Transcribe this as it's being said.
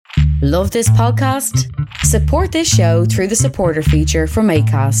Love this podcast? Support this show through the supporter feature from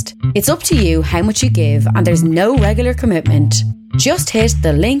Acast. It's up to you how much you give and there's no regular commitment. Just hit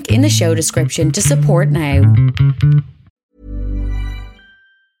the link in the show description to support now.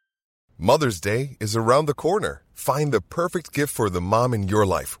 Mother's Day is around the corner. Find the perfect gift for the mom in your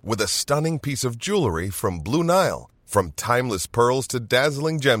life with a stunning piece of jewelry from Blue Nile. From timeless pearls to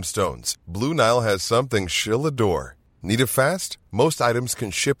dazzling gemstones, Blue Nile has something she'll adore. Need it fast? Most items can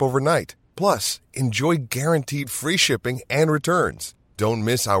ship overnight. Plus, enjoy guaranteed free shipping and returns. Don't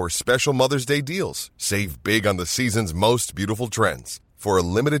miss our special Mother's Day deals. Save big on the season's most beautiful trends. For a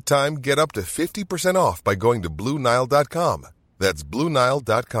limited time, get up to 50% off by going to BlueNile.com. That's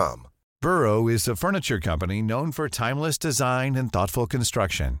BlueNile.com. Burrow is a furniture company known for timeless design and thoughtful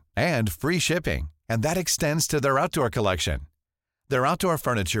construction, and free shipping, and that extends to their outdoor collection. Their outdoor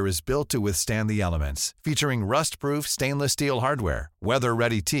furniture is built to withstand the elements, featuring rust-proof stainless steel hardware,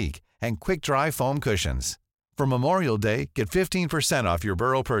 weather-ready teak, and quick-dry foam cushions. For Memorial Day, get 15% off your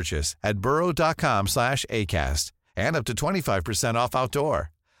Burrow purchase at burrow.com/ACAST, and up to 25% off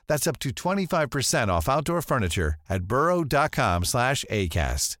outdoor. That's up to 25% off outdoor furniture at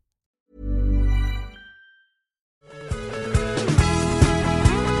burrow.com/ACAST.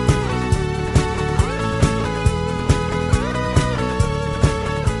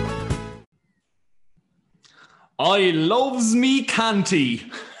 I loves me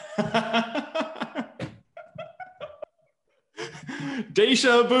canty.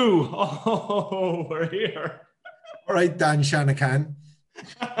 Deja vu. Oh, we're here. All right, Dan Shanahan.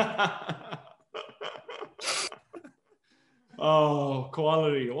 Oh,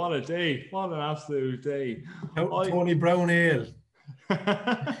 quality. What a day. What an absolute day. Tony Brown Ale.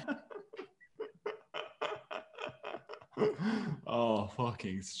 Oh,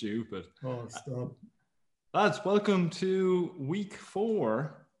 fucking stupid. Oh, stop. Lads, welcome to week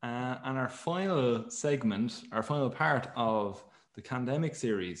 4 and our final segment, our final part of the Candemic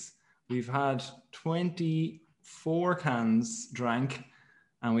series. We've had 24 cans drank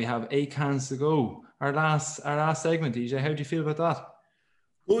and we have 8 cans to go. Our last segment, DJ, how do you feel about that?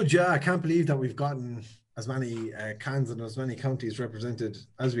 Good, yeah. I can't believe that we've gotten as many cans and as many counties represented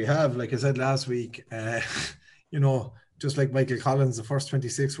as we have. Like I said last week, just like Michael Collins, the first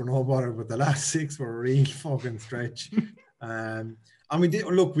 26 were no bother, but the last 6 were a real fucking stretch. And we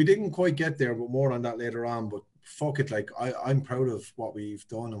didn't quite get there, but more on that later on. But fuck it, like I'm proud of what we've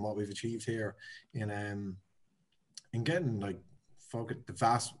done and what we've achieved here in getting like fuck it, the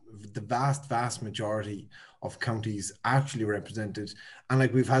vast majority of counties actually represented, and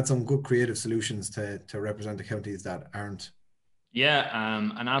like we've had some good creative solutions to represent the counties that aren't. Yeah,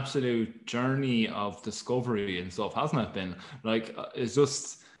 an absolute journey of discovery and stuff, hasn't it been? Like, it's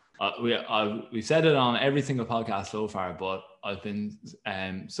just, we said it on every single podcast so far, but I've been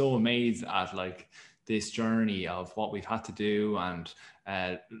so amazed at like this journey of what we've had to do and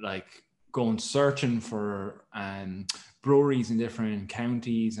like going searching for breweries in different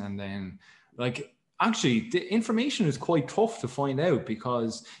counties, and then like actually the information is quite tough to find out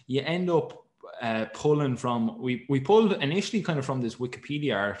because you end up pulling from, we pulled initially kind of from this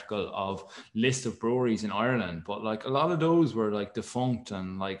Wikipedia article of list of breweries in Ireland, but like a lot of those were like defunct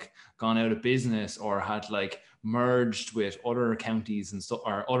and like gone out of business or had like merged with other counties and stuff,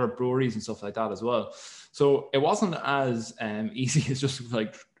 or other breweries and stuff like that as well. So it wasn't as easy as just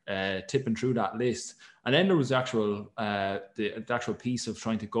like tipping through that list. And then there was the actual piece of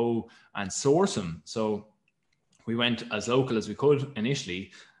trying to go and source them. So we went as local as we could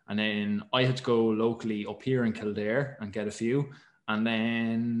initially. And then I had to go locally up here in Kildare and get a few. And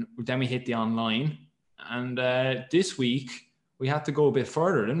then we hit the online. And this week, we had to go a bit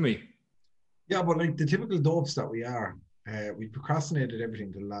further, didn't we? Yeah, but like the typical dopes that we are, we procrastinated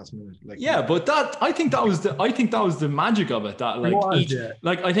everything to the last minute. Like, yeah, but I think that was the magic of it. That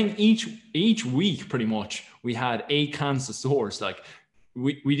like I think each week pretty much we had 8 cans to source. Like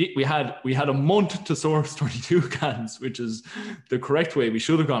we had a month to source 22 cans, which is the correct way we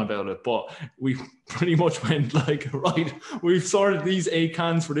should have gone about it. But we pretty much went like, right, we've sorted these 8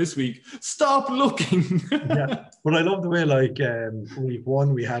 cans for this week. Stop looking. Yeah, but I love the way like week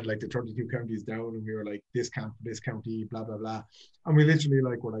 1 we had like the 32 counties down, and we were like this camp, this county, blah blah blah, and we literally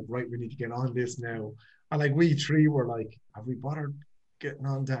like we're like, right, we need to get on this now. And like week 3 were like, have we bothered getting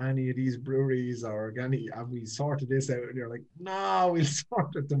on to any of these breweries, or have we sorted this out? And you're like, no, we'll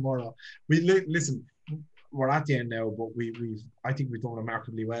sort it tomorrow. Listen, we're at the end now, but I think we've done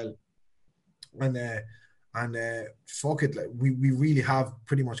remarkably well. And fuck it, like we really have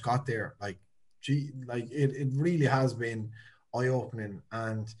pretty much got there. Like, gee, like it really has been eye-opening,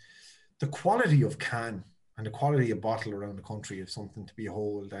 and the quality of can and the quality of bottle around the country is something to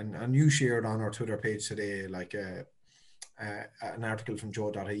behold. And you shared on our Twitter page today, like an article from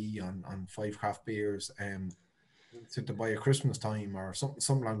Joe.ie on 5 craft beers to buy at Christmas time or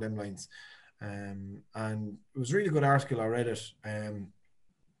something along them lines. And it was a really good article. I read it.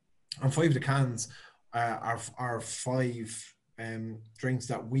 On 5 of the cans are 5 drinks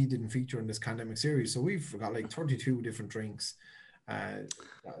that we didn't feature in this pandemic series. So we've got like 32 different drinks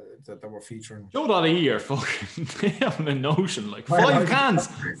that we're featuring. Joe.ie are fucking, they have a notion, like 5 cans,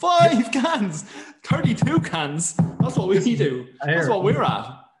 5 cans, 32 cans. That's what we do. That's what we're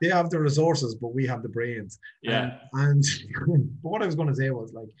at. They have the resources, but we have the brains. Yeah. And but what I was going to say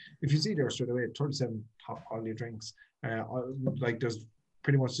was, like, if you see there straight away, 37 top quality drinks, like there's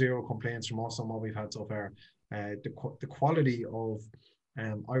pretty much 0 complaints from us on what we've had so far. The quality of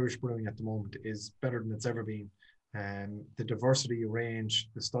Irish brewing at the moment is better than it's ever been. The diversity of range,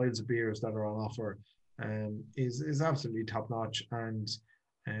 the styles of beers that are on offer is absolutely top notch. And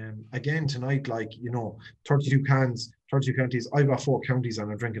again tonight, like, 32 cans, 32 counties. I've got 4 counties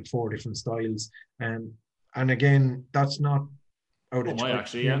and I'm drinking 4 different styles. And again, that's not out of choice.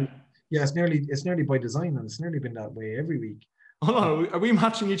 Actually, yeah. Yeah, it's nearly by design, and it's nearly been that way every week. Hold on, are we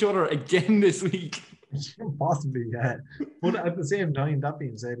matching each other again this week? Possibly, yeah. But at the same time, that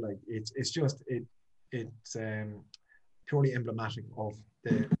being said, like it's purely emblematic of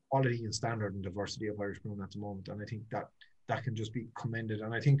the quality and standard and diversity of Irish brewing at the moment, and I think that can just be commended.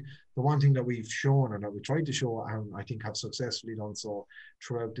 And I think the one thing that we've shown, and that we tried to show, and I think have successfully done so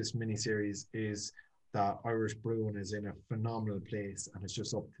throughout this mini-series, is that Irish brewing is in a phenomenal place, and it's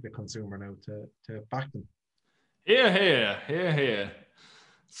just up to the consumer now to back them. Here.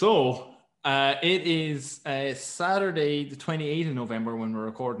 So it is Saturday the 28th of November when we're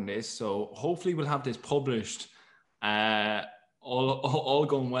recording this, so hopefully we'll have this published all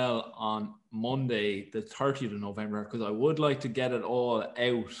going well on Monday the 30th of November, because I would like to get it all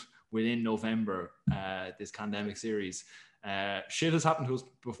out within November, this pandemic series. Shit has happened to us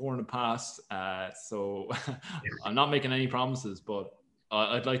before in the past, so I'm not making any promises, but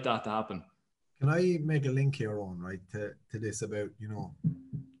I'd like that to happen. Can I make a link here on, right, to this about,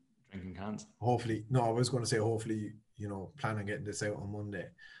 drinking cans? Hopefully, no, I was going to say hopefully, plan on getting this out on Monday.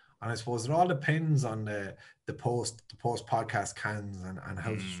 And I suppose it all depends on the post podcast cans and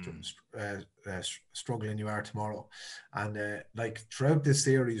how struggling you are tomorrow. And like throughout this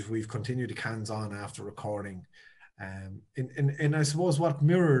series, we've continued the cans on after recording. And I suppose what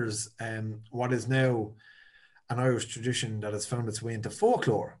mirrors what is now an Irish tradition that has found its way into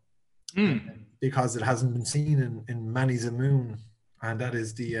folklore. Because it hasn't been seen in many's a moon, and that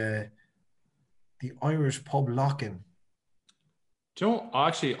is the Irish pub lock-in. Do you know,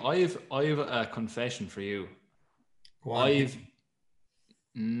 actually, I've a confession for you. I've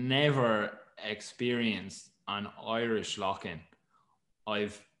never experienced an Irish lock-in.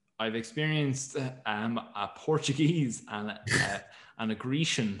 I've experienced a Portuguese and a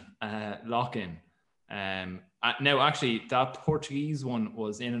Grecian lock-in. Now, actually, that Portuguese one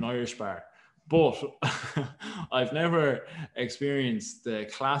was in an Irish bar, but I've never experienced the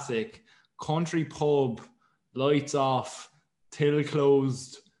classic country pub, lights off, till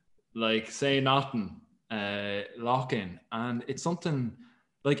closed, like say nothing, lock-in. And it's something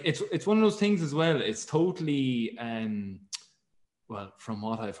like it's one of those things as well. It's totally well, from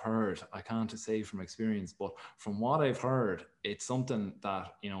what I've heard, I can't say from experience, but from what I've heard, it's something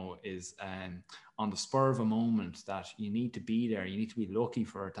that, is on the spur of a moment, that you need to be there. You need to be lucky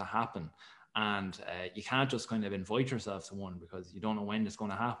for it to happen. And you can't just kind of invite yourself to one because you don't know when it's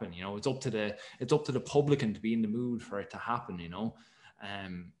going to happen. It's up to the publican to be in the mood for it to happen,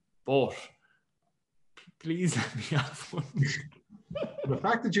 but please let me have one. The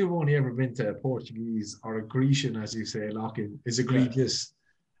fact that you've only ever been to a Portuguese or a Grecian, as you say, lock-in is egregious.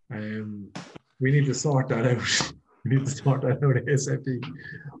 Yeah. We need to sort that out. We need to sort that out ASAP.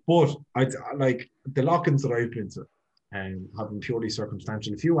 But I like the lock-ins that I've been to have been purely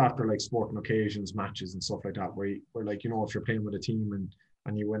circumstantial. A few after like sporting occasions, matches and stuff like that, where like, if you're playing with a team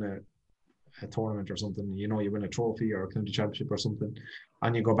and you win a tournament or something, you win a trophy or a county championship or something,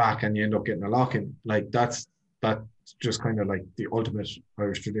 and you go back and you end up getting a lock-in. Like that's just kind of like the ultimate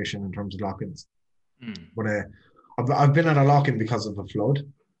Irish tradition in terms of lock-ins. But I've been at a lock-in because of a flood.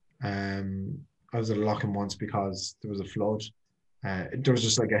 I was at a lock-in once because there was a flood. There was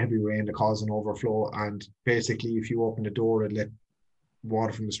just like a heavy rain that caused an overflow, and basically if you open the door, it let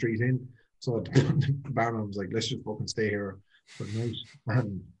water from the street in. So the barman was like, let's just fucking stay here for the night,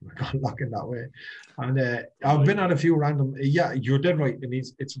 and I got locked in that way. And I've been at a few random, yeah, you're dead right,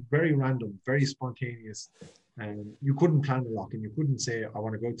 it's very random, very spontaneous And you couldn't plan a lock-in. You couldn't say, I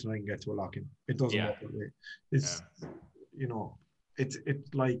want to go out tonight and get to a lock-in. It doesn't work that way. It's,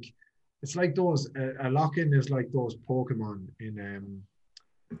 it's like those, a lock-in is like those Pokemon in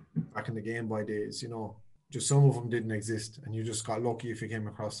back in the Game Boy days, just some of them didn't exist and you just got lucky if you came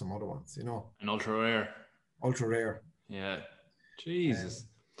across some other ones, An ultra rare. Yeah. Jesus.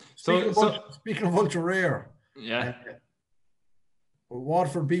 Speaking of ultra rare. Yeah.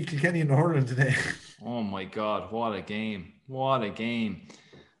 Waterford beat Kilkenny in the hurling today. Oh my God, what a game. What a game.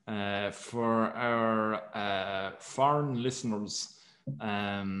 For our foreign listeners,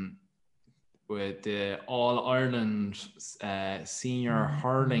 with the All-Ireland Senior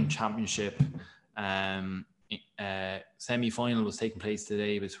Hurling Championship, semi-final was taking place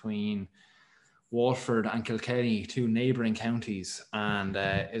today between Waterford and Kilkenny, two neighbouring counties. And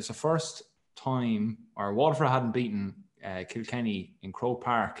it's the first time, or Waterford hadn't beaten Kilkenny in Croke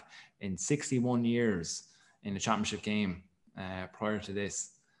Park in 61 years in a championship game prior to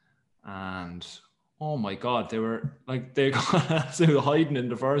this. And oh my God, they got absolutely hiding in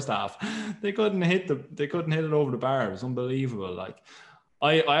the first half. They couldn't hit it over the bar. It was unbelievable. Like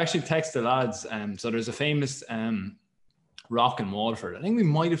I actually texted the lads. So there's a famous rock in Waterford. I think we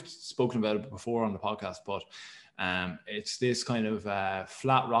might have spoken about it before on the podcast, but it's this kind of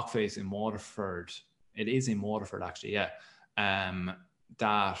flat rock face in Waterford. It is in Waterford, actually, yeah.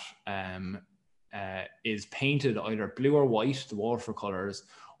 That is painted either blue or white, the Waterford colours,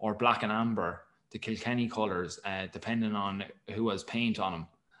 or black and amber, the Kilkenny colours, depending on who has paint on them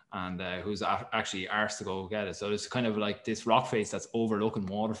and who's actually arsed to go get it. So it's kind of like this rock face that's overlooking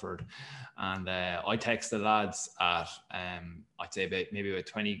Waterford. And I texted the lads at, I'd say about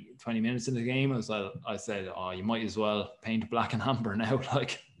 20 minutes into the game as well. I said, oh, you might as well paint black and amber now,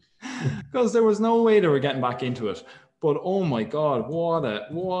 like, because there was no way they were getting back into it. But oh my God, what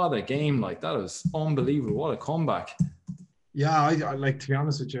a game. Like, that was unbelievable. What a comeback. Yeah, I like, to be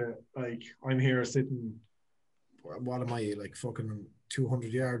honest with you, like, I'm here sitting, what am I, like fucking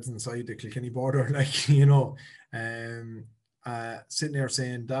 200 yards inside the Kilkenny border, like, sitting there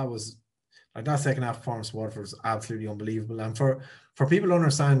saying that was, like, that second half performance of Waterford was absolutely unbelievable. And for people to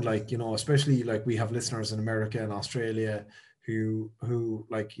understand, like, especially like we have listeners in America and Australia who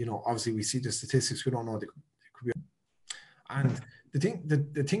like, obviously we see the statistics, we don't know, they could be. And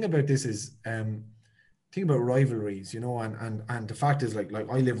the thing about this is, think about rivalries, and the fact is, like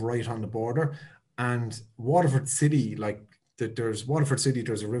I live right on the border, and Waterford City, like there's Waterford City,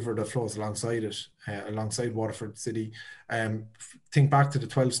 there's a river that flows alongside it, alongside Waterford City. Think back to the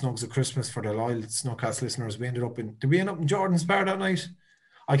 12 Snugs of Christmas for the loyal Snugcast listeners. Did we end up in Jordan's Bar that night?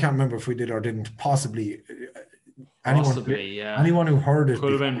 I can't remember if we did or didn't. Possibly. Anyone who heard it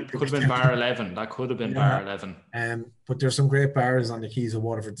could have been bar 11. That could have been bar 11. But there's some great bars on the quays of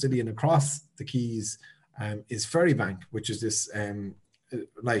Waterford City, and across the quays is Ferrybank, which is this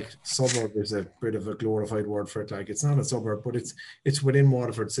like suburb. Is a bit of a glorified word for it. Like, it's not a suburb, but it's within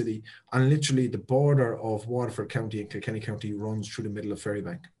Waterford City, and literally the border of Waterford County and Kilkenny County runs through the middle of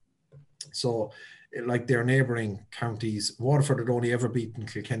Ferrybank. So, like, their neighbouring counties, Waterford had only ever beaten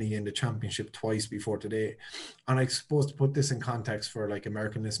Kilkenny in the championship twice before today. And I suppose, to put this in context for like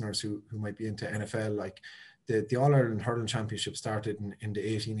American listeners who might be into NFL, like the All-Ireland Hurling Championship started in the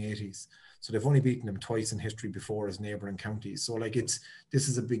 1880s. So they've only beaten them twice in history before as neighbouring counties. So like this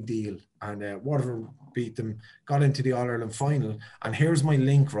is a big deal. And Waterford beat them, got into the All-Ireland final. And here's my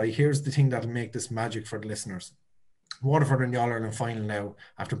link, right? Here's the thing that'll make this magic for the listeners. Waterford in the All-Ireland final now,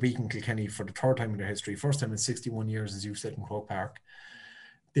 after beating Kilkenny for the third time in their history, first time in 61 years, as you've said, in Croke Park.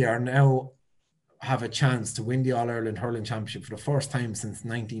 They are now have a chance to win the All-Ireland Hurling Championship for the first time since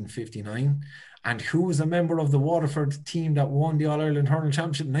 1959. And who was a member of the Waterford team that won the All-Ireland Hurling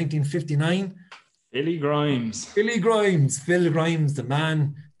Championship in 1959? Billy Grimes. Phil Grimes, the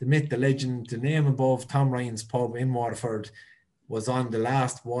man, the myth, the legend, the name above Tom Ryan's pub in Waterford, was on the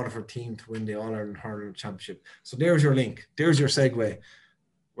last Waterford team to win the All-Ireland Hurling Championship. So there's your link. There's your segue.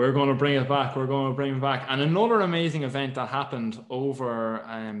 We're going to bring it back. And another amazing event that happened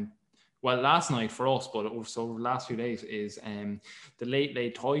over, last night for us, but also over the last few days, is the Late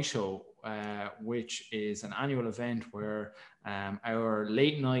Late Toy Show, which is an annual event where our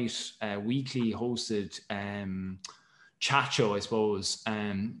late night, weekly hosted chat show, I suppose,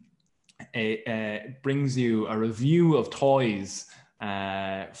 it brings you a review of toys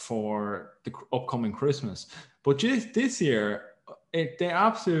for the upcoming Christmas. But just this year, they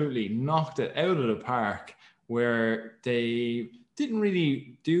absolutely knocked it out of the park, where they didn't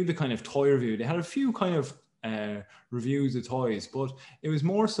really do the kind of toy review. They had a few kind of reviews of toys, but it was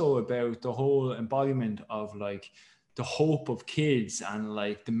more so about the whole embodiment of like the hope of kids and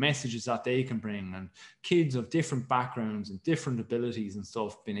like the messages that they can bring, and kids of different backgrounds and different abilities and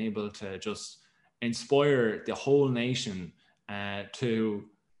stuff being able to just inspire the whole nation to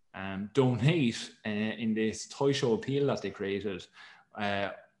donate in this toy show appeal that they created.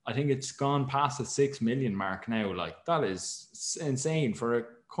 I think it's gone past the 6 million mark now. Like, that is insane for a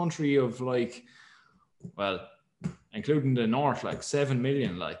country of like, well, including the North, like 7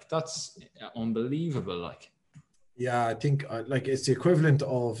 million. Like, that's unbelievable. Like, yeah, I think like it's the equivalent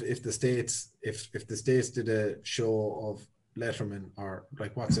of if the States did a show of Letterman, or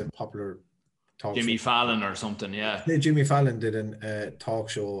like, what's a popular talk Jimmy show? Fallon or something. Yeah. Jimmy Fallon did a talk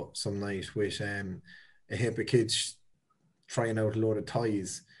show some night with a heap of kids trying out a load of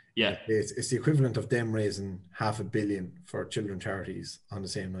toys. Yeah. It's the equivalent of them raising $500 million for children charities on the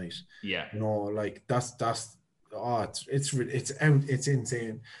same night. Yeah. You know, like that's it's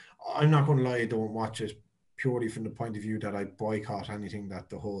insane. I'm not going to lie, I don't watch it purely from the point of view that I boycott anything that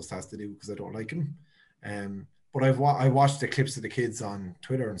the host has to do because I don't like him. But I watched the clips of the kids on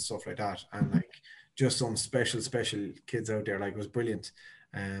Twitter and stuff like that, and like just some special kids out there. Like, it was brilliant.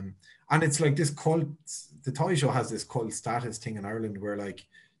 And it's like this cult. The toy show has this cult status thing in Ireland where, like,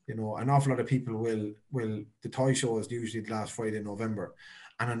 you know, an awful lot of people will the toy show is usually the last Friday in November,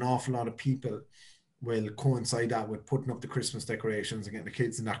 and an awful lot of people will coincide that with putting up the Christmas decorations and getting the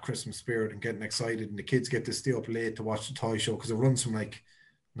kids in that Christmas spirit and getting excited. And the kids get to stay up late to watch the toy show because it runs from like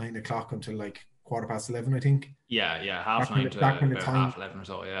 9 o'clock until like 11:15, I think. Yeah, half 9 to about half 11 or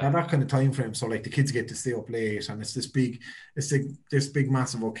so. Yeah, that kind of time frame. So like the kids get to stay up late, and it's this big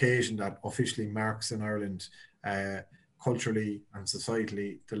massive occasion that officially marks in Ireland, culturally and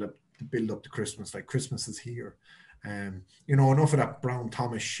societally, to build up to Christmas. Like, Christmas is here. You know, enough of that Brown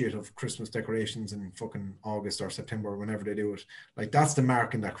Thomas shit of Christmas decorations in fucking August or September or whenever they do it. Like, that's the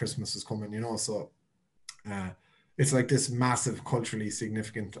marking that Christmas is coming, you know. So it's like this massive culturally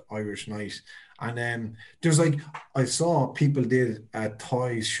significant Irish night. And there's like, I saw people did a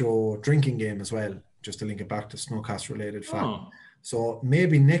toy show drinking game as well, just to link it back to Snowcast related fact. Oh. So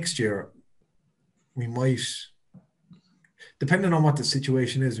maybe next year we might, depending on what the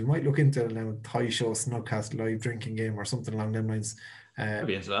situation is, we might look into a toy show Snowcast live drinking game or something along them lines. I'd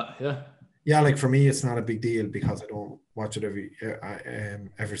be into that, yeah. Yeah, like for me, it's not a big deal because I don't watch it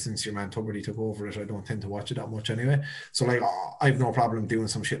ever since your man Tuberty took over it. I don't tend to watch it that much anyway. So like, I have no problem doing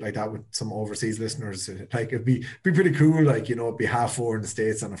some shit like that with some overseas listeners. Like, it'd be pretty cool. Like, you know, it'd be 4:30 in the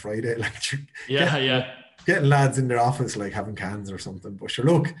States on a Friday. Like, getting lads in their office, like having cans or something. But sure,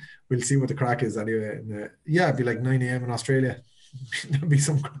 look, we'll see what the crack is anyway. And, yeah, it'd be like 9 a.m. in Australia. There'll be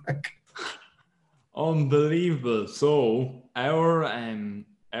some crack. Unbelievable. So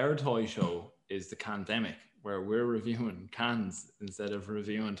our toy show is the Candemic, where we're reviewing cans instead of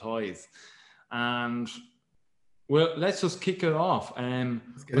reviewing toys. And well, let's just kick it off. I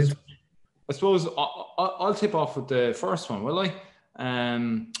suppose I'll tip off with the first one, will I?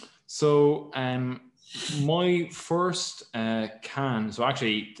 My first can, so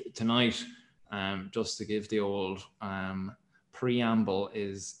actually tonight, just to give the old preamble,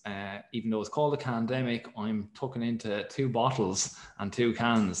 is even though it's called a Candemic, I'm tucking into 2 bottles and 2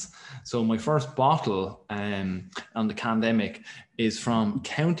 cans. So my first bottle on the Candemic is from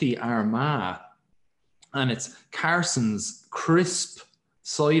County Armagh, and it's Carson's Crisp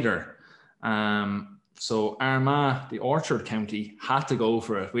Cider. So Armagh, the Orchard County, had to go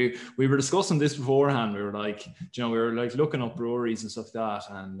for it. We were discussing this beforehand. We were like, we were like looking up breweries and stuff like that,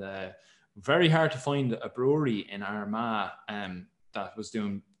 and very hard to find a brewery in Armagh that was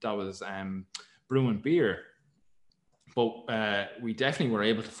brewing beer. But we definitely were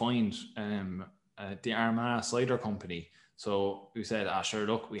able to find the Armagh Cider Company. So we said, sure,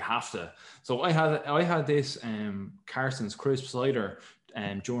 look, we have to. So I had this Carson's Crisp Cider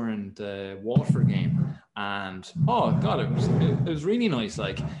during the Waterford game, and oh god, it was really nice.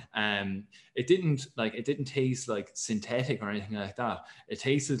 Like, it didn't taste like synthetic or anything like that. It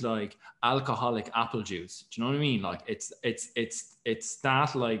tasted like alcoholic apple juice. Do you know what I mean? Like, it's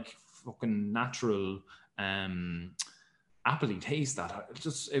that like fucking natural appley taste that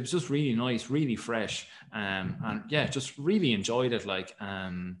it was just really nice, really fresh, and yeah, just really enjoyed it. Like,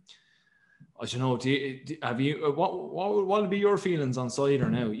 I don't know. Have you? What would be your feelings on cider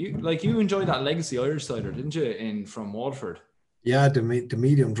now? You enjoyed that Legacy Irish cider, didn't you? From Waterford. Yeah, the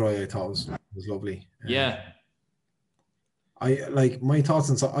medium dry I thought was lovely. Yeah. I like my thoughts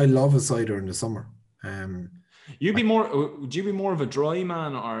on cider. I love a cider in the summer. Would you be more of a dry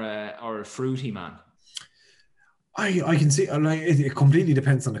man or a fruity man? I can see, like, it completely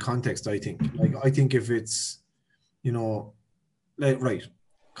depends on the context. I think if it's, you know, like, right.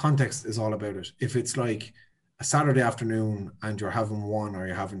 Context is all about it. If it's like a Saturday afternoon and you're having one or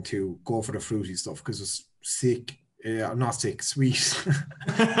you're having two, go for the fruity stuff because it's sick. I'm not sick, sweet.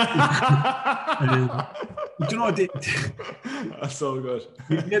 But you know what? That's so good.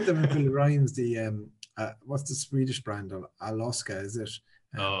 You can get them in Philly the what's the Swedish brand? Alaska, is it?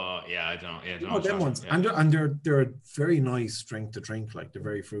 Yeah, I don't. Yeah, I don't know them ones, yeah. and they're a very nice drink to drink. Like they're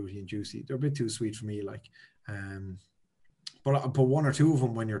very fruity and juicy. They're a bit too sweet for me. Like, but one or two of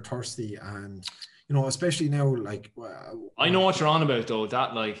them when you're thirsty, and you know, especially now, like I know what you're on about though.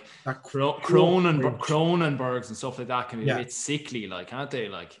 That like that Kronenbergs and stuff like that can be a bit sickly, like, aren't they?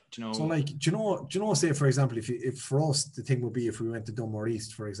 Like, do you know? So like, do you know? Say for example, if for us the thing would be if we went to Dunmore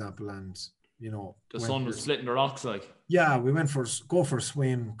East, for example, and you know, the sun was splitting the rocks, like. Yeah, we went go for a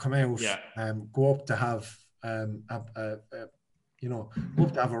swim, come out, go up to have you know, go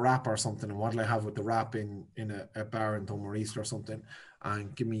up to have a wrap or something. And what'll I have with the wrap in a bar in Dunmore East or something?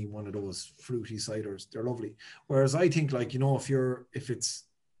 And give me one of those fruity ciders. They're lovely. Whereas I think, like, you know, if you're in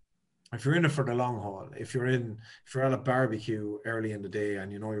it for the long haul, if you're at a barbecue early in the day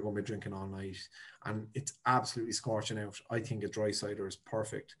and you know you're going to be drinking all night and it's absolutely scorching out, I think a dry cider is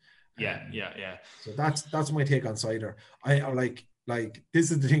perfect. Yeah. So that's my take on cider. I like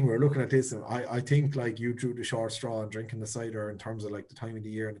this is the thing, we're looking at this and I think like you drew the short straw and drinking the cider in terms of like the time of the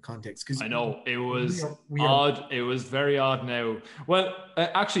year and the context, because I know it was odd. It was very odd now. Well,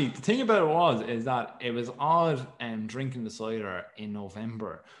 actually the thing about it is that it was odd drinking the cider in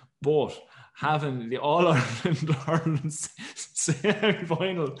November, but having the All-Ireland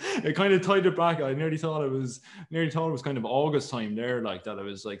semi-final, it kind of tied it back. I nearly thought it was kind of August time there, like that. I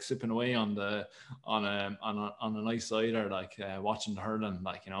was like sipping away on a nice cider, like watching the hurling,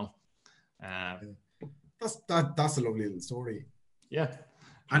 like, you know. That's a lovely little story. Yeah.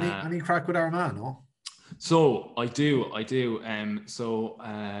 Any crack with Armagh, no? So I do.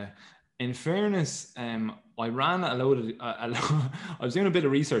 In fairness, I ran a load of. I was doing a bit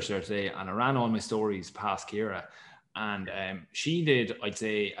of research there today, and I ran all my stories past Ciara, and she did, I'd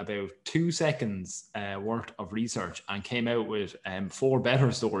say, about 2 seconds worth of research and came out with 4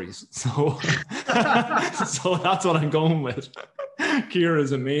 better stories. So, so that's what I'm going with.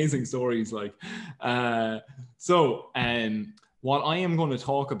 Ciara's amazing stories, like. What I am going to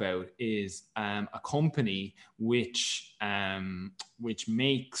talk about is a company which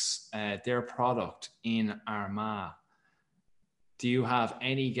makes their product in Armagh. Do you have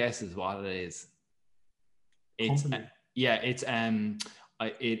any guesses what it is? It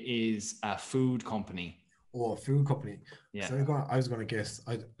is a food company. Oh, a food company. Yeah. So I was going to guess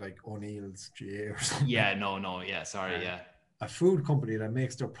like O'Neill's GA or something. Yeah, no. Yeah, sorry. Yeah. A food company that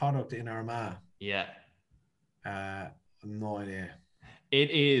makes their product in Armagh. Yeah. No idea.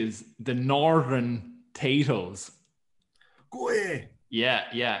 It is the Northern Taytos. Go away.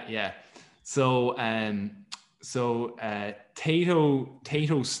 Yeah. So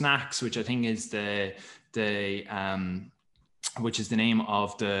Tayto Snacks, which I think is which is the name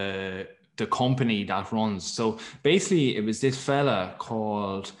of the company that runs. So basically, it was this fella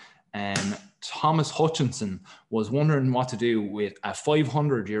called Thomas Hutchinson was wondering what to do with a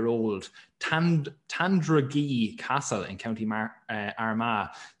 500-year-old Tandragee Castle in County Armagh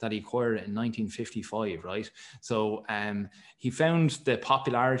that he acquired in 1955, right? So he found the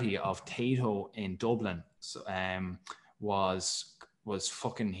popularity of Tayto in Dublin was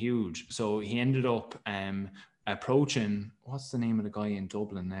fucking huge. So he ended up approaching, what's the name of the guy in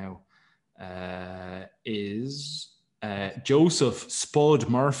Dublin now? Joseph Spud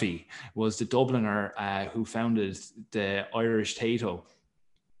Murphy was the Dubliner who founded the Irish Tayto.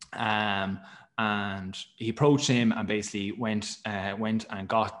 And he approached him and basically went and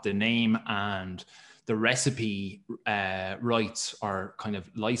got the name and the recipe rights, or kind of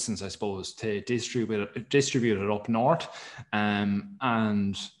license, I suppose, to distribute it up north.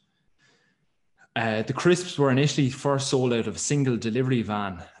 And the crisps were initially first sold out of a single delivery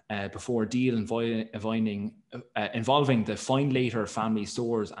van before a deal involving the Findlater family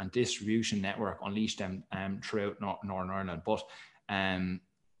stores and distribution network unleashed them throughout Northern Ireland. But I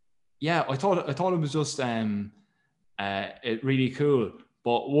thought it was just really cool.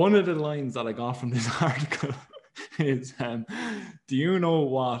 But one of the lines that I got from this article is, do you know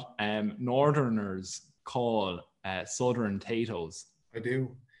what Northerners call Southern Taytos? I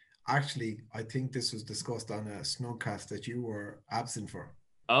do. Actually, I think this was discussed on a Snugcast that you were absent for.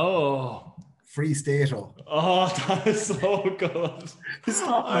 Oh. Free Stato. Oh, that is so good.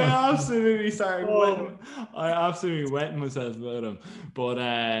 I absolutely wetting myself about him. But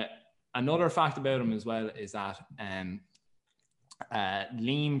another fact about him as well is that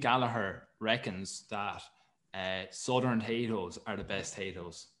Liam Gallagher reckons that Southern Taytos are the best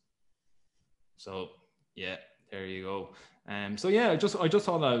Taytos. So Yeah, there you go. So yeah, I just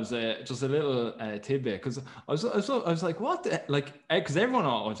thought that was just a little tidbit, because I was like, what the, like, because everyone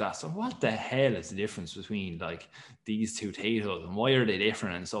always asks, so what the hell is the difference between like these two Taytos and why are they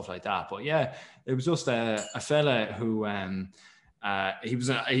different and stuff like that. But yeah, it was just a fella who he was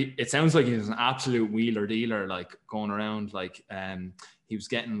it sounds like he was an absolute wheeler dealer, like going around like he was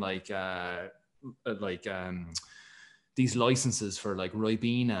getting like these licenses for like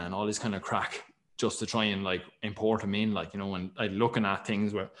Ribena and all this kind of crack, just to try and like import them in, like, you know, and like looking at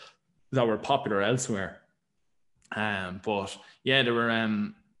things that were popular elsewhere. But yeah, there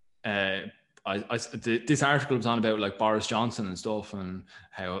were this article was on about like Boris Johnson and stuff, and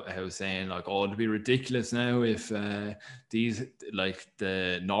how saying like, oh, it'd be ridiculous now if these, like,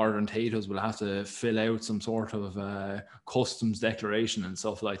 the Northern Taytos will have to fill out some sort of customs declaration and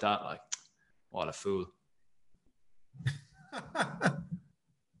stuff like that. Like, what a fool.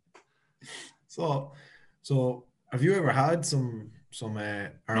 So have you ever had some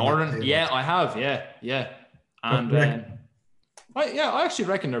Northern? Yeah, I have. Yeah. And I actually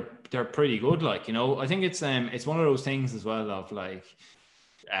reckon they're pretty good. Like, you know, I think it's one of those things as well of like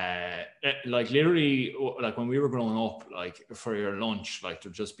literally, like when we were growing up, like for your lunch, like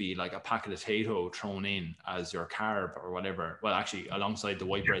there'd just be like a packet of Tayto thrown in as your carb or whatever. Well, actually alongside the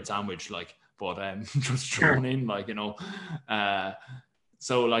white bread sandwich, like, but just thrown in, like, you know.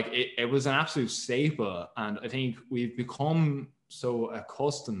 So like it was an absolute staple, and I think we've become so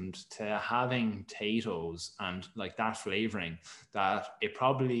accustomed to having Taytos and like that flavoring that it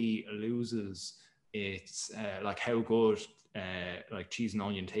probably loses its like how good like cheese and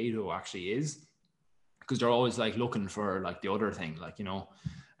onion Tayto actually is, because they're always like looking for like the other thing, like, you know.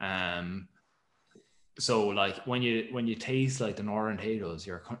 So like when you taste like the Northern Taytos,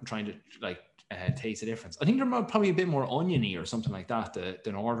 you're trying to like taste the difference. I think they're probably a bit more oniony or something like that,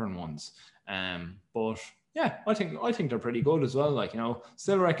 the Northern ones. But yeah, I think they're pretty good as well. Like, you know,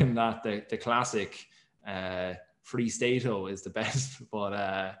 still reckon that the classic Free Tayto is the best. But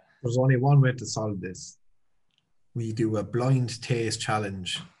there's only one way to solve this. We do a blind taste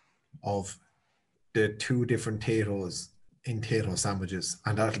challenge of the two different Taytos in Tayto sandwiches,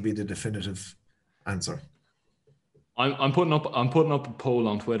 and that'll be the definitive answer. I'm putting up a poll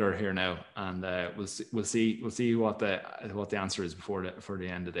on Twitter here now, and we'll see what the answer is for the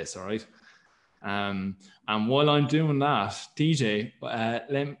end of this. All right. And while I'm doing that, DJ,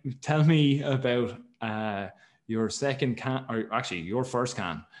 tell me about your second can, or actually your first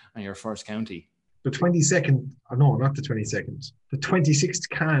can and your first county. The 22nd, no, not the 22nd. The 26th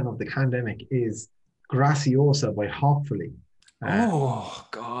can of the Candemic is Graciosa by Hopefully. Oh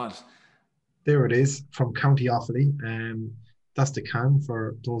God. There it is, from County Offaly. That's the can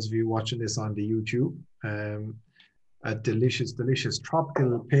for those of you watching this on the YouTube. A delicious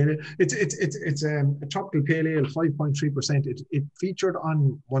tropical pale ale. It's a tropical pale ale, 5.3%. It featured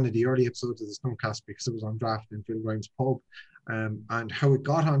on one of the early episodes of the Snowcast because it was on draft in Phil Grimes' pub. And how it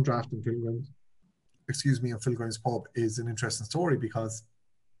got on draft in Phil Grimes' pub is an interesting story, because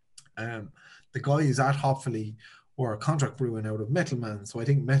the guys at Hopefully were contract brewing out of Metalman. So I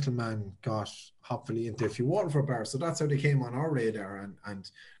think Metalman got Hopefully into a few Waterford bars. So that's how they came on our radar. And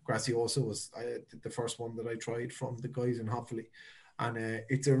Graciosa was the first one that I tried from the guys in Hopefully. And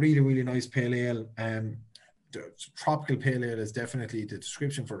it's a really, really nice pale ale. The tropical pale ale is definitely the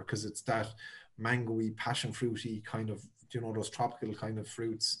description for it, because it's that mangoey, passion fruity kind of, you know, those tropical kind of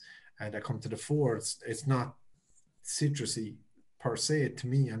fruits that come to the fore. It's not citrusy per se, to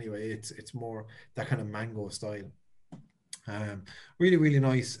me anyway. It's more that kind of mango style. Really, really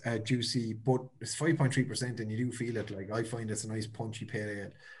nice, juicy, but it's 5.3%, and you do feel it. Like, I find it's a nice punchy pale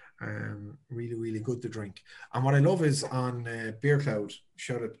ale. Really, really good to drink. And what I love is on Beer Cloud,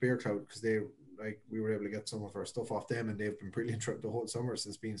 shout out to Beer Cloud, because we were able to get some of our stuff off them, and they've been brilliant throughout the whole summer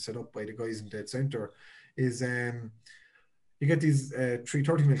since being set up by the guys in Dead Center. Is you get these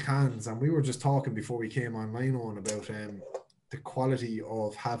 330ml cans, and we were just talking before we came online on about the quality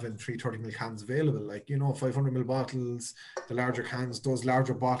of having 330ml cans available, like, you know, 500ml bottles, the larger cans, those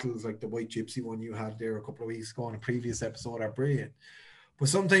larger bottles like the White Gypsy one you had there a couple of weeks ago in a previous episode are brilliant. But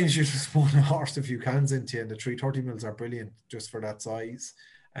sometimes you just want to horse a few cans into you, and the 330mls are brilliant just for that size.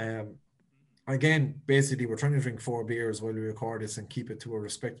 Again, basically, we're trying to drink 4 beers while we record this and keep it to a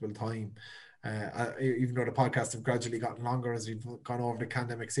respectable time. Even though the podcast have gradually gotten longer as we've gone over the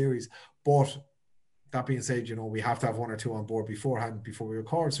Candemic series. But that being said, you know, we have to have 1 or 2 on board beforehand before we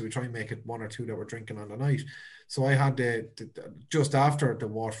record. So we try and make it 1 or 2 that we're drinking on the night. So I had just after the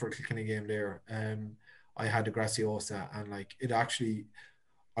Waterford Kilkenny game there, I had the Graciosa, and like it actually,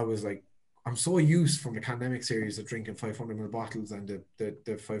 I was like, I'm so used from the Candemic series of drinking 500ml bottles and the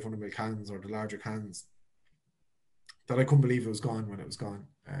 500ml cans or the larger cans that I couldn't believe it was gone when it was gone,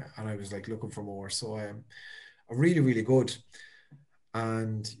 and I was like looking for more. So really, really good.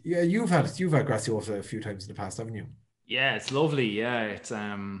 And yeah, you've had Graciosa a few times in the past, haven't you? Yeah, it's lovely. Yeah, it's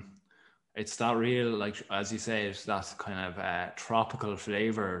that real, like as you say, it's that kind of tropical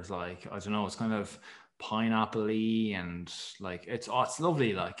flavors. Like I don't know, it's kind of pineapple-y and like it's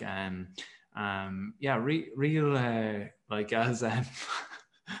lovely. Like yeah, real like as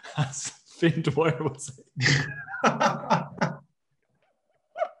as Finn Dwyer would say.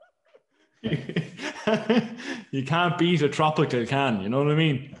 You can't beat a tropical can, you know what I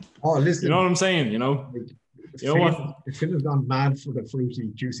mean? Oh, listen, you know what I'm saying, you know? You know what? If Finn has gone mad for the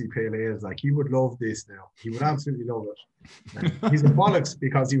fruity, juicy pale ales, like he would love this now. He would absolutely love it. He's a bollocks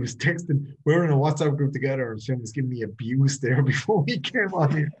because he was texting. We're in a WhatsApp group together, and Finn was giving me abuse there before we came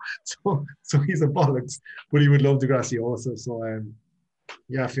on here. So he's a bollocks, but he would love the Graciosa. So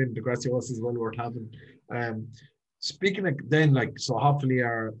yeah, Finn, the Graciosa is well worth having. Speaking of then, like, so hopefully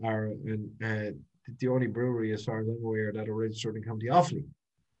are the only brewery, as far as I'm aware, that are registered in County Offaly.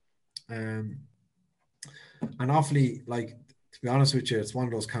 And Offaly, like, to be honest with you, it's one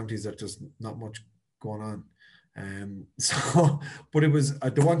of those counties that there's not much going on. So, but it was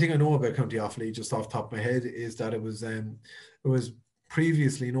the one thing I know about County Offaly, just off the top of my head, is that it was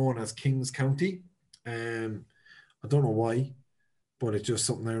previously known as Kings County. I don't know why, but it's just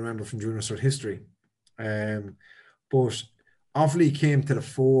something I remember from during sort of history. But Offaly came to the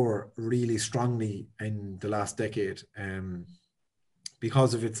fore really strongly in the last decade,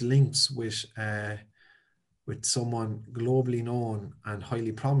 because of its links with someone globally known and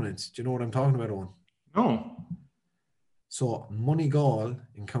highly prominent. Do you know what I'm talking about, Owen? No. So Moneygall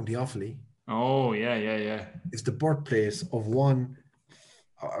in County Offaly. Oh, yeah. Is the birthplace of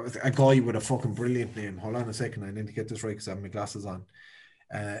a guy with a fucking brilliant name. Hold on a second, I need to get this right because I have my glasses on.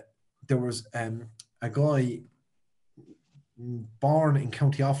 There was a guy born in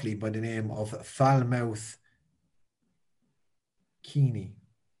County Offaly by the name of Falmouth Keeney.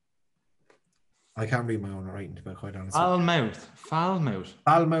 I can't read my own writing, to be quite honest.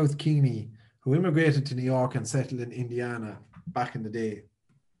 Falmouth Keeney, who immigrated to New York and settled in Indiana back in the day.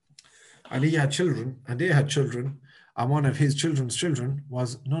 And he had children, and they had children, and one of his children's children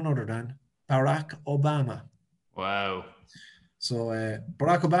was none other than Barack Obama. Wow. So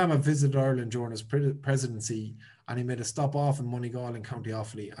Barack Obama visited Ireland during his presidency, and he made a stop off in Moneygall in County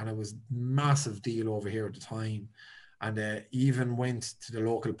Offaly, and it was a massive deal over here at the time. And even went to the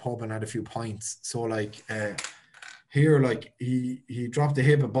local pub and had a few pints. So like here, like he dropped a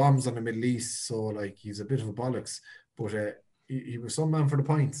heap of bombs on the Middle East. So like he's a bit of a bollocks, but he was some man for the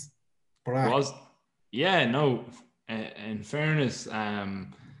pints. Barack. In fairness,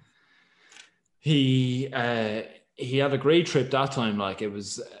 he had a great trip that time. Like it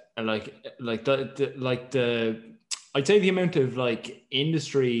was like the I'd say the amount of like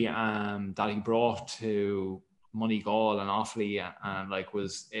industry that he brought to Moneygall and Offaly and like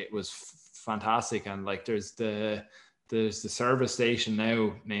it was fantastic. And like there's the service station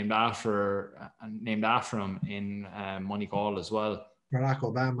now named after him in Moneygall as well. Barack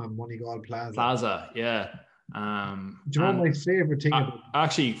Obama Moneygall Plaza, yeah. Do you know my favorite thing about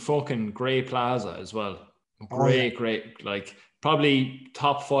actually fucking great plaza as well. Great, like probably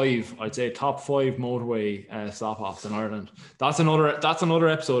top 5, I'd say top 5 motorway stop-offs in Ireland. That's another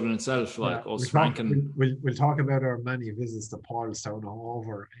episode in itself. Like us ranking. We'll talk about our many visits to Paulstown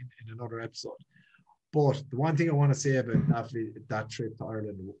over in another episode. But the one thing I want to say about that trip to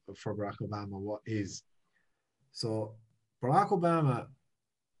Ireland for Barack Obama is, so Barack Obama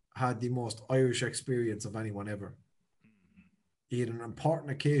had the most Irish experience of anyone ever. He had an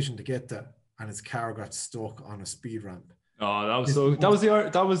important occasion to get there, and his car got stuck on a speed ramp. Oh,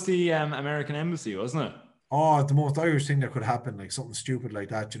 that was the American embassy, wasn't it? Oh, the most Irish thing that could happen, like something stupid like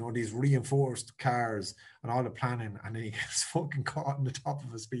that. You know, these reinforced cars and all the planning, and then he gets fucking caught on the top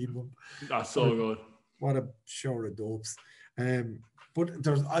of a speed bump. That's so good. What a shower of dopes. But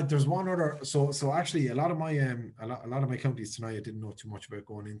there's one other. So actually, a lot of my counties tonight, I didn't know too much about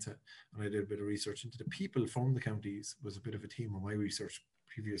going into, and I did a bit of research into the people from the counties. Was a bit of a theme of my research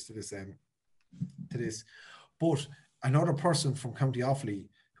previous to this. But another person from County Offaly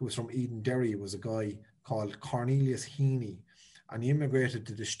who was from Eden Derry was a guy called Cornelius Heaney, and he immigrated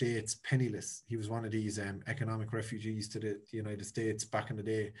to the States penniless. He was one of these economic refugees to the United States back in the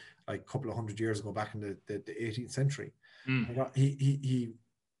day, like a couple of hundred years ago, back in the 18th century. He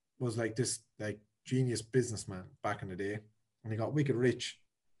was like this like genius businessman back in the day, and he got wicked rich.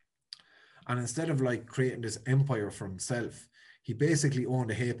 And instead of like creating this empire for himself, he basically owned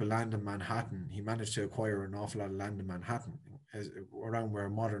a heap of land in Manhattan. He managed to acquire an awful lot of land in Manhattan, around where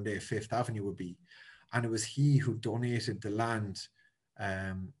modern day Fifth Avenue would be. and it was he who donated the land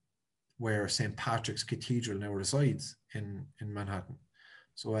where St. Patrick's Cathedral now resides in Manhattan.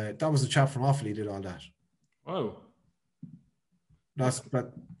 So that was the chap from Offaly did all that. Wow. That's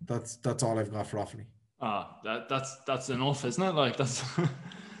all I've got for Offaly. That's enough, isn't it? Like that's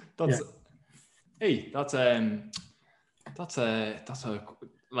Yeah. Hey, that's a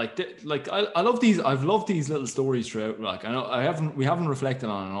like I love these. I've loved these little stories throughout. Like I know we haven't reflected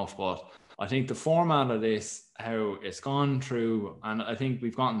on enough, but I think the format of this, how it's gone through, and I think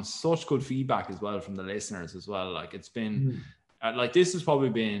we've gotten such good feedback as well from the listeners as well. Like it's been like this has probably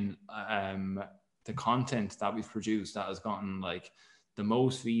been the content that we've produced that has gotten like the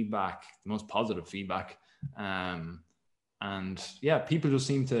most feedback, the most positive feedback. And yeah, people just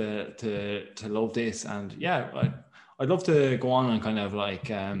seem to love this. And yeah, I'd love to go on and kind of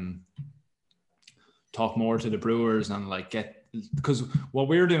like talk more to the brewers and like because what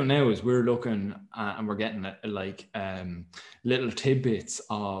we're doing now is we're looking at, and we're getting like little tidbits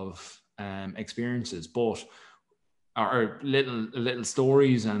of experiences, but or little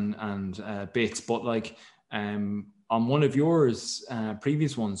stories and bits, but like on one of yours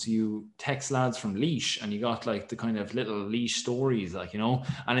previous ones, you text lads from Laois and you got like the kind of little Laois stories, like, you know,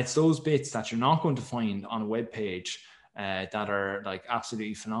 and it's those bits that you're not going to find on a web page that are like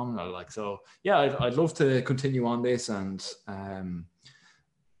absolutely phenomenal. Like, so yeah, I'd love to continue on this and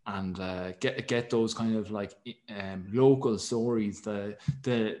get those kind of like local stories, the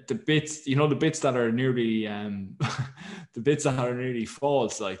bits, you know, the bits that are nearly the bits that are nearly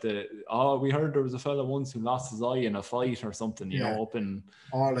false, like we heard there was a fella once who lost his eye in a fight or something, you know, up in,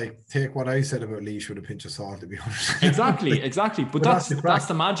 or like take what I said about Laois with a pinch of salt, to be honest. exactly but that's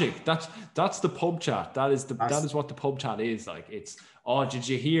the magic, that's the pub chat, that is what the pub chat is. Like, it's, oh, did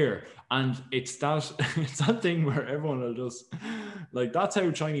you hear? And it's that thing where everyone will just like, that's how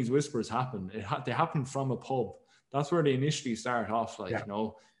Chinese whispers happen. They happen from a pub. That's where they initially start off, like, you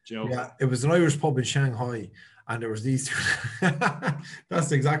know. Yeah, it was an Irish pub in Shanghai, and there was these two.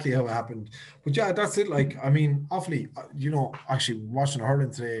 That's exactly how it happened. But yeah, that's it. Like, I mean, Offaly, you know, actually watching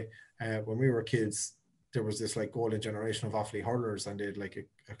hurling today, when we were kids, there was this like golden generation of Offaly hurlers, and they had like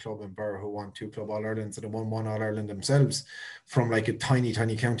a club in Burr who won 2 Club All-Irelands, and they won 1 All-Ireland themselves from like a tiny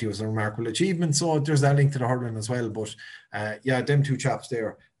county. It was a remarkable achievement. So there's that link to the hurling as well. But yeah, them two chaps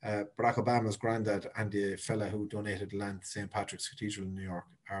there, Barack Obama's granddad and the fella who donated the land to St. Patrick's Cathedral in New York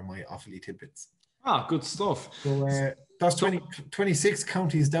are my Offaly tidbits. Good stuff. So that's 26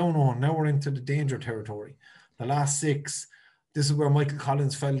 counties down on. Now we're into the danger territory. The last 6, this is where Michael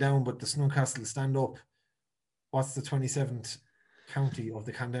Collins fell down, but the Snowcastle stand up. What's the 27th county of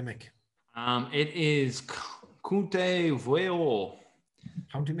the pandemic? It is County Mayo.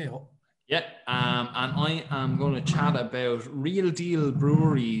 County Mayo. Yeah, and I am going to chat about Real Deal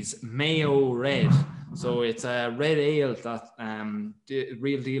Brewery's Mayo Red. So it's a red ale that the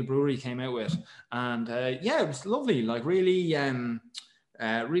Real Deal Brewery came out with, and yeah, it was lovely. Like, really,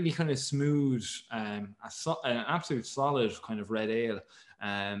 really kind of smooth, an absolute solid kind of red ale.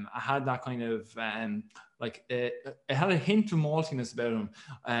 I had that kind of it had a hint of maltiness about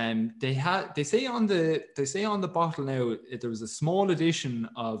them. They say on the bottle now there was a small addition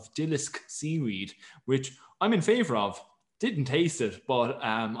of Dillisk seaweed, which I'm in favor of. Didn't taste it, but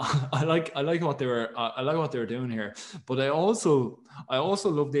I like what they were doing here. But I also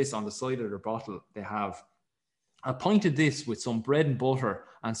love this on the side of their bottle. They have a pint of this with some bread and butter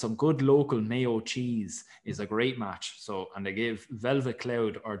and some good local Mayo cheese is a great match. So, and they give Velvet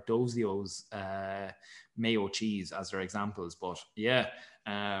Cloud or Dozio's Mayo cheese as their examples. But yeah,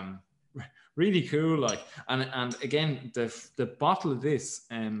 really cool. Like, and again, the bottle of this,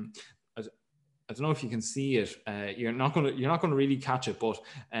 I don't know if you can see it. You're not gonna really catch it, but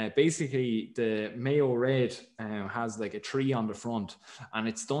basically the Mayo Red has like a tree on the front, and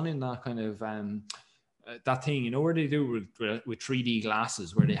it's done in that kind of that thing, you know, where they do with 3D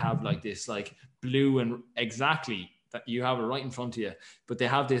glasses, where they have like this like blue and exactly that you have it right in front of you, but they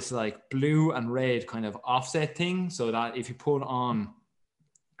have this like blue and red kind of offset thing, so that if you put on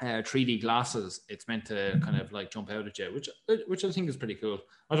 3D glasses, it's meant to kind of like jump out at you, which I think is pretty cool.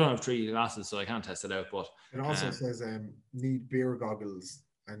 I don't have 3D glasses, so I can't test it out, but it also says need beer goggles.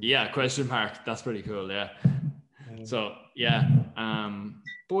 And yeah, question mark. That's pretty cool. Yeah. So yeah,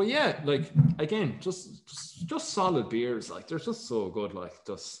 but yeah, like again, just solid beers. Like, they're just so good. Like,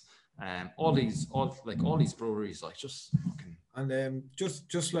 just all these breweries, like, just fucking. And just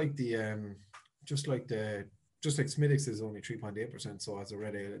like Smithwick's is only 3.8%. So as a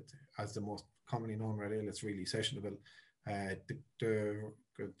red ale, as the most commonly known red ale, it's really sessionable.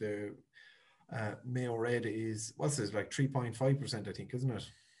 The Mayo Red is, what's this, like 3.5%, I think, isn't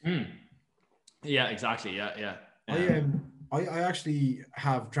it? Yeah, exactly. Yeah. I actually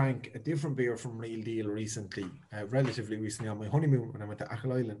have drank a different beer from Real Deal recently, relatively recently on my honeymoon when I went to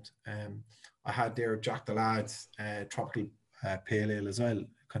Achill Island. I had their Jack the Lads tropical pale ale as well,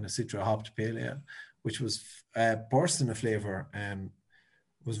 kind of citra hopped pale ale, which was bursting of flavour.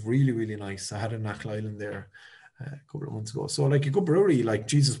 Was really, really nice. I had an Achill Island there a couple of months ago. So like a good brewery, like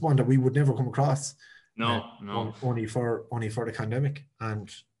Jesus, one that we would never come across. No. Only for the pandemic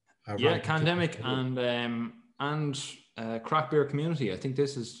and pandemic and craft beer community. I think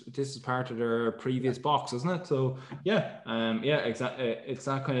this is part of their previous box, isn't it? So exactly. It's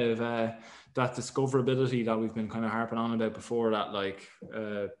that kind of that discoverability that we've been kind of harping on about before. That like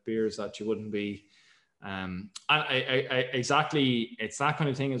beers that you wouldn't be. And exactly, it's that kind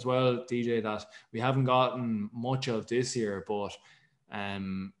of thing as well, DJ, that we haven't gotten much of this year, but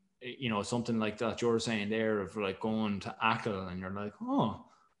something like that you're saying there of like going to Achill and you're like, oh,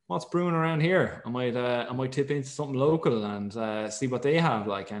 what's brewing around here? I might tip into something local and see what they have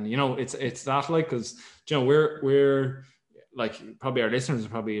like. And it's that like, because we're like, probably our listeners are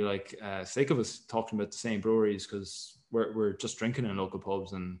probably like sick of us talking about the same breweries, because we're just drinking in local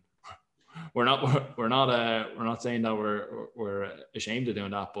pubs, and we're not saying that we're ashamed of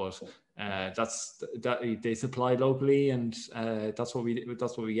doing that, but that's that they supply locally, and that's what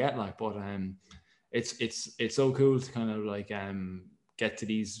we get like. But it's so cool to kind of like get to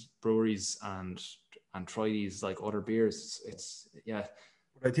these breweries and try these like other beers. It's yeah.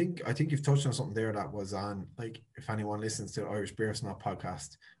 I think you've touched on something there that was on, like, if anyone listens to Irish Beer Snap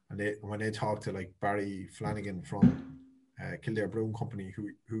podcast, and when they talk to like Barry Flanagan from Kildare Brewing Company, who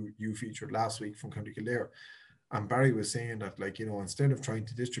you featured last week from County Kildare, and Barry was saying that, like, instead of trying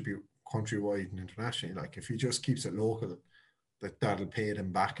to distribute countrywide and internationally, like if he just keeps it local, that'll pay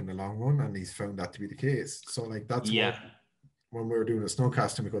them back in the long run, and he's found that to be the case. So like that's why when we were doing a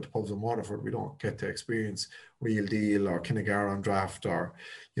snowcast and we go to pubs in Waterford, we don't get to experience Real Deal or Kinnagar on draft, or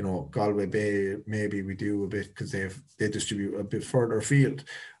Galway Bay. Maybe we do a bit because they distribute a bit further afield,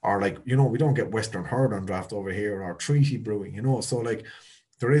 or like we don't get Western Herd on draft over here, or Treaty Brewing. So like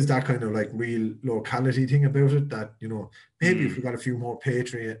there is that kind of like real locality thing about it that maybe if we got a few more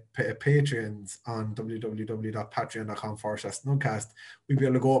Patreons on www.patreon.com/snugcast, we'd be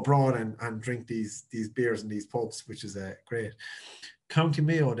able to go abroad and drink these beers in these pubs, which is great. County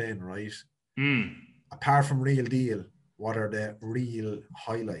Mayo then, right? Apart from Real Deal, what are the real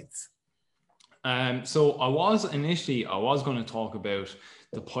highlights? So I was going to talk about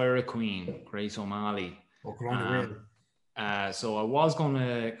the Pirate Queen, Grace O'Malley. So I was going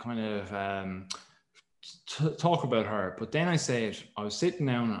to kind of talk about her, but then I was sitting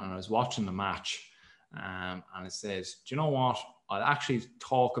down and I was watching the match, and it says, do you know what? I'll actually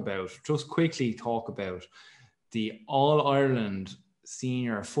quickly talk about the All-Ireland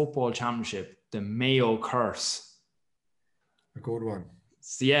Senior Football Championship, the Mayo Curse. A good one.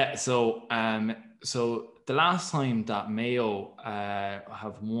 So the last time that Mayo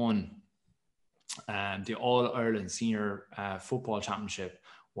have won the All-Ireland Senior Football Championship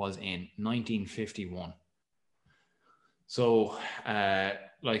was in 1951. So,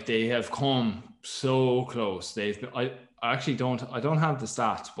 like, they have come so close. I don't have the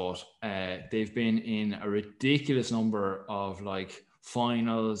stats, but they've been in a ridiculous number of like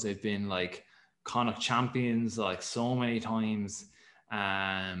finals. They've been like Connacht champions like so many times,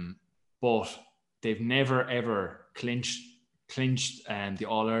 but they've never ever clinched the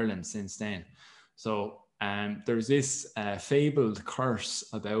All-Ireland since then. So there's this fabled curse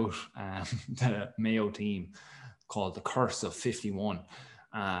about the Mayo team called the Curse of 51.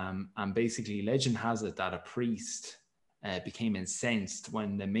 And basically legend has it that a priest became incensed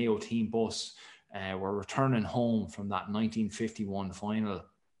when the Mayo team bus were returning home from that 1951 final.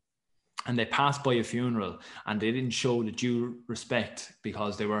 And they passed by a funeral and they didn't show the due respect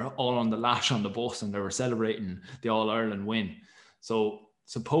because they were all on the lash on the bus and they were celebrating the All-Ireland win. So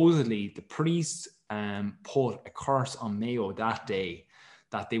supposedly the priest put a curse on Mayo that day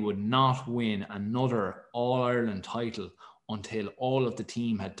that they would not win another All-Ireland title until all of the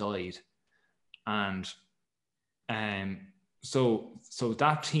team had died. And so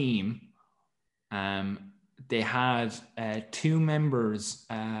that team, they had two members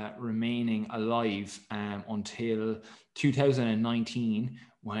remaining alive until 2019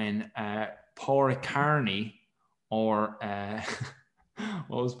 when Pádraig Carney, or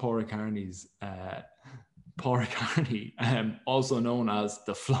what was Pádraig Carney's? Pádraig Carney, also known as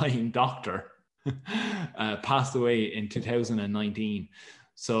the Flying Doctor, passed away in 2019.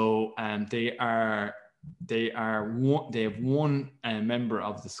 So they have one member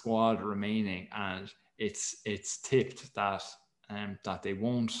of the squad remaining, and it's tipped that that they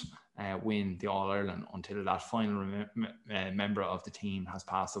won't win the All-Ireland until that final member of the team has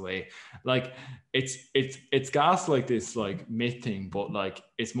passed away. Like it's gas like this like myth thing, but like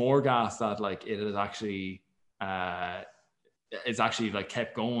it's more gas that like it is actually it's actually like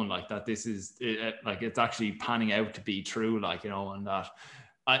kept going, like that this is like it's actually panning out to be true, like, you know, and that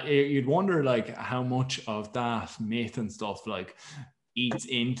you'd wonder like how much of that myth and stuff like eats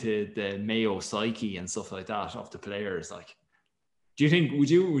into the Mayo psyche and stuff like that of the players. Like, do you think would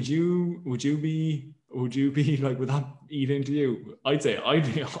you be like, would that eat into you? I'd say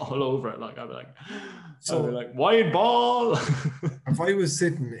I'd be all over it. Like I'd be like wide ball. If I was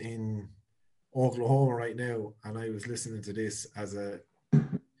sitting in Oklahoma right now and I was listening to this as a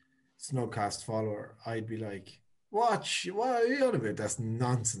Snugcast follower, I'd be like, what are you on about? That's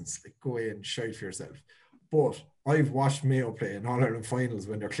nonsense. Like, go away and shout for yourself. But I've watched Mayo play in All-Ireland finals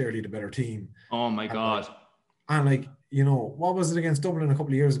when they're clearly the better team. Oh my God. And like, you know, what was it against Dublin a couple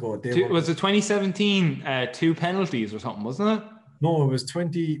of years ago? Was it 2017 2 penalties or something, wasn't it? No, it was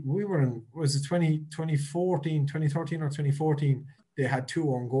 2014, 2013 or 2014. They had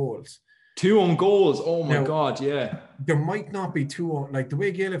 2 own goals. 2 own goals. Oh my God, yeah. There might not be 2 on, like the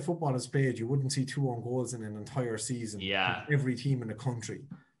way Gaelic football is played, you wouldn't see 2 own goals in an entire season. Yeah. Every team in the country.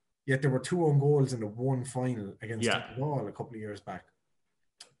 Yet there were 2 own goals in the one final against Donegal a couple of years back.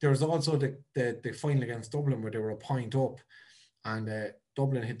 There was also the final against Dublin where they were a point up and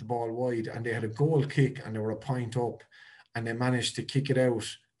Dublin hit the ball wide and they had a goal kick and they were a point up and they managed to kick it out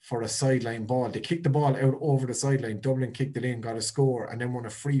for a sideline ball. They kicked the ball out over the sideline. Dublin kicked it in, got a score, and then won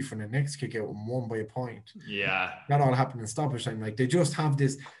a free from the next kick out and won by a point. Yeah. That all happened in stoppage time. Like, they just have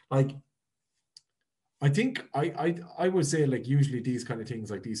this, like, I think I would say, like, usually these kind of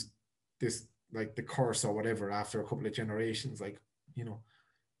things, like this, like the curse or whatever, after a couple of generations, like, you know,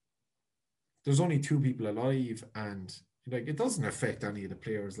 there's only 2 people alive and, like, it doesn't affect any of the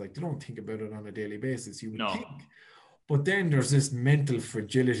players. Like, they don't think about it on a daily basis, you would think. But then there's this mental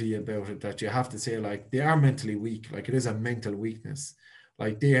fragility about it that you have to say, like, they are mentally weak. Like, it is a mental weakness.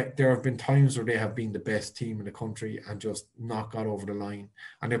 Like, there have been times where they have been the best team in the country and just not got over the line.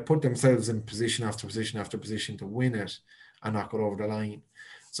 And they put themselves in position after position after position to win it and not got over the line.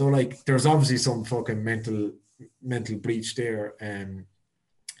 So, like, there's obviously some fucking mental breach there.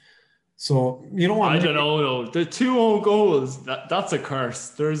 So, you know what? I don't know, though. The 2 own goals, that's a curse.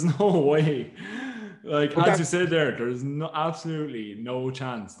 There's no way. Like, as you said there, there's absolutely no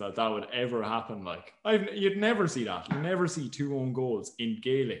chance that would ever happen. Like, you'd never see that. You never see 2 own goals in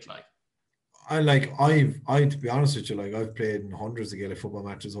Gaelic. Like, I to be honest with you, like, I've played in hundreds of Gaelic football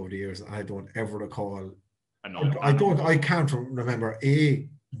matches over the years, and I don't ever recall. I can't remember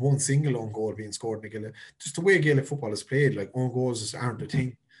one single own goal being scored in the Gaelic. Just the way Gaelic football is played, like, own goals just aren't a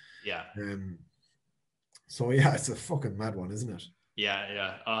thing. Yeah. So yeah, it's a fucking mad one, isn't it?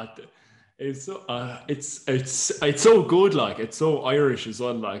 Yeah. It's so good, like, it's so Irish as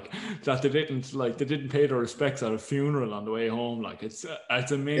well, like, that they didn't pay their respects at a funeral on the way home. Like, it's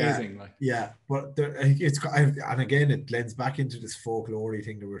amazing. But and again, it lends back into this folklore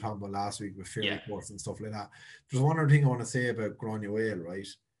thing that we were talking about last week with fairy courts and stuff like that. There's one other thing I want to say about Granuaile, right?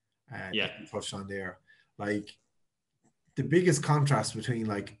 That you touched on there, like, the biggest contrast between,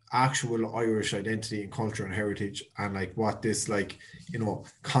 like, actual Irish identity and culture and heritage and, like, what this, like, you know,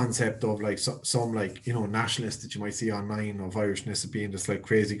 concept of, like, some like, you know, nationalists that you might see online of Irishness being this, like,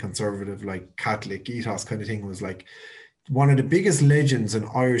 crazy conservative, like, Catholic ethos kind of thing, was, like, one of the biggest legends in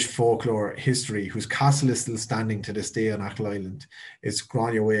Irish folklore history, whose castle is still standing to this day on Achill Island, is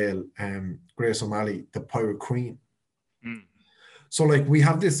Granuaile, Grace O'Malley, the Pirate Queen. So, like, we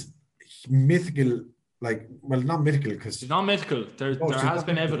have this mythical, like, well, not mythical, because it's not mythical. There has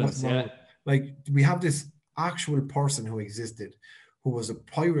been evidence. Yeah, like, we have this actual person who existed, who was a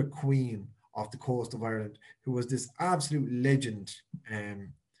pirate queen off the coast of Ireland, who was this absolute legend,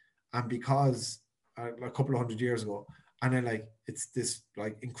 and because a couple of hundred years ago, and then, like, it's this,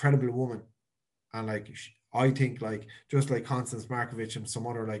 like, incredible woman, and, like, I think, like, just like Constance Markievicz and some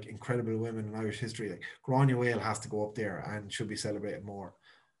other, like, incredible women in Irish history, like, Granuaile has to go up there and should be celebrated more.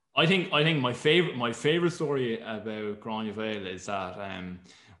 I think my favorite story about Granuaile is that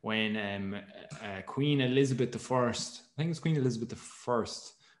when Queen Elizabeth I, I think it's Queen Elizabeth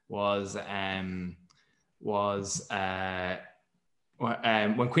I,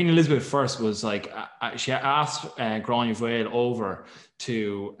 when Queen Elizabeth I was, like, she asked Granuaile over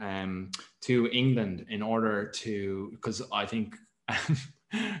to England in order to, because I think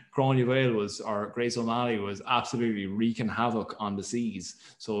Granuaile or Grace O'Malley was absolutely wreaking havoc on the seas.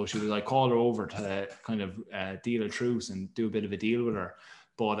 So she was like, call her over to kind of deal a truce and do a bit of a deal with her.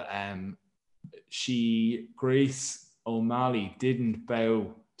 But Grace O'Malley didn't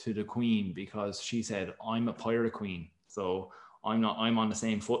bow to the Queen because she said, I'm a pirate queen. So I'm on the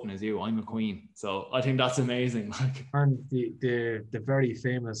same footing as you. I'm a queen. So I think that's amazing. Like, and the very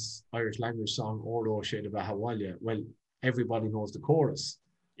famous Irish language song, Ordo Shade of Ahawalia, well, everybody knows the chorus.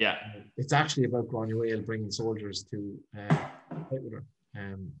 yeah. It's actually about Granuaile bringing soldiers to fight with her,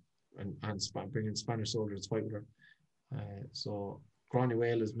 and bringing Spanish soldiers to fight with her. So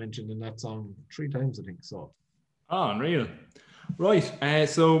Granuaile is mentioned in that song 3 times, I think. So. Oh, unreal. Right.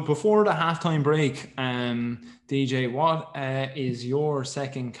 So before the halftime break, DJ, what is your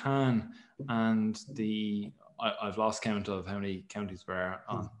second can? And I've lost count of how many counties we're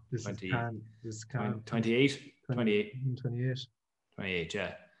on. This 20, is can. 28? 28. 28.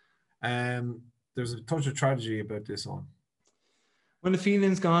 Yeah. There's a touch of tragedy about this one. When the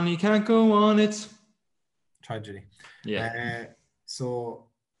feeling's gone, you can't go on. It's tragedy. Yeah. So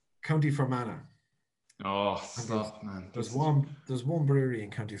County Fermanagh. Oh, stop, man. There's one brewery in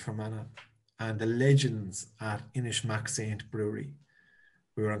County Fermanagh, and the legends at Inishmack Saint Brewery.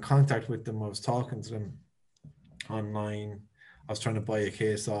 We were in contact with them. I was talking to them online. I was trying to buy a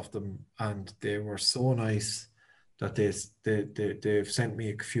case off them, and they were so nice that they've sent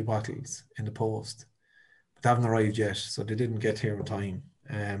me a few bottles in the post, but they haven't arrived yet, so they didn't get here in time.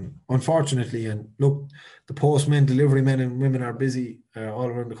 Unfortunately, and look, the postmen, delivery men and women are busy all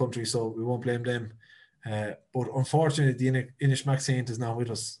around the country, so we won't blame them. But unfortunately, the Inishmack Saint is not with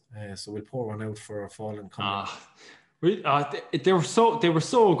us, so we'll pour one out for our fallen comrade. They were so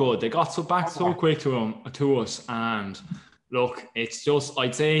good. They got so quick to us, and look, it's just,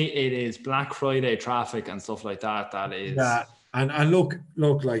 I'd say it is Black Friday traffic and stuff like that. That is. Yeah, and look,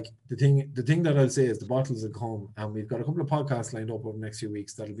 like the thing that I'll say is the bottles will come, and we've got a couple of podcasts lined up over the next few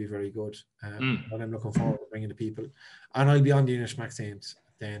weeks that'll be very good. And I'm looking forward to bringing the people, and I'll be on the Inishmack Saint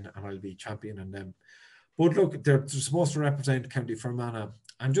then, and I'll be championing them. But look, they're supposed to represent County Fermanagh,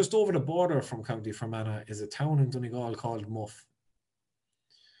 and just over the border from County Fermanagh is a town in Donegal called Muff.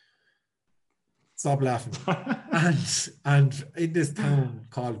 Stop laughing. and in this town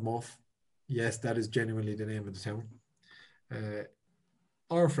called Muff, yes, that is genuinely the name of the town.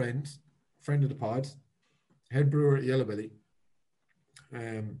 Our friend of the pod, head brewer at Yellow Belly,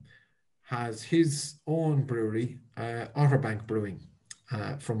 has his own brewery, Otterbank Brewing.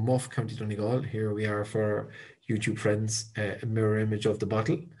 From Muff, County Donegal. Here we are for YouTube friends, a mirror image of the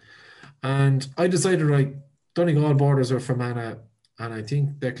bottle. And I decided, right, Donegal borders are Fermanagh, and I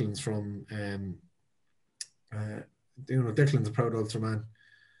think Declan's from, Declan's a proud Ulster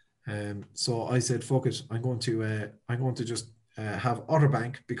man. So I said, fuck it, I'm going to just have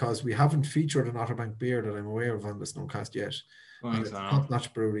Otterbank, because we haven't featured an Otterbank beer that I'm aware of on the Snowcast yet. And it's a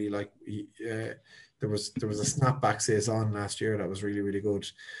top-notch brewery. Like there was a Snapback Saison last year that was really, really good.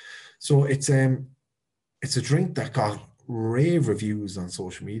 So it's a drink that got rave reviews on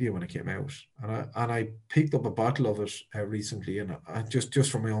social media when it came out, and I picked up a bottle of it recently, and I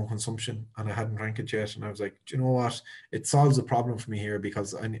just for my own consumption, and I hadn't drank it yet, and I was like, do you know what? It solves a problem for me here,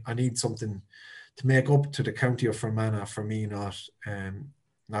 because I need something to make up to the county of Fermanagh for me not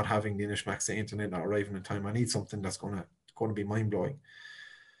having the Inishmack Saint and it not arriving in time. I need something that's going to be mind blowing.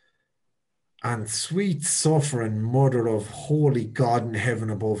 And sweet suffering mother of holy God in heaven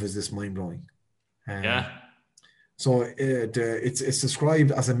above, is this mind blowing? Yeah. So it's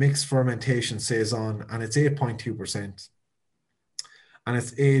described as a mixed fermentation saison, and it's 8.2%, and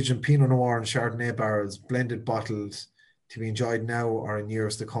it's aged in Pinot Noir and Chardonnay barrels, blended, bottled, to be enjoyed now or in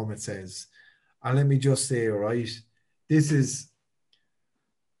years to come, it says. And let me just say, right, this is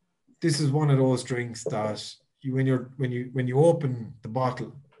one of those drinks that when you open the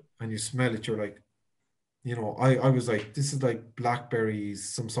bottle and you smell it, you're like, I was like, this is like blackberries,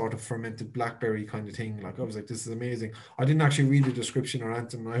 some sort of fermented blackberry kind of thing. Like, I was like, this is amazing. I didn't actually read the description or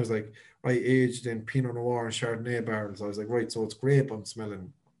anything. I was like, right, aged in Pinot Noir and Chardonnay barrels. I was like, right, so it's grape I'm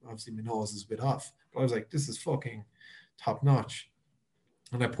smelling. Obviously, my nose is a bit off. But I was like, this is fucking top notch.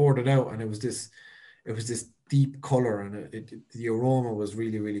 And I poured it out, and it was this deep color, and the aroma was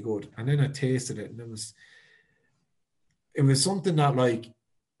really, really good. And then I tasted it, and it was something that, like,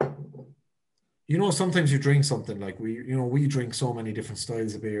 sometimes you drink something, like we drink so many different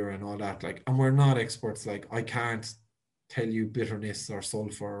styles of beer and all that, like, and we're not experts. Like, I can't tell you bitterness or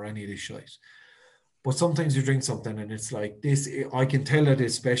sulfur or any of this shit. But sometimes you drink something and it's like this, I can tell it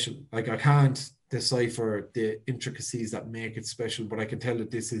is special. Like, I can't decipher the intricacies that make it special, but I can tell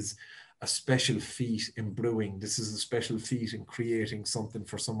that this is a special feat in brewing. This is a special feat in creating something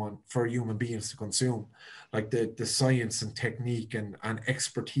for human beings to consume. Like the science and technique and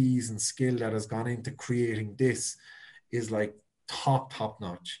expertise and skill that has gone into creating this is like top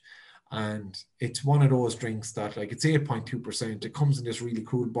notch. And it's one of those drinks that, like, it's 8.2%. It comes in this really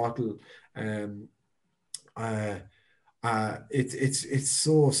cool bottle. It's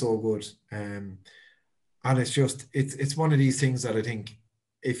so good. And it's one of these things that I think,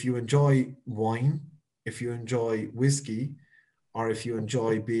 if you enjoy wine, if you enjoy whiskey, or if you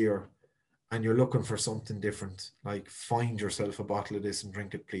enjoy beer and you're looking for something different, like, find yourself a bottle of this and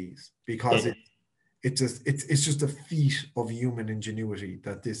drink it, please, because it's just a feat of human ingenuity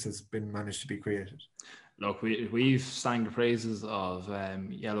that this has been managed to be created. Look, we've sang the praises of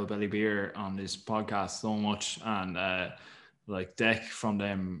Yellow Belly beer on this podcast so much, and like, Deck from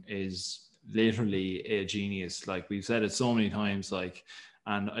them is literally a genius. Like, we've said it so many times, like,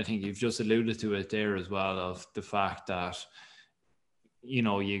 and I think you've just alluded to it there as well, of the fact that, you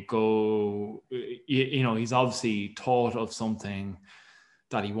know, he's obviously thought of something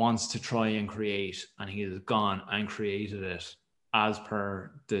that he wants to try and create, and he has gone and created it as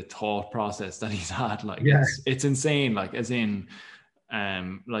per the thought process that he's had. Like, it's insane. Like, as in,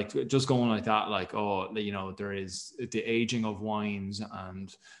 like, just going like that, like, oh, you know, there is the aging of wines,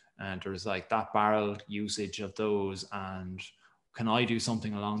 and there's like that barrel usage of those, and can I do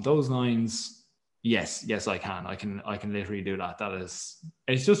something along those lines? Yes, I can. I can literally do that.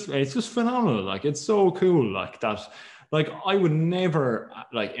 It's just phenomenal. Like, it's so cool. Like that. Like, I would never,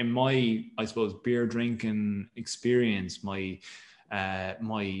 like, in my, I suppose, beer drinking experience, my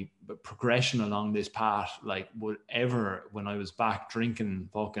progression along this path, like, would ever, when I was back drinking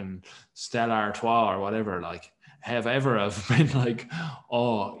fucking Stella Artois or whatever, like, have been like,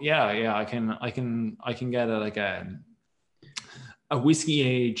 oh yeah, I can get a whiskey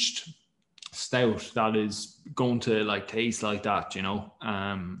aged stout that is going to, like, taste like that, you know,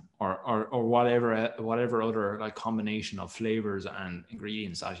 or whatever other, like, combination of flavors and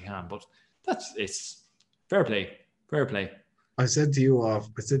ingredients that you can. But it's fair play. I said to you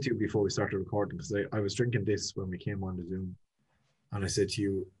before we started recording, because I was drinking this when we came on the Zoom, and I said to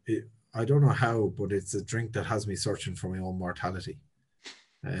you, I don't know how, but it's a drink that has me searching for my own mortality.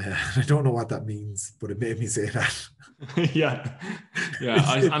 I don't know what that means, but it made me say that. yeah.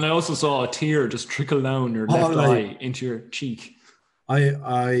 And I also saw a tear just trickle down your left eye into your cheek.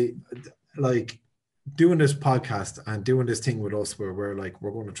 I like doing this podcast and doing this thing with us, where we're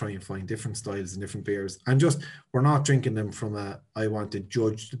going to try and find different styles and different beers, and just, we're not drinking them from I want to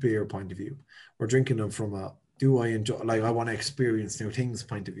judge the beer point of view. We're drinking them from do I enjoy, like, I want to experience new things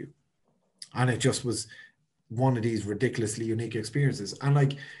point of view. And it just was one of these ridiculously unique experiences. And,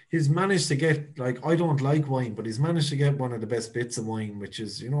 like, he's managed to get, like, I don't like wine, but he's managed to get one of the best bits of wine, which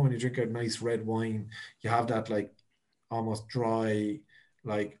is, you know, when you drink a nice red wine, you have that, like, almost dry,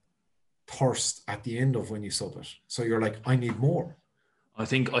 like, thirst at the end of when you sup it. So you're like, I need more. I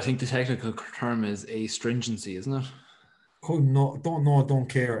think the technical term is astringency, isn't it? Oh no, don't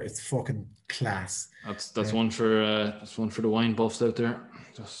care. It's fucking class. That's one for the wine buffs out there.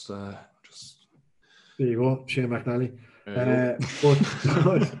 Just there you go, Shane McNally.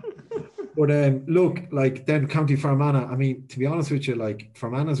 But look, like, then County Fermanagh. I mean, to be honest with you, like,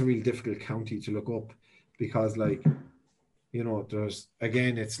 Fermanagh is a really difficult county to look up, because, like, you know, there's,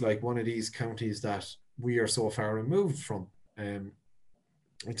 again, it's like one of these counties that we are so far removed from.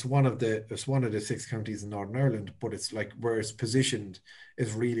 It's one of the 6 counties in Northern Ireland, but it's like, where it's positioned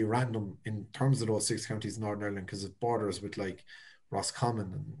is really random in terms of those 6 counties in Northern Ireland, because it borders with, like,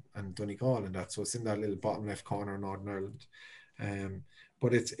 Roscommon and Donegal and that, so it's in that little bottom left corner of Northern Ireland.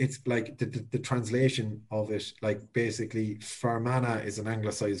 But it's like the translation of it, like, basically Fermanagh is an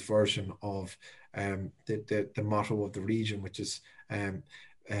anglicised version of the motto of the region, which is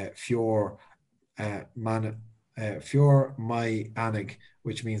Fior Mai Anig,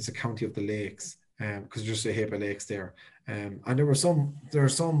 which means the county of the lakes, because there's just a heap of lakes there. And there are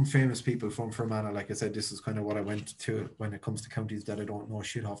some famous people from Fermanagh. Like I said, this is kind of what I went to when it comes to counties that I don't know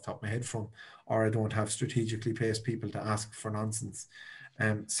shit off the top of my head from, or I don't have strategically placed people to ask for nonsense.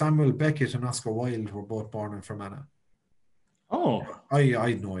 Samuel Beckett and Oscar Wilde were both born in Fermanagh. Oh, I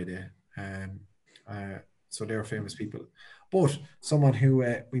had no idea. So they're famous people. But someone who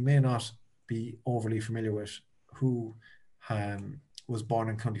we may not be overly familiar with, who was born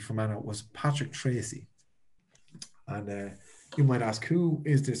in County Fermanagh, was Patrick Tracy. And you might ask, who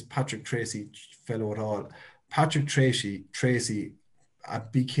is this Patrick Tracy fellow at all? Patrick Tracy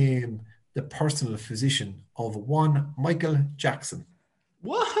became the personal physician of one Michael Jackson.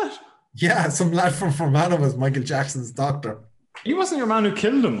 What? Yeah, some lad from Fermanagh was Michael Jackson's doctor. He wasn't your man who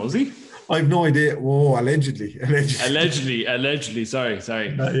killed him, was he? I have no idea. Whoa, allegedly. Sorry.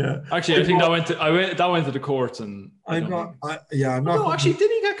 Yeah. Actually, I think that went to the courts, and I'm not. No, actually,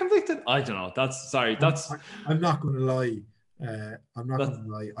 did he get convicted? I don't know. That's. I'm not going to lie. I'm not going to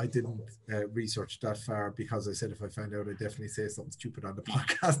lie, I didn't research that far because I said if I found out, I'd definitely say something stupid on the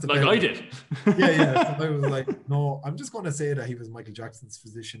podcast. Like I did. Yeah. So I was like, no, I'm just going to say that he was Michael Jackson's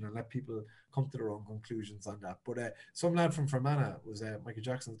physician and let people come to their own conclusions on that. But some lad from Fermanagh was Michael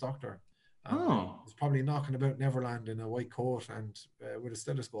Jackson's doctor. Was probably knocking about Neverland in a white coat and with a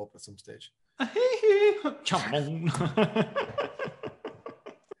stethoscope at some stage.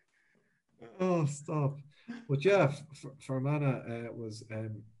 Oh, stop. But yeah, Fermanagh was,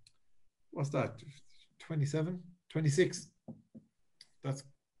 what's that, 27? 26? That's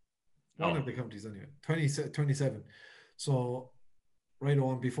one of the counties anyway. 27. So, right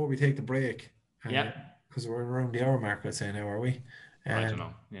on, before we take the break, because we're around the hour mark, I'd say now, are we? I don't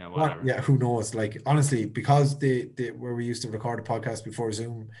know. Yeah, whatever. Who knows? Like, honestly, because where we used to record a podcast before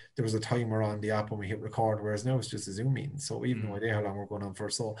Zoom, there was a timer on the app when we hit record, whereas now it's just a Zoom meeting. So we have no idea how long we're going on for.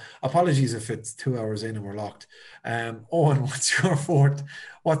 So apologies if it's 2 hours in and we're locked. Owen,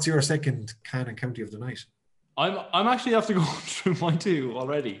 what's your second Canon County of the night? I'm actually have to go through mine too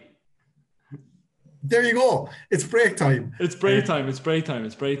already. There you go. It's break time. It's break time.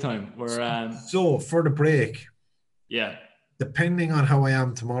 We're so for the break. Yeah. Depending on how I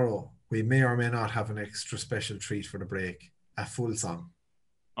am tomorrow, we may or may not have an extra special treat for the break, a full song.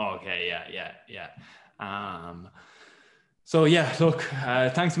 Okay, yeah. So yeah, look,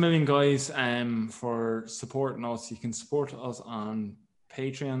 thanks a million, guys, for supporting us. You can support us on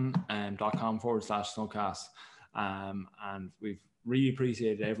patreon.com/Snowcast. And we've really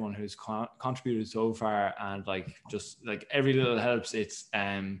appreciated everyone who's contributed so far, and just every little helps.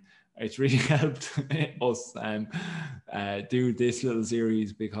 It's really helped us do this little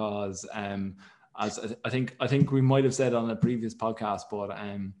series because as I think we might have said on a previous podcast, but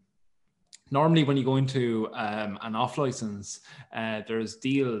normally when you go into an off license, there's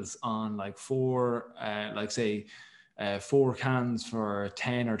deals on four cans for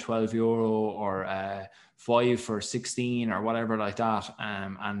 10 or 12 euro or 5 for 16 or whatever like that,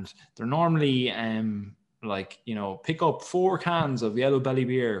 and they're normally pick up 4 cans of Yellow Belly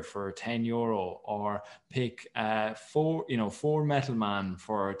beer for 10 euro, or pick 4 Metal Man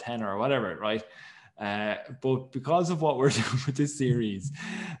for 10 or whatever, right? But because of what we're doing with this series,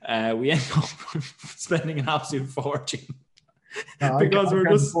 we end up spending an absolute fortune. Because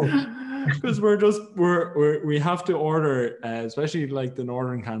we have to order, especially the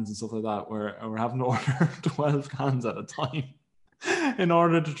northern cans and stuff like that, where we're having to order 12 cans at a time in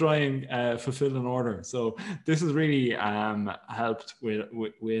order to try and fulfill an order. So this has really helped with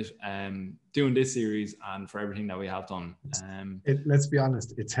doing this series and for everything that we have done. Let's be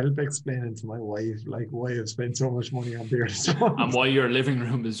honest, it's helped explaining to my wife why I've spent so much money on beer and why your living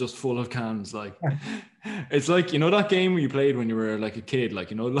room is just full of cans. It's that game you played when you were a kid,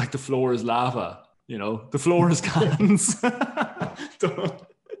 the floor is lava, the floor is cans.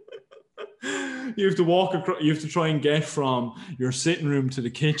 You have to walk across. You have to try and get from your sitting room to the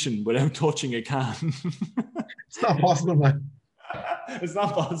kitchen without touching a can. It's not possible, man. It's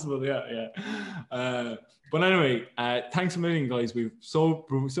not possible. Yeah. But anyway, thanks a million, guys. We so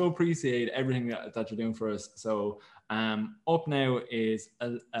appreciate everything that you're doing for us. So, up now is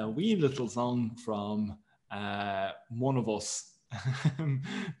a wee little song from one of us from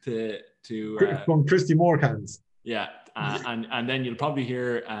Christy Morecans. Yeah. And then you'll probably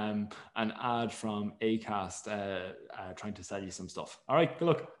hear an ad from Acast trying to sell you some stuff. All right, good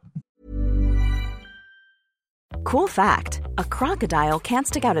luck. Cool fact, a crocodile can't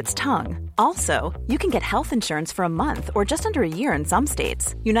stick out its tongue. Also, you can get health insurance for a month or just under a year in some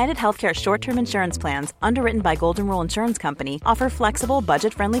states. United Healthcare short-term insurance plans, underwritten by Golden Rule Insurance Company, offer flexible,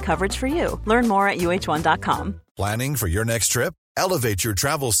 budget-friendly coverage for you. Learn more at uh1.com. Planning for your next trip? Elevate your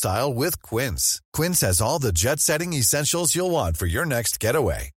travel style with Quince. Quince has all the jet-setting essentials you'll want for your next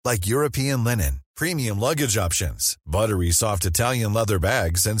getaway, like European linen, premium luggage options, buttery soft Italian leather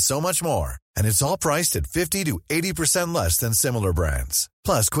bags, and so much more. And it's all priced at 50 to 80% less than similar brands.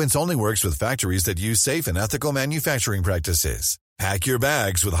 Plus, Quince only works with factories that use safe and ethical manufacturing practices. Pack your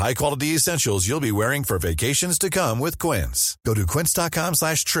bags with high-quality essentials you'll be wearing for vacations to come with Quince. Go to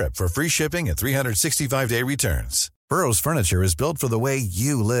quince.com/trip for free shipping and 365-day returns. Burrow's furniture is built for the way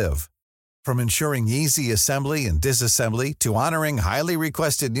you live. From ensuring easy assembly and disassembly to honoring highly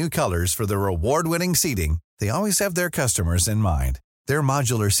requested new colors for their award-winning seating, they always have their customers in mind. Their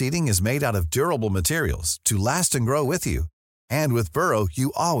modular seating is made out of durable materials to last and grow with you. And with Burrow,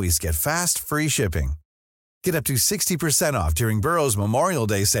 you always get fast, free shipping. Get up to 60% off during Burrow's Memorial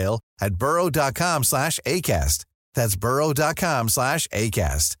Day sale at burrow.com/ACAST. That's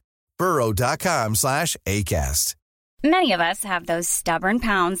burrow.com/ACAST. burrow.com/ACAST. Many of us have those stubborn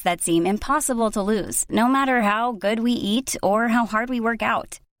pounds that seem impossible to lose, no matter how good we eat or how hard we work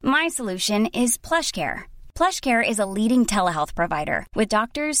out. My solution is PlushCare. PlushCare is a leading telehealth provider with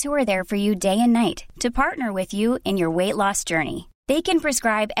doctors who are there for you day and night to partner with you in your weight loss journey. They can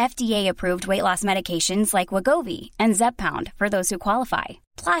prescribe FDA-approved weight loss medications like Wegovy and Zepbound for those who qualify.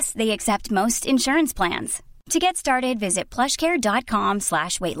 Plus, they accept most insurance plans. To get started, visit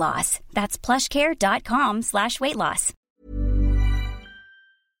plushcare.com/weightloss. That's plushcare.com/weightloss.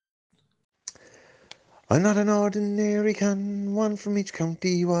 I'm not an ordinary can, one from each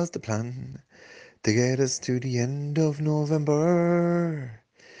county was the plan, to get us to the end of November.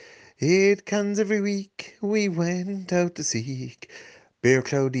 8 cans every week, we went out to seek Beer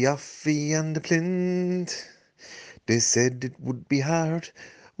Cloud, the Offie and the Plint. They said it would be hard,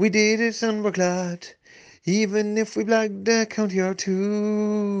 we did it and we're glad. Even if we blagged a county or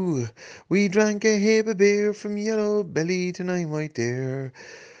two, we drank a heap of beer from Yellow Belly to Nine White Deer,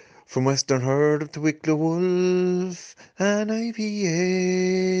 from Western Herd up to Wicklow Wolf, an IPA,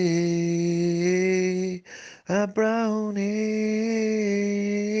 a brown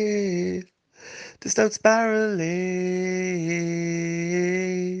ale, the stout's barrel aged,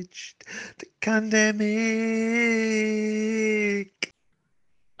 the Candemic.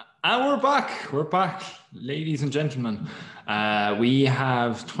 And we're back, ladies and gentlemen. We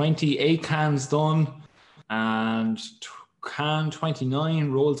have 28 cans done, and can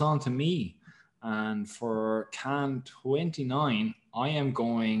 29 rolls on to me. And for can 29, I am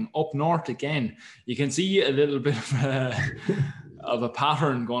going up north again. You can see a little bit of a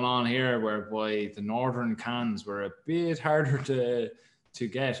pattern going on here, whereby the northern cans were a bit harder to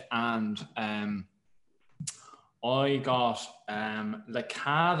get. And I got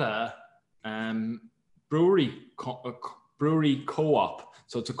Lacada brewery co-op.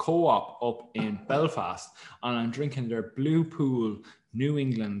 So it's a co-op up in Belfast, and I'm drinking their Blue Pool New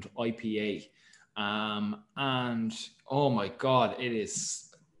England IPA. And oh my God, it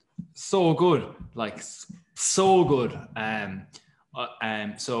is so good, like so good.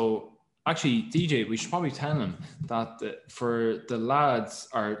 So actually, DJ, we should probably tell them that for the lads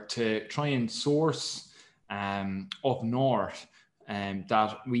are to try and source up north,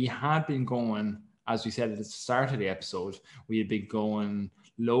 that we had been going, as we said at the start of the episode, we had been going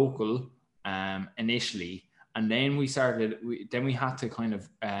local initially, and then we had to kind of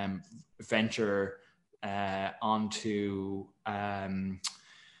venture onto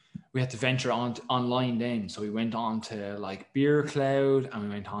online then. So we went on to like Beer Cloud, and we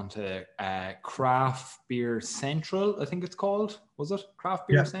went on to Craft Beer Central, I think it's called. Was it Craft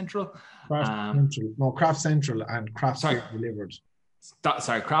Beer Central? Craft Central and Craft Beer Delivered.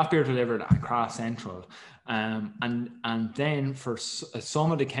 Craft Beer Delivered and Craft Central. And then for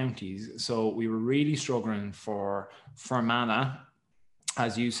some of the counties, so we were really struggling for Fermanagh,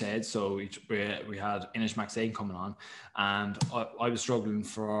 as you said. So we had Inishmacsain coming on, and I was struggling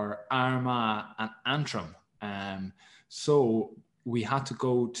for Armagh and Antrim. So we had to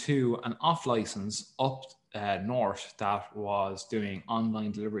go to an off license up north that was doing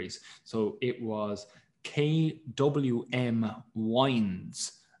online deliveries. So it was KWM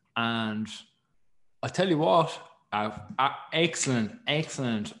Wines, and I tell you what,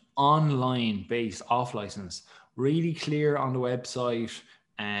 excellent online based off license, really clear on the website,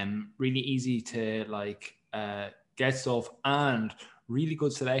 really easy to get stuff, and really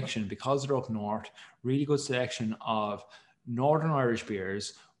good selection because they're up north. Really good selection of Northern Irish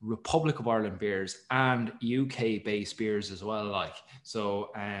beers, Republic of Ireland beers, and UK based beers as well.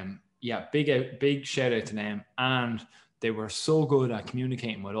 Big shout out to them. And they were so good at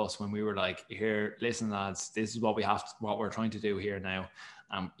communicating with us when we were like, here, listen lads, this is what we're trying to do here now.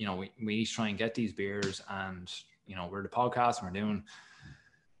 We need to try and get these beers, and we're the podcast and we're doing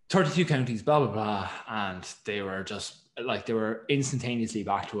 32 counties, blah blah blah. And they were just like, they were instantaneously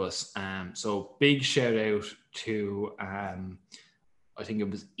back to us. So big shout out to I think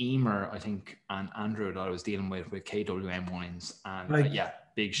it was Emer, and Andrew that I was dealing with KWM Wines. And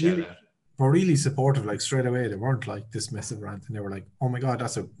big shout out. Were really supportive, like straight away. They weren't like dismissive or anything. They were like, oh my God,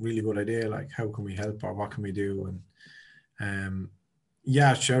 that's a really good idea. Like, how can we help, or what can we do? And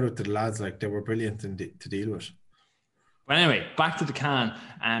shout out to the lads. Like, they were brilliant to deal with. But anyway, back to the can.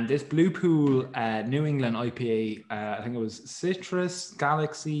 And this Blue Pool New England IPA, I think it was Citrus,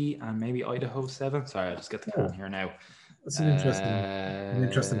 Galaxy, and maybe Idaho 7. Sorry, I'll just get the can here now. That's an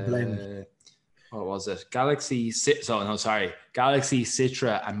interesting blend. What was it? Galaxy, Citra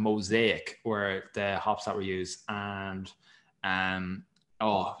and Mosaic were the hops that were used. And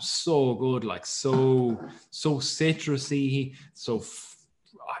so good, like so citrusy,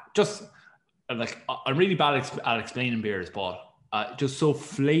 I'm really bad at explaining beers, but just so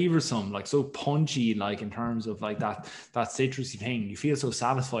flavorsome, like so punchy, like in terms of like that citrusy thing. You feel so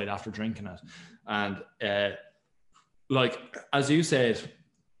satisfied after drinking it, and like as you said,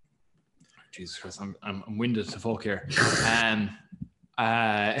 Jesus Christ, I'm winded to fuck here.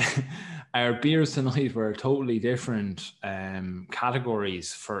 Our beers tonight were totally different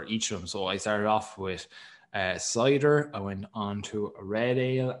categories for each of them. So I started off with cider, I went on to a red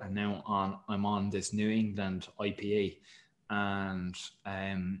ale, and now I'm on this New England IPA. And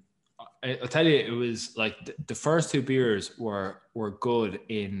I'll tell you, it was like the first two beers were good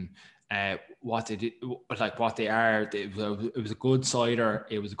in what they did, like what they are. It was a good cider,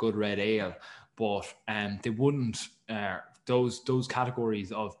 it was a good red ale, but they wouldn't. Those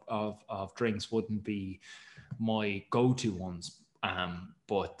categories of drinks wouldn't be my go-to ones.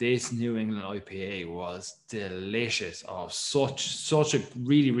 But this New England IPA was delicious. Such a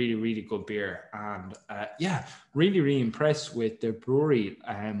really, really, really good beer. And really, really impressed with the brewery.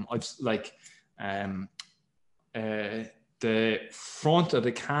 The front of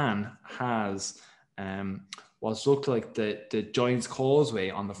the can has what's looked like the Giant's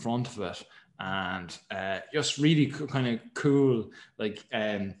Causeway on the front of it. And just really kind of cool, like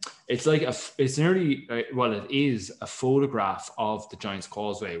it's like it's nearly it is a photograph of the Giant's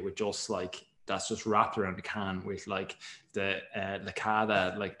Causeway with just like that's just wrapped around the can with like the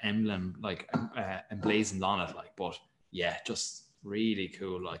Lacada like emblem like emblazoned on it, like. But yeah, just really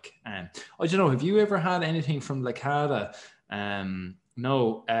cool. Like I don't know, have you ever had anything from Lacada?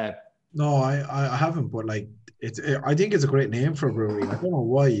 No, I haven't, but like I think it's a great name for a brewery. I don't know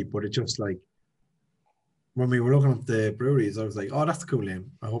why, but it just like. When we were looking up the breweries, I was like, "Oh, that's a cool name.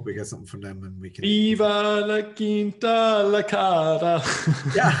 I hope we get something from them and we can." Viva la Quinta Lacada.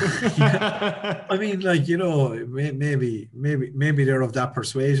 Yeah. I mean, like, you know, maybe they're of that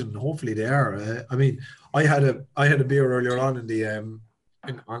persuasion. Hopefully, they are. I mean, I had a beer earlier on in the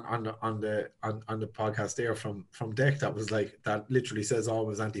on the podcast there from Deck that was like that literally says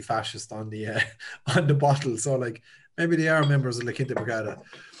always anti-fascist on the bottle. So like maybe they are members of La Quinta Brigada.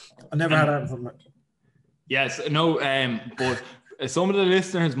 I never had that from. Yes, no, but some of the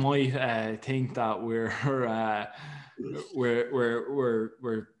listeners might think that we're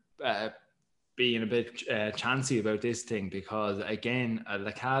being a bit chancy about this thing, because again,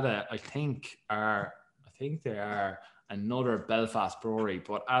 Lacada, I think they are another Belfast brewery,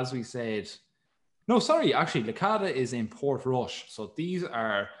 but as we said, no, sorry, actually, Lacada is in Portrush, so these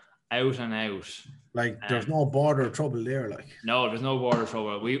are out and out. Like there's no border trouble there, like. No, there's no border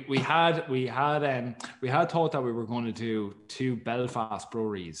trouble. We had thought that we were going to do two Belfast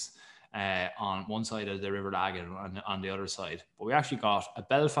breweries on one side of the River Lagan and on the other side, but we actually got a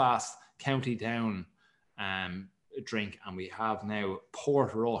Belfast County Down drink, and we have now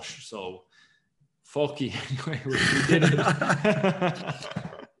Portrush. So fuck you. Anyway, we did it.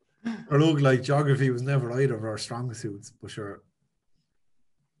 Or look, like geography was never either of our strong suits, but sure.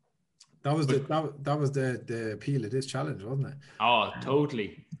 That was the appeal of this challenge, wasn't it? Oh,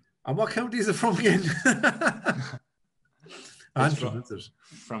 totally. And what county is it from again? Antrim, is it?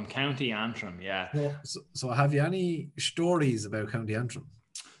 From County Antrim, yeah. So have you any stories about County Antrim?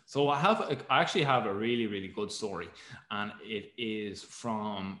 So I actually have a really, really good story, and it is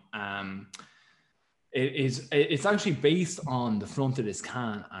from It's actually based on the front of this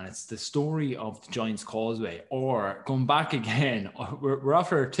can, and it's the story of the Giant's Causeway. Or going back again, we're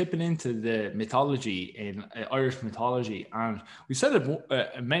after tipping into the mythology in Irish mythology, and we said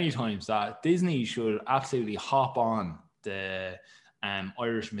it many times that Disney should absolutely hop on the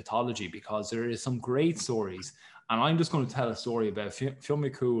Irish mythology, because there is some great stories. And I'm just going to tell a story about Fionn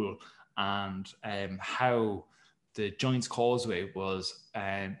McCool and how the Giant's Causeway was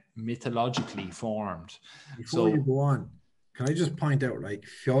mythologically formed. Before you go on, can I just point out, like,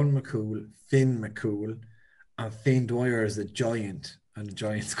 Fionn McCool, Finn McCool, and Finn Dwyer is the giant and the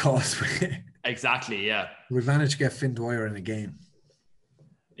Giant's Causeway. Exactly, yeah. We've managed to get Finn Dwyer in again.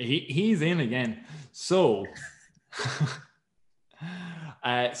 He's in again. So,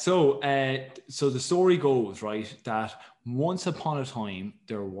 so the story goes, right, that once upon a time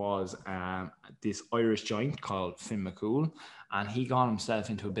there was this Irish giant called Finn McCool, and he got himself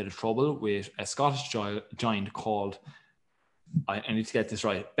into a bit of trouble with a Scottish giant called, I need to get this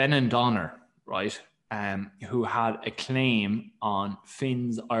right, Benandonner, right, who had a claim on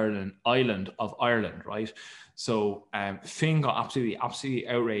Finn's island of Ireland, right? So Finn got absolutely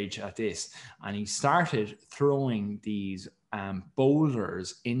outraged at this, and he started throwing these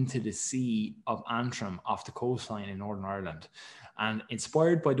boulders into the sea of Antrim off the coastline in Northern Ireland. And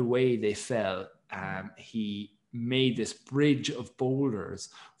inspired by the way they fell, he made this bridge of boulders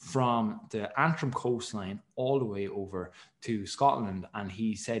from the Antrim coastline all the way over to Scotland. And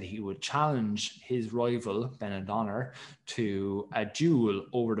he said he would challenge his rival, Benandonner, to a duel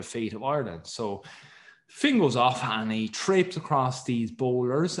over the fate of Ireland. So Finn goes off and he traipses across these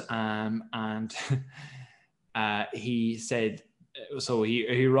boulders, and he said, so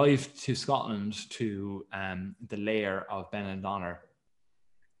he arrived to Scotland to the lair of Benandonner.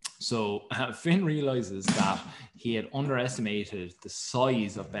 So Finn realizes that he had underestimated the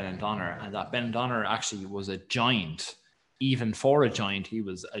size of Benandonner, and that Benandonner actually was a giant. Even for a giant, he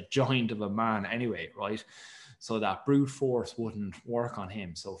was a giant of a man anyway, right? So that brute force wouldn't work on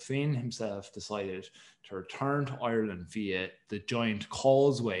him. So Finn himself decided to return to Ireland via the giant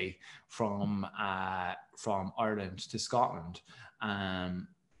causeway from Ireland to Scotland.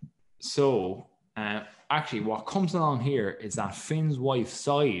 Actually, what comes along here is that Finn's wife,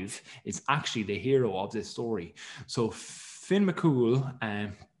 Sive, is actually the hero of this story. So Finn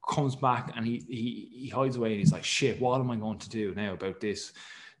McCool comes back and he hides away, and he's like, shit, what am I going to do now about this?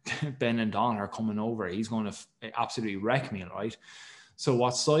 Benandonner coming over. He's going to absolutely wreck me, right? So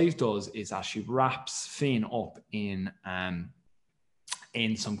what Sive does is that she wraps Finn up in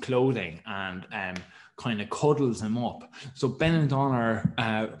some clothing and kind of cuddles him up. So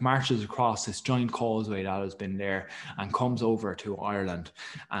Benandonner marches across this giant causeway that has been there and comes over to Ireland,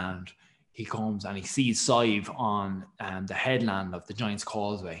 and he comes and he sees Sive on the headland of the Giant's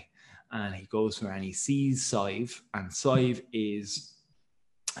Causeway, and he goes there and he sees Sive, and Sive is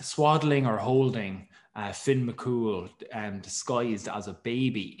swaddling or holding Finn McCool disguised as a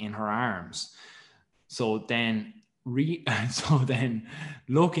baby in her arms. So then looking at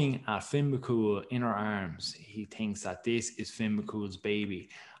Finn McCool in her arms, he thinks that this is Finn McCool's baby.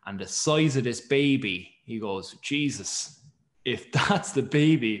 And the size of this baby, he goes, Jesus, if that's the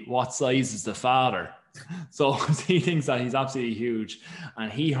baby, what size is the father? So he thinks that he's absolutely huge, and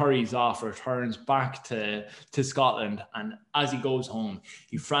he hurries off, returns back to Scotland, and as he goes home,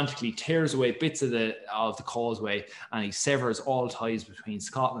 he frantically tears away bits of the causeway, and he severs all ties between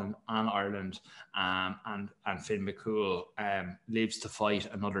Scotland and Ireland. And Finn McCool lives to fight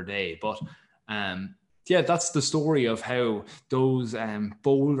another day. But yeah, that's the story of how those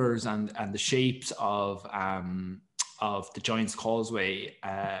boulders and the shapes of the Giant's Causeway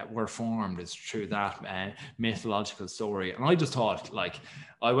were formed is through that mythological story. And I just thought, like,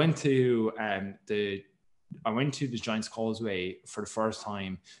 I went to the Giant's Causeway for the first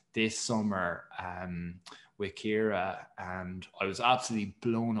time this summer with Kira, and I was absolutely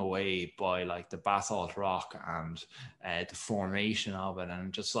blown away by like the basalt rock and the formation of it,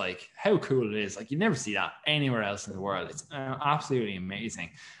 and just like how cool it is. Like, you never see that anywhere else in the world. It's absolutely amazing.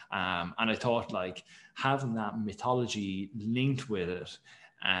 And I thought, like, having that mythology linked with it,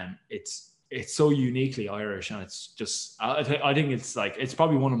 it's so uniquely Irish, and it's just I think it's like it's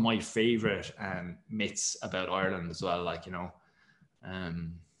probably one of my favorite myths about Ireland as well. Like, you know,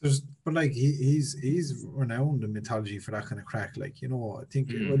 but like he's renowned in mythology for that kind of crack. Like, you know, I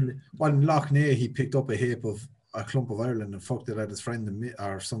think when Loch Ness, he picked up a heap of a clump of Ireland and fucked it at his friend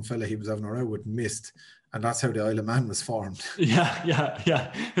or some fella he was having a row with missed. And that's how the Isle of Man was formed.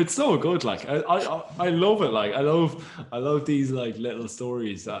 Yeah. It's so good. Like, I love it. Like, I love these like little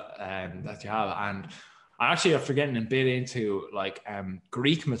stories that you have. And I actually am forgetting a bit into like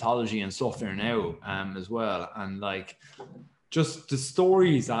Greek mythology and stuff there now as well. And like just the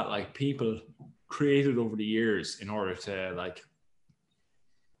stories that like people created over the years in order to like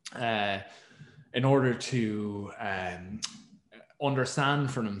understand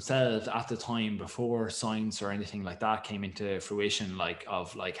for themselves at the time before science or anything like that came into fruition, like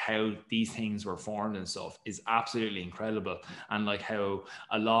of like how these things were formed and stuff, is absolutely incredible. And like how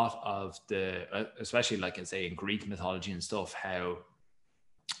a lot of the especially like I say in Greek mythology and stuff, how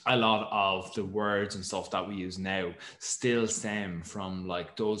a lot of the words and stuff that we use now still stem from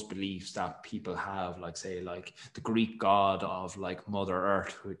like those beliefs that people have, like say like the Greek god of like Mother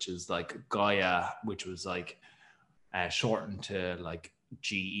Earth, which is like Gaia, which was like shortened to like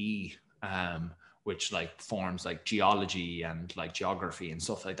GE, which like forms like geology and like geography and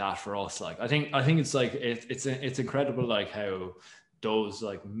stuff like that for us. Like I think it's like it's incredible like how those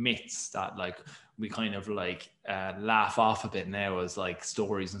like myths that like we kind of like laugh off a bit now as like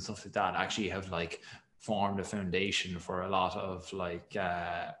stories and stuff like that actually have like formed a foundation for a lot of like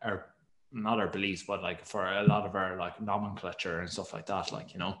our not our beliefs, but like for a lot of our like nomenclature and stuff like that,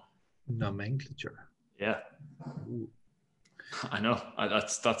 like, you know. Nomenclature. Yeah. Ooh. I know.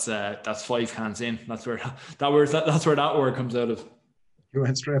 That's 5 cans in. That's where that word comes out of. You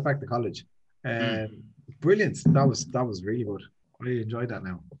went straight back to college. Brilliant. That was really good. I enjoyed that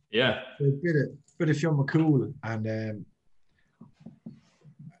now. Yeah. A bit of Fionn McCool and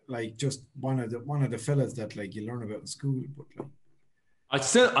like just one of the fellas that like you learn about in school, but like.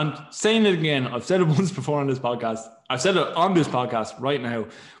 I'm saying it again. I've said it once before on this podcast. I've said it on this podcast right now.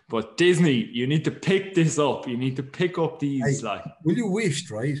 But Disney, you need to pick this up. You need to pick up these. Like, will you wish,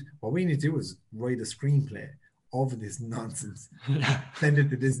 right? What we need to do is write a screenplay of this nonsense, send it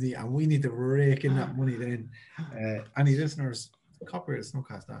to Disney, and we need to rake in that money. Then, any listeners, copyright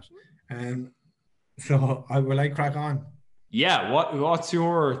Snowcast that. So will I crack on? Yeah. What's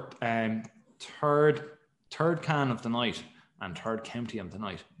your third can of the night? And third county of the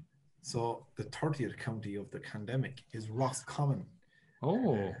night. So the 30th county of the pandemic is Roscommon.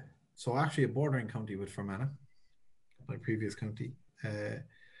 Oh. So actually a bordering county with Fermanagh, my previous county.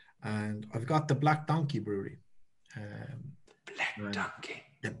 And I've got the Black Donkey Brewery. The Black Donkey.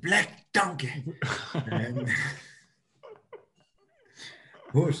 Black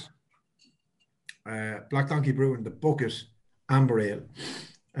Donkey Brewing, the Bucket Amber Ale.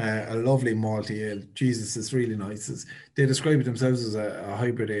 A lovely malty ale. Jesus, it's really nice. They describe it themselves as a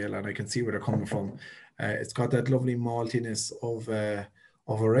hybrid ale, and I can see where they're coming from. It's got that lovely maltiness of a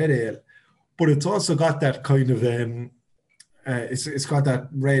red ale, but it's also got that kind of it's got that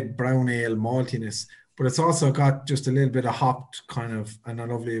red brown ale maltiness, but it's also got just a little bit of hopped kind of and a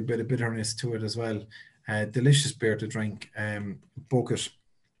lovely bit of bitterness to it as well. Delicious beer to drink. Bucket.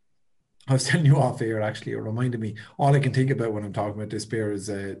 I was telling you off here, actually, it reminded me, all I can think about when I'm talking about this beer is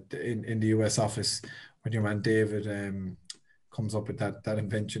in the US office when your man David comes up with that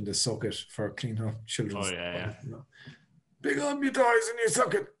invention, the suck it for cleaning up children's. Oh, yeah. You know. Big on your toys and you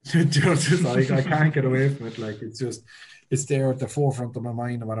suck it. Just like, I can't get away from it. Like, it's there at the forefront of my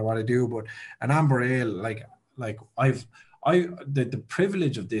mind no matter what I do. But an amber ale, the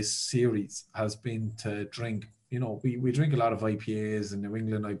privilege of this series has been to drink. You know, we drink a lot of IPAs and New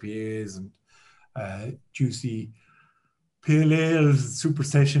England IPAs and juicy pale ales, super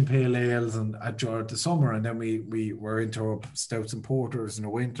session pale ales, and during the summer, and then we were into stouts and porters in the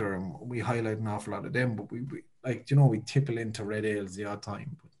winter, and we highlight an awful lot of them. But we we tipple into red ales the odd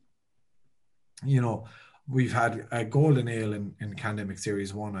time. But, you know, we've had a golden ale in Pandemic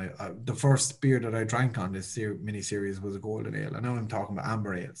Series 1. The first beer that I drank on this mini-series was a golden ale. And now I'm talking about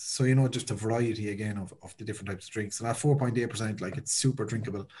amber ales. So, you know, just a variety again of the different types of drinks. And at 4.8%, like, it's super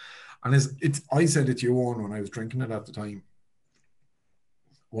drinkable. And I said it to you, Owen, when I was drinking it at the time,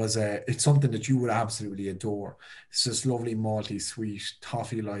 was it's something that you would absolutely adore. It's this lovely malty, sweet,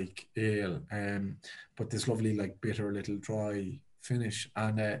 toffee-like ale, but this lovely, like, bitter little dry finish,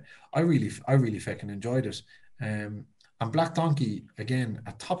 and I really fucking enjoyed it. And Black Donkey, again,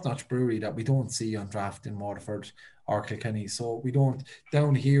 a top-notch brewery that we don't see on draft in Waterford or Kilkenny. So we don't,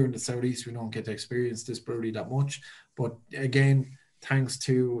 down here in the southeast, we don't get to experience this brewery that much. But again, thanks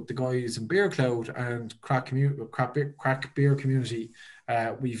to the guys in Beer Cloud and crack beer community,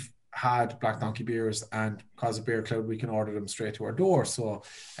 we've had Black Donkey beers, and because of Beer Cloud, we can order them straight to our door. So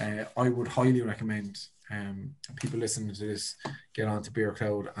I would highly recommend people listening to this get onto Beer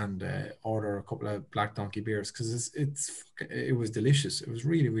Cloud and order a couple of Black Donkey beers, because it was delicious. It was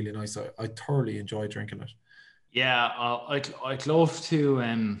really, really nice. I thoroughly enjoyed drinking it. Yeah, I'd love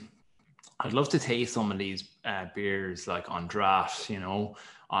to taste some of these beers like on draft, you know,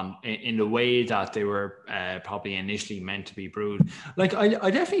 in the way that they were probably initially meant to be brewed. Like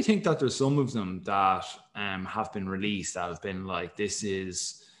I definitely think that there's some of them that have been released that have been like, this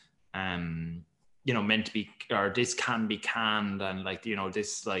is you know, meant to be, or this can be canned, and like, you know,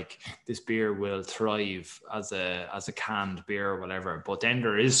 this beer will thrive as a canned beer or whatever. But then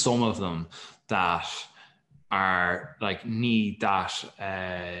there is some of them that are like, need that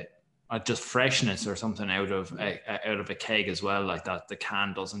just freshness or something out of a keg as well, like that the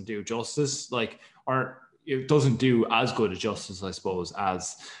can doesn't do justice, like, or it doesn't do as good a justice, I suppose,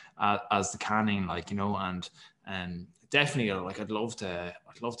 as the canning, like, you know. And definitely, like, I'd love to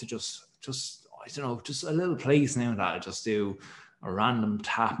just I don't know, just a little place now that I just do a random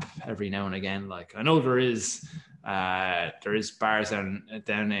tap every now and again. Like, I know there is bars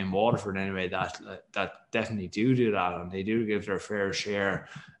down in Waterford anyway that definitely do that, and they do give their fair share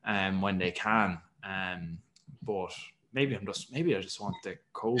when they can. But maybe I just want the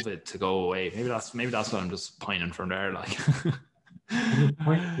COVID to go away. Maybe that's what I'm just pining from there. Like,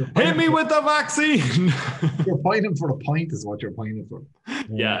 hit me with the vaccine. You're pining for the point is what you're pining for.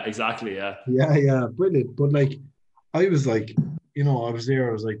 Yeah, exactly. Yeah, brilliant. But like, I was like, you know, I was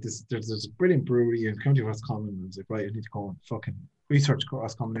like, there's this brilliant brewery in County Roscommon. I was like, right, I need to go and fucking research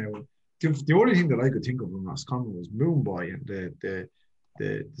Roscommon now. The only thing that I could think of in Roscommon was Moonboy and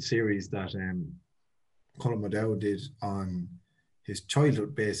the series that Colin McDowell did on his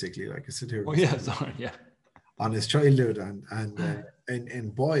childhood, basically. Like I sit here. Oh yeah, sorry, yeah. On his childhood and in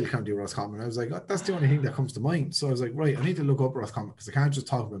Boyle County Roscommon. I was like, oh, that's the only thing that comes to mind. So I was like, right, I need to look up Roscommon because I can't just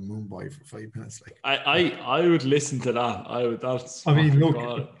talk about Moonboy for 5 minutes. Like I would listen to that.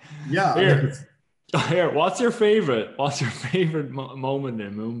 Look, yeah. Here, what's your favorite moment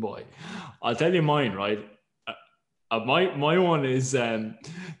in Moonboy? I'll tell you mine, right? My one is the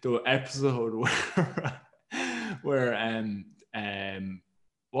episode where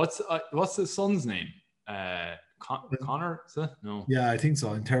what's the son's name? Connor? Is it? No. Yeah, I think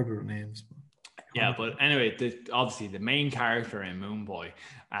so. Interpretive names. Yeah, but anyway, obviously the main character in Moonboy,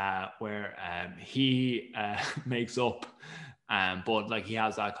 where he makes up, but like he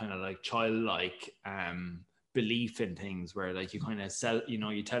has that kind of like childlike belief in things where like you kind of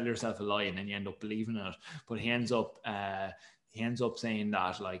you tell yourself a lie and then you end up believing it. But he ends up saying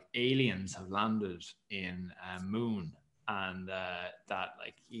that like aliens have landed in Moon. And that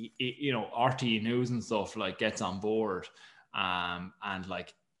like RTE News and stuff like gets on board, and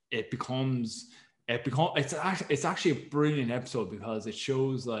like it's actually a brilliant episode because it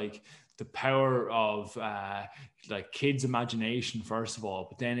shows like the power of like kids' imagination first of all,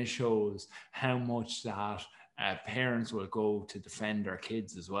 but then it shows how much that parents will go to defend their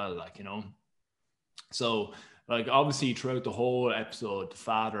kids as well, like so. Like, obviously, throughout the whole episode, the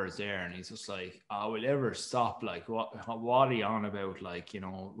father is there, and he's just like, "Oh, will you ever stop? Like, what are you on about? Like,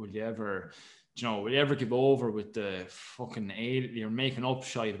 will you ever give over with the fucking alien? You're making up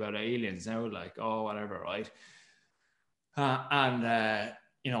shit about aliens now, like, oh, whatever, right?" The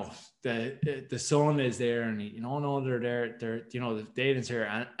son is there, and no, they're there. They're the dating's here,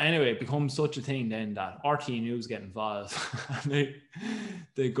 and anyway, it becomes such a thing then that RTE News get involved, and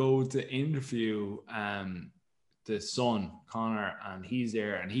they go to interview the son, Connor, and he's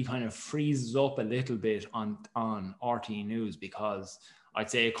there, and he kind of freezes up a little bit on RTE News because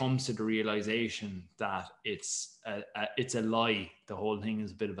I'd say it comes to the realization that it's a lie. The whole thing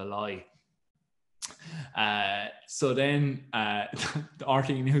is a bit of a lie. So then the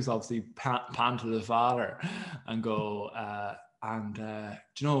RTE News obviously pan to the father and go,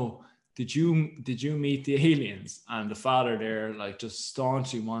 did you meet the aliens? And the father there, like, just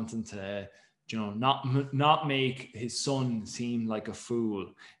staunchly wanting to not make his son seem like a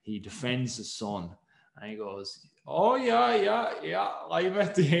fool. He defends his son, and he goes, "Oh yeah, I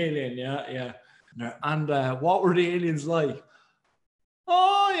met the alien, yeah. And what were the aliens like?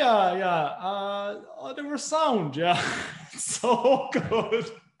 Oh yeah. They were sound, yeah." So good.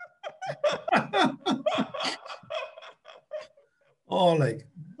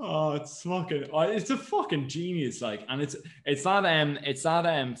 It's a fucking genius, like, and it's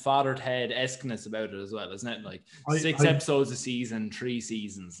that Father Ted esqueness about it as well, isn't it? Like 6 episodes a season, 3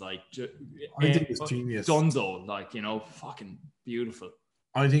 seasons, like I think it's genius. Dunzo, like, fucking beautiful.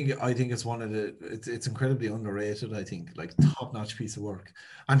 I think it's one of it's incredibly underrated. I think, like, top-notch piece of work.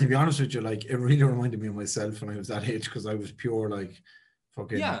 And to be honest with you, like, it really reminded me of myself when I was that age, because I was pure like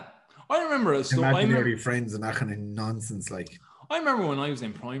fucking I remember it. So imaginary friends and that kind of nonsense, like. I remember when I was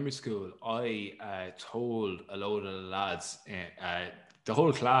in primary school, I told a load of the lads, the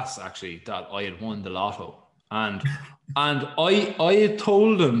whole class actually, that I had won the lotto. And I had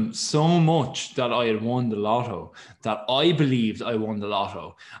told them so much that I had won the lotto that I believed I won the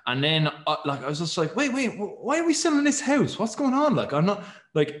lotto. And then I was just like, wait, why are we selling this house? What's going on? Like, I'm not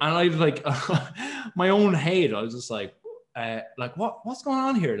like, and I like my own head, I was just like what's going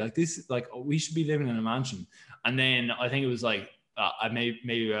on here? Like, this, like, we should be living in a mansion. And then I think it was like, I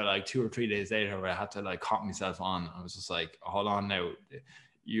maybe like 2 or 3 days later where I had to like cop myself on. I was just like, hold on now,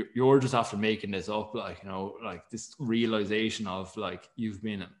 you're just after making this up, like, like this realization of like you've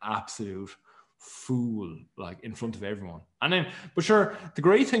been an absolute fool, like, in front of everyone. And then, but sure, the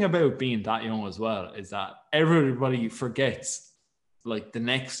great thing about being that young as well is that everybody forgets like the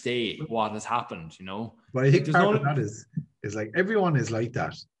next day what has happened, But I think part of that is like everyone is like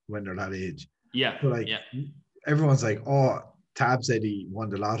that when they're that age. Yeah. So like everyone's like, oh, Tab said he won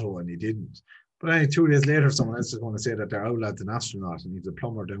the lotto and he didn't. But then 2 days later, someone else is going to say that their outlad's an astronaut and he's a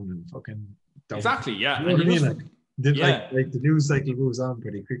plumber down in fucking. Exactly, yeah. You know what I mean? Like the news cycle moves on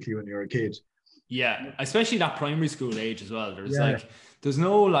pretty quickly when you're a kid. Yeah, especially that primary school age as well. There's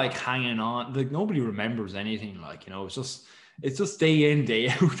no like hanging on. Like, nobody remembers anything. Like, it's just day in, day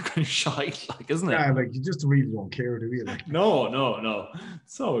out kind of shite, like, isn't it? Yeah, like, you just really don't care, do you? Like, no.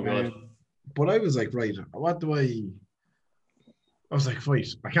 So good. But I was like, right, what do I was like, right,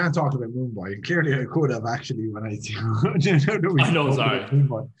 I can't talk about Moonboy. And clearly I could have actually when I I know, sorry.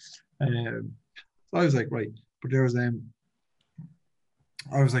 Moonboy. So I was like, right, but there was I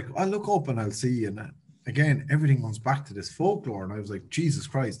was like, I'll look up and I'll see. And again, everything comes back to this folklore, and I was like, Jesus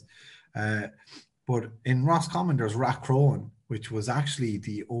Christ. But in Roscommon, there's Rathcrowan, which was actually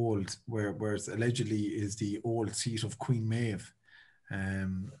the old, where it allegedly is the old seat of Queen Maeve.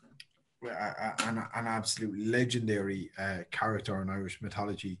 An absolute legendary character in Irish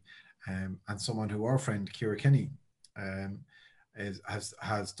mythology, and someone who our friend Ciara Kenny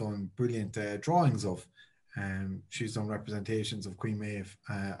has done brilliant drawings of. She's done representations of Queen Maeve,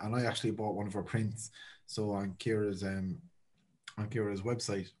 and I actually bought one of her prints. So on Ciara's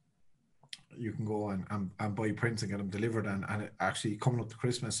website, you can go and buy prints and get them delivered, and it actually coming up to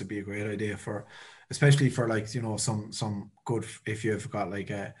Christmas would be a great idea especially for like, you know, some good, if you've got like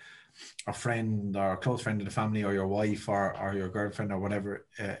a friend or a close friend in the family, or your wife or your girlfriend or whatever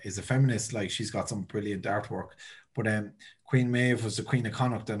is a feminist, like she's got some brilliant artwork. But Queen Maeve was the Queen of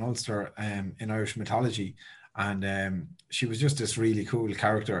Connacht and Ulster in Irish mythology, and she was just this really cool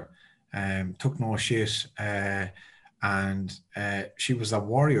character, took no shit, and she was a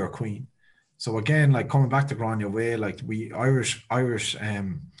warrior queen. So again, like coming back to Grania Way, like we Irish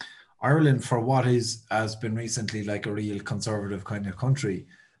Ireland, for what has been recently like a real conservative kind of country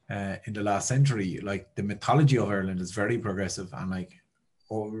in the last century, like the mythology of Ireland is very progressive, and like,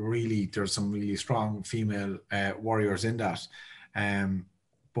 oh, really, there's some really strong female warriors in that.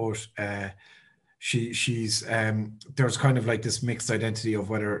 But she's there's kind of like this mixed identity of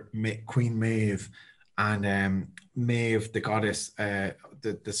whether Queen Maeve and Maeve, the goddess, the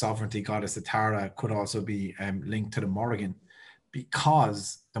sovereignty goddess, the Tara, could also be linked to the Morrigan,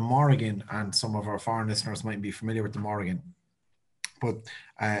 because the Morrigan, and some of our foreign listeners might be familiar with the Morrigan, but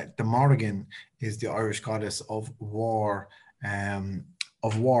the Morrigan is the Irish goddess of war,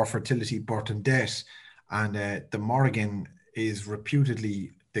 fertility, birth, and death, and the Morrigan is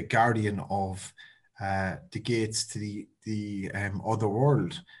reputedly the guardian of the gates to the other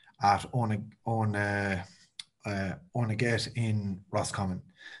world at Onagate in Roscommon.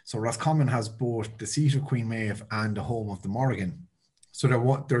 So Roscommon has both the seat of Queen Maeve and the home of the Morrigan. So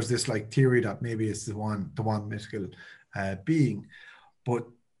there's this like theory that maybe it's the one mythical being. But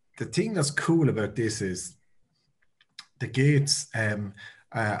the thing that's cool about this is the gates at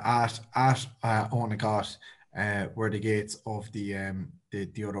Onagate, where the gates of the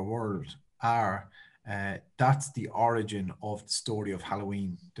other world are. That's the origin of the story of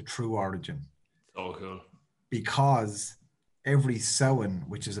Halloween, the true origin. Oh, cool. Because every Samhain,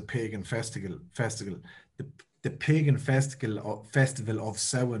 which is a pagan festival, the pagan festival of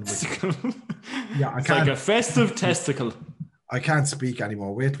Samhain, which it's like a festive testicle. I can't speak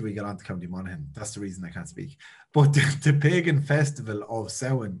anymore. Wait till we get on to County Monaghan. That's the reason I can't speak. But the pagan festival of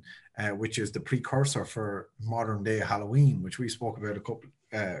Samhain, which is the precursor for modern day Halloween, which we spoke about a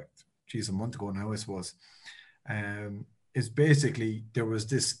month ago now, I suppose, is basically, there was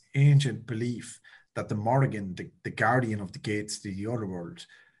this ancient belief that the Morrigan, the guardian of the gates to the other world,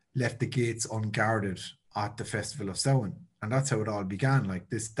 left the gates unguarded at the festival of Samhain. And that's how it all began. Like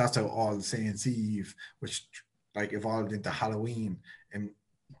this, that's how All Saints' Eve, which like evolved into Halloween, and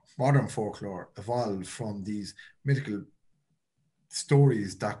modern folklore evolved from these mythical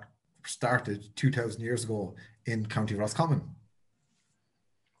stories that started 2,000 years ago in County Roscommon.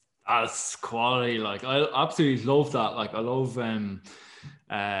 That's quality. Like, I absolutely love that. Like, I love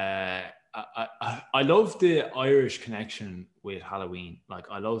I love the Irish connection with Halloween. Like,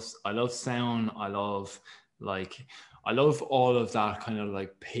 I love sound. I love all of that kind of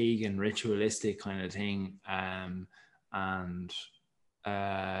like pagan ritualistic kind of thing. I'd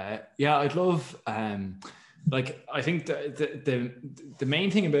love like, I think the main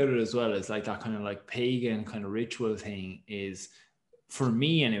thing about it as well is like that kind of like pagan kind of ritual thing is, for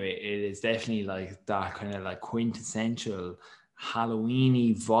me anyway, it is definitely like that kind of like quintessential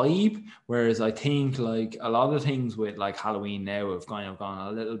Halloween-y vibe. Whereas I think like a lot of things with like Halloween now have kind of gone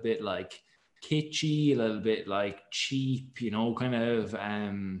a little bit like kitschy, a little bit like cheap, you know, kind of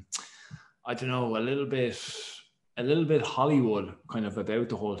I don't know, a little bit Hollywood kind of about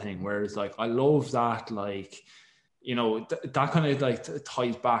the whole thing. Whereas like I love that, like, you know, that kind of like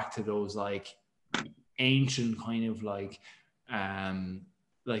ties back to those like ancient kind of like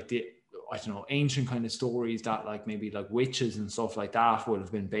the, I don't know, ancient kind of stories that like maybe like witches and stuff like that would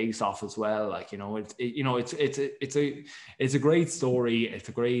have been based off as well. Like, you know, it's a great story. It's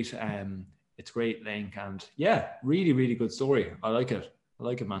a great link, and yeah, really, really good story. I like it,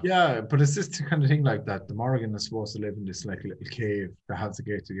 man. Yeah, but it's this kind of thing like that. The Morrigan is supposed to live in this like little cave that has a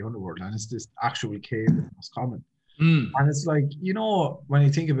gate to the underworld, and it's this actual cave that's common. And it's like, you know, when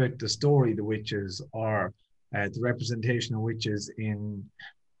you think about the story, the witches, or the representation of witches in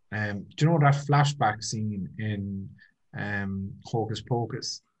do you know that flashback scene in Hocus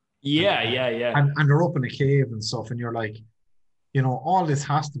Pocus, Yeah. And they're up in a cave and stuff, and you're like, you know, all this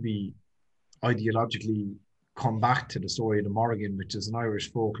has to be ideologically come back to the story of the Morrigan, which is an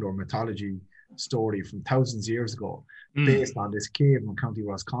Irish folklore mythology story from thousands of years ago, based on this cave in County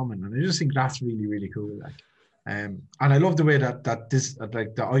Roscommon. And I just think that's really, really cool. Like, and I love the way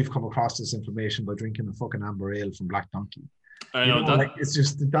that I've come across this information by drinking a fucking amber ale from Black Donkey. I know that, like, it's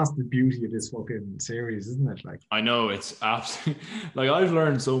just, that's the beauty of this fucking series, isn't it? Like, I know, it's absolutely, like, I've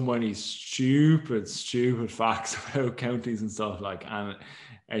learned so many stupid facts about counties and stuff, like, and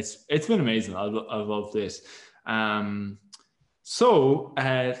it's been amazing. I love this. So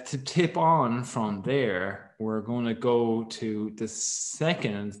to tip on from there, we're going to go to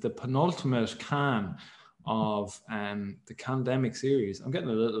the penultimate can of the Candemic series. I'm getting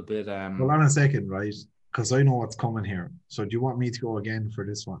a little bit hold on a second, right? Because I know what's coming here. So do you want me to go again for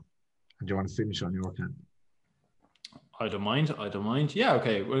this one? And do you want to finish on your can? I don't mind. Yeah,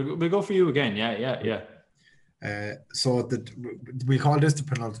 okay. We'll go for you again. Yeah. So we call this the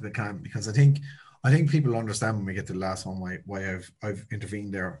penultimate can because I think people understand when we get to the last one why I've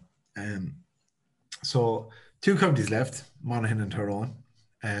intervened there. So 2 counties left, Monaghan and Tyrone,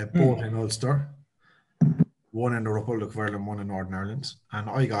 both in Ulster, one in the Republic of Ireland, one in Northern Ireland, and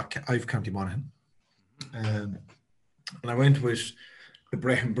I've County Monaghan. And I went with the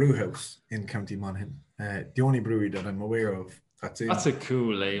Brehon Brew House in County Monaghan, the only brewery that I'm aware of. That's a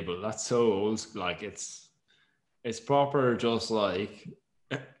cool label. That's so old. Like, it's proper. Just like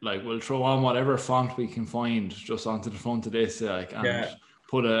we'll throw on whatever font we can find just onto the front of this, like, and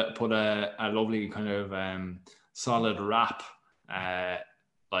put a lovely kind of solid wrap,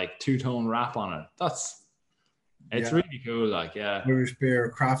 like 2-tone wrap on it. It's really cool. Like, Irish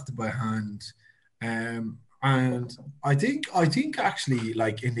beer crafted by hand. And I think actually,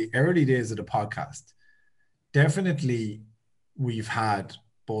 like, in the early days of the podcast, definitely we've had,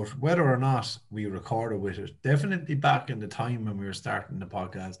 but whether or not we recorded with it, definitely back in the time when we were starting the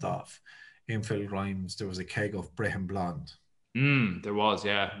podcast off in Phil Grimes, there was a keg of Brehon Blonde. There was,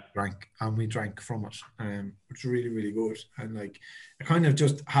 yeah. We drank from it, which was really, really good. And like, I kind of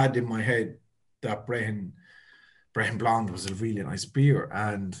just had in my head that Brehon Blonde was a really nice beer,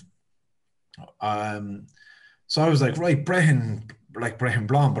 and so I was like, right, Brehon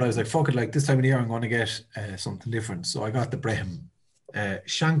Blonde, but I was like, fuck it, like, this time of the year I'm going to get something different. So I got the Brehon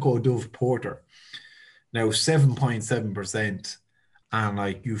Shanko Dove Porter, now 7.7%, and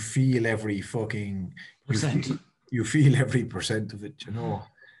like, you feel every fucking percent. You feel every percent of it, you know.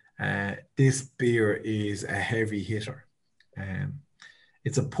 This beer is a heavy hitter.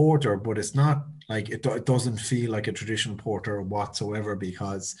 It's a porter, but it's not like, it doesn't feel like a traditional porter whatsoever,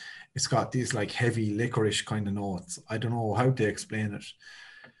 because it's got these like heavy licorice kind of notes. I don't know how to explain it.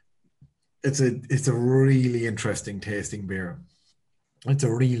 It's a really interesting tasting beer. It's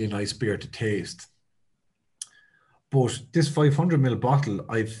a really nice beer to taste. But this 500ml bottle,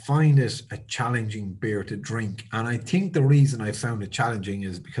 I find it a challenging beer to drink. And I think the reason I found it challenging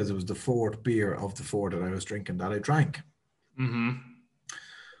is because it was the 4th beer of the 4 that I was drinking that I drank. Mm-hmm.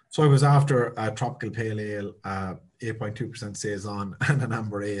 So I was after a tropical pale ale, 8.2% saison, and an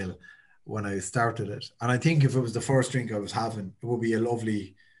amber ale when I started it. And I think if it was the first drink I was having, it would be a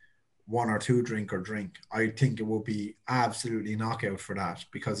lovely 1 or 2 drink. I think it would be absolutely knockout for that,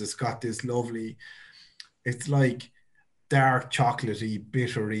 because it's got this lovely, it's like dark chocolatey,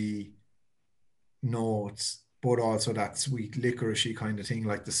 bittery notes, but also that sweet licoricey kind of thing.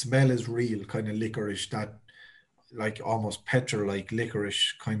 Like, the smell is real kind of licorice, that like almost petrol-like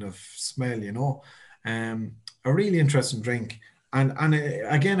licorice kind of smell, you know. A really interesting drink, and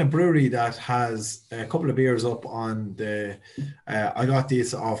again, a brewery that has a couple of beers up on the I got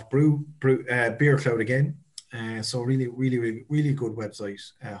these off Beer Cloud again, so really, really, really, really good website.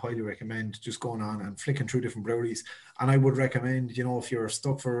 Highly recommend just going on and flicking through different breweries. And I would recommend, you know, if you're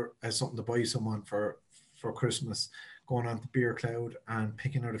stuck for something to buy someone for Christmas, going on to Beer Cloud and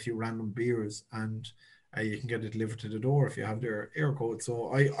picking out a few random beers, and you can get it delivered to the door if you have their air code.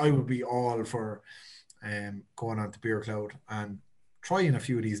 So I would be all for going on to Beer Cloud and trying a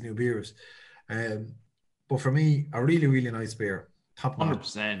few of these new beers. But for me, a really, really nice beer. Top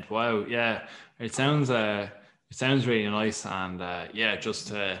 100%. Wow. Yeah. It sounds really nice. And just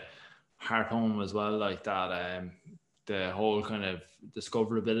to harp home as well, like that, the whole kind of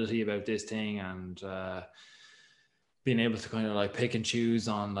discoverability about this thing, and being able to kind of like pick and choose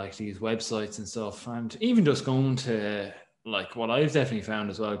on like these websites and stuff, and even just going to, like, what I've definitely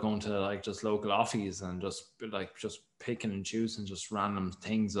found as well, going to like just local offies and just picking and choosing just random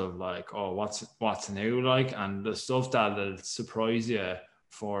things of like, oh, what's new, like, and the stuff that'll surprise you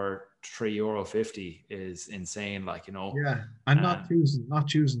for €3.50 is insane. Like, you know. Yeah, and not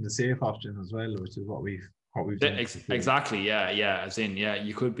choosing the safe option as well, which is what we've done. Exactly. Yeah. As in,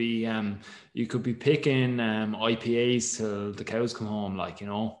 you could be picking IPAs till the cows come home, like, you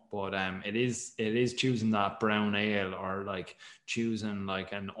know. But it is choosing that brown ale, or like choosing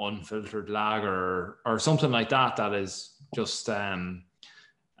like an unfiltered lager or something like that. That is just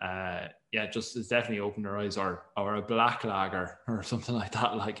just it's definitely opened their eyes, or a black lager or something like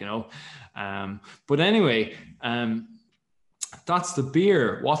that, like, you know. But anyway, that's the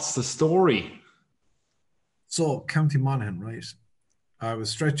beer. What's the story? So County Monaghan, right? I was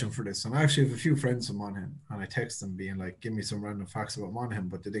stretching for this, and I actually have a few friends from Monaghan, and I text them being like, give me some random facts about Monaghan,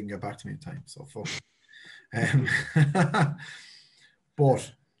 but they didn't get back to me in time, so fuck.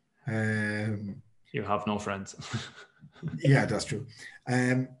 But you have no friends. Yeah, that's true.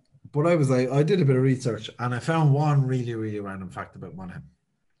 But I was like, I did a bit of research, and I found one really, really random fact about Monaghan.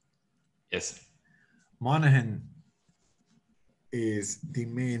 Yes. Monaghan is the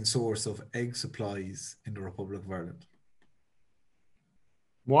main source of egg supplies in the Republic of Ireland.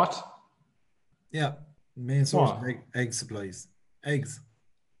 What? Yeah, main source of egg supplies. Eggs.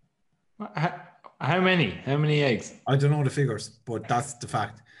 How many? How many eggs? I don't know the figures, but that's the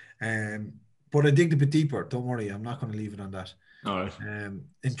fact. But I digged a bit deeper. Don't worry, I'm not going to leave it on that. All right.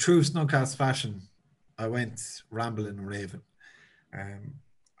 In true Snugcast fashion, I went rambling and raving, and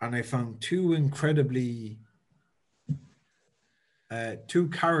I found two characters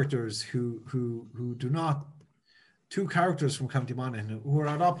two characters from County Monaghan who are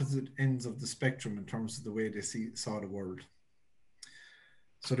at opposite ends of the spectrum in terms of the way they saw the world.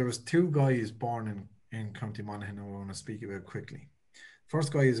 So there was two guys born in County Monaghan I want to speak about quickly.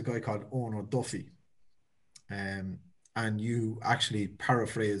 First guy is a guy called Owen O'Duffy. And you actually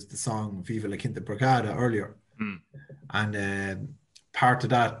paraphrased the song Viva la Quinta Brigada earlier. And part of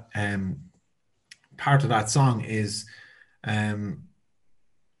that song is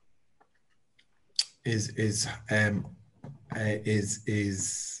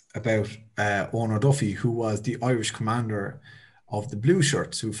about Owen O'Duffy, who was the Irish commander of the Blue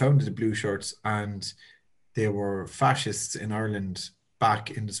Shirts, who founded the Blue Shirts, and they were fascists in Ireland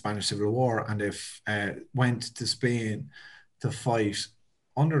back in the Spanish Civil War, and they went to Spain to fight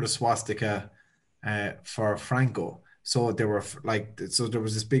under the swastika for Franco. So there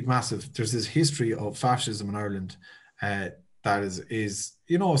was this big, massive. There's this history of fascism in Ireland that is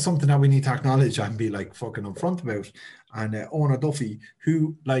something that we need to acknowledge and be like fucking upfront about. And Owen O'Duffy,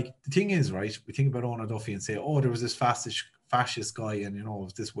 who, like, the thing is, right, we think about Owen O'Duffy and say, oh, there was this fascist guy, and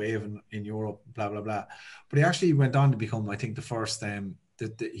this wave in Europe, blah blah blah. But he actually went on to become, I think, the first.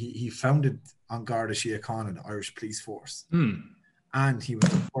 He founded An Garda Síochána, the Irish police force, and he was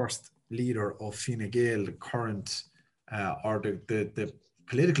the first leader of Fine Gael, the current or the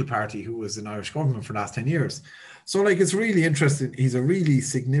political party who was in Irish government for the last 10 years. So, like, it's really interesting. He's a really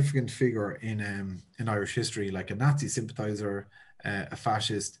significant figure in Irish history, like a Nazi sympathizer, a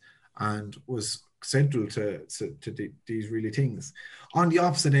fascist, and was central to these really things. On the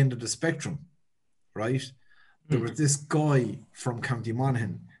opposite end of the spectrum, right, there was this guy from County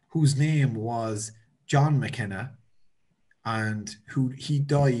Monaghan whose name was John McKenna, and he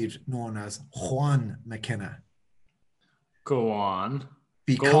died known as Juan McKenna. Go on.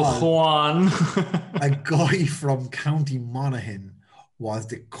 Because go Juan. A guy from County Monaghan was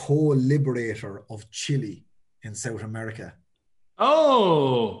the co-liberator of Chile in South America.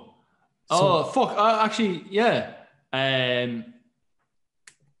 Fuck! Actually, yeah.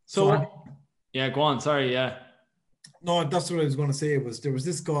 Yeah, go on. Sorry, yeah. No, that's what I was going to say. There was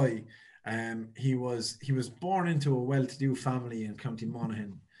this guy. He was born into a well-to-do family in County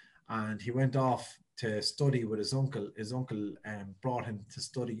Monaghan, and he went off to study with his uncle. His uncle brought him to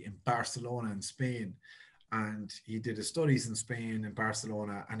study in Barcelona in Spain, and he did his studies in Spain and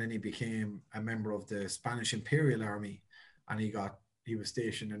Barcelona, and then he became a member of the Spanish Imperial Army, and he was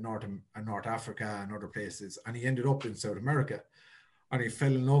stationed in North Africa and other places, and he ended up in South America, and he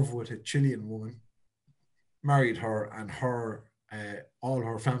fell in love with a Chilean woman, married her, and all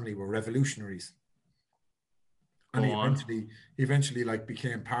her family were revolutionaries. And he eventually like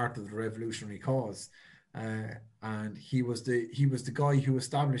became part of the revolutionary cause, and he was the guy who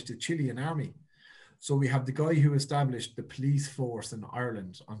established the Chilean army. So we have the guy who established the police force in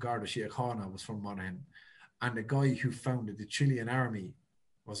Ireland, An Garda Síochána, was from Monaghan, and the guy who founded the Chilean army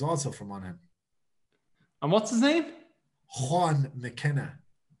was also from Monaghan. And what's his name? Juan McKenna.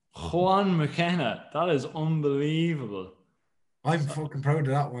 Juan McKenna. That is unbelievable. I'm fucking proud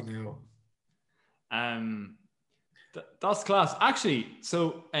of that one now. That's class. Actually,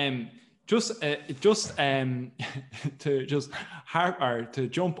 so to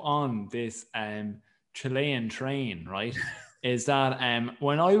jump on this Chilean train, right? Is that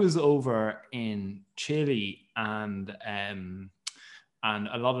when I was over in Chile and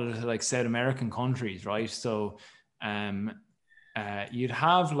a lot of the like South American countries, right? So you'd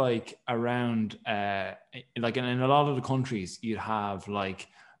have like around like in a lot of the countries you'd have like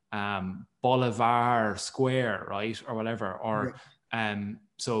Bolivar Square, right, or whatever, or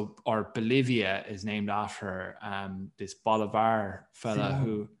or Bolivia is named after this Bolivar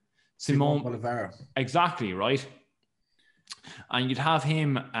fella Simon Bolivar. Exactly, right. And you'd have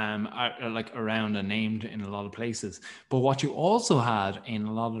him like around and named in a lot of places. But what you also had in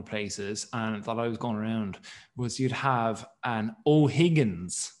a lot of places, and that I was going around, was you'd have an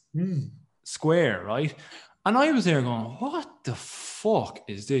O'Higgins Square, right? And I was there going, what the fuck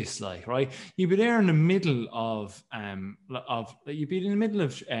is this like, right? You'd be there in the middle of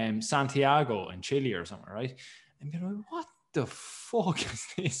Santiago in Chile or something, right? And you're like, what the fuck is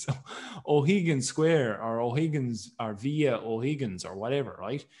this? O'Higgins Square or O'Higgins or Via O'Higgins or whatever,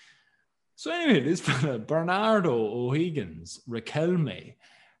 right? So anyway, this fella, Bernardo O'Higgins Riquelme,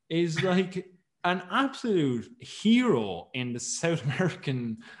 is like an absolute hero in the South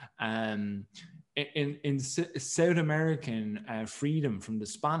American in South American freedom from the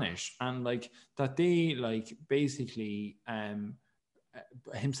Spanish, and like that they like basically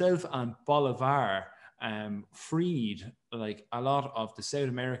himself and Bolivar freed like a lot of the South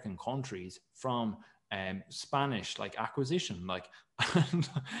American countries from Spanish like acquisition. Like, and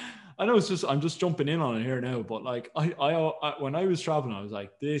I know I'm just jumping in on it here now, but like I when I was traveling, I was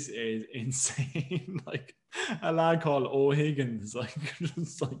like, this is insane. Like a lad called O'Higgins, like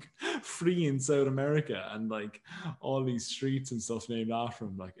just like free in South America, and like all these streets and stuff named after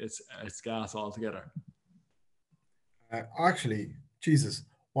him. Like it's gas altogether. Actually, Jesus,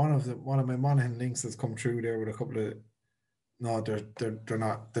 one of my Monaghan links has come through there with a couple of. No, they're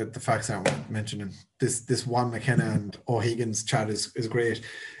not. The facts aren't worth mentioning. This Juan McKenna and O'Higgins chat is great.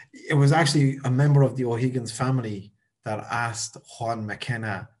 It was actually a member of the O'Higgins family that asked Juan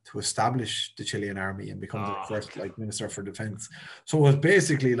McKenna to establish the Chilean army and become the first like minister for defense. So it was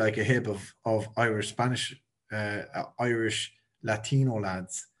basically like a hip of Irish, Spanish, Irish, Latino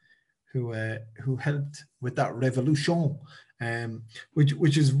lads who helped with that revolution,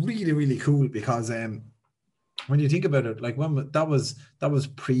 which is really, really cool because when you think about it, like when that was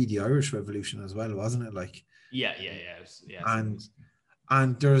pre the Irish Revolution as well, wasn't it? Like yeah. And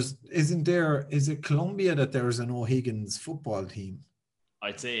is it Colombia that there's an O'Higgins football team?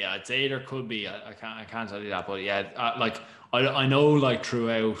 I'd say there could be. I can't tell you that, but yeah, like I know like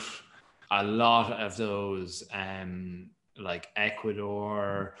throughout a lot of those like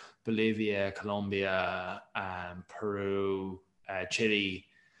Ecuador, Bolivia, Colombia, Peru, Chile.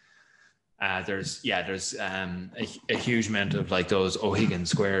 There's a huge amount of like those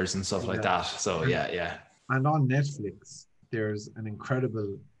O'Higgins squares and stuff like that. So yeah. And on Netflix, there's an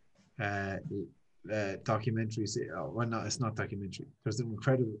incredible documentary. Well, no, it's not documentary. There's an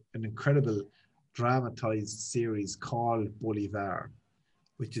incredible dramatized series called Bolivar,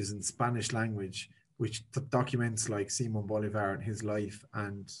 which is in Spanish language, which documents like Simon Bolivar and his life,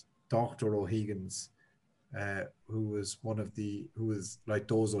 and Dr. O'Higgins, who was like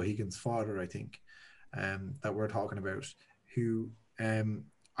those O'Higgins' father, I think, that we're talking about, who and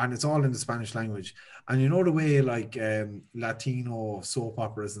it's all in the Spanish language. And you know the way like Latino soap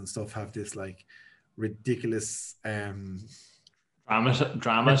operas and stuff have this like ridiculous drama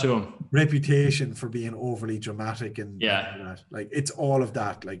to them, reputation for being overly dramatic and that. Like it's all of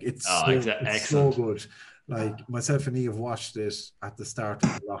that. Like it's so good. Like myself and Eve have watched it at the start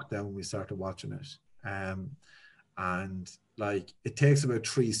of the lockdown. We started watching it. And like it takes about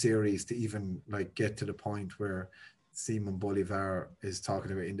 3 series to even like get to the point where Simon Bolivar is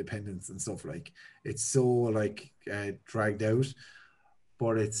talking about independence and stuff. Like it's so like dragged out,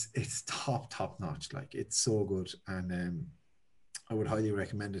 but it's top notch. Like it's so good, and I would highly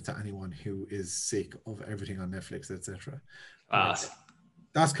recommend it to anyone who is sick of everything on Netflix, etc.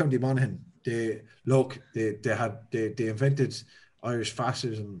 That's County Monaghan. They invented Irish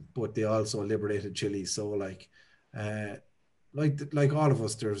fascism, but they also liberated Chile. So like all of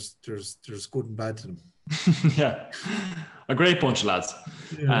us, there's good and bad to them. Yeah, a great bunch of lads.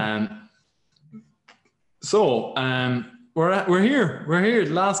 Yeah. We're here.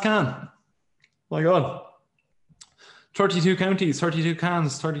 The last can. My God, 32 counties, 32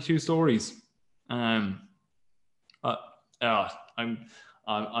 cans, 32 stories. I'm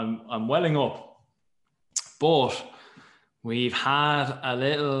welling up, but we've had a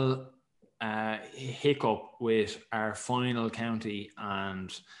little hiccup with our final county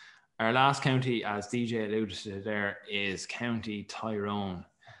and our last county, as DJ alluded to there, is County Tyrone.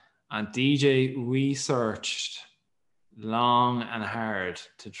 And DJ researched long and hard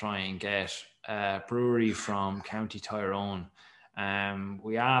to try and get a brewery from County Tyrone.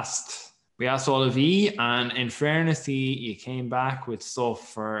 We asked all of you, and in fairness, you came back with stuff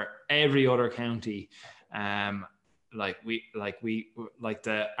for every other county. Like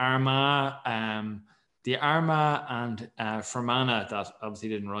the Armagh, and Fermanagh that obviously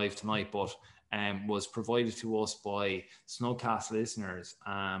didn't arrive tonight, but was provided to us by Snugcast listeners.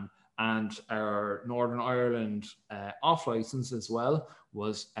 And our Northern Ireland off license as well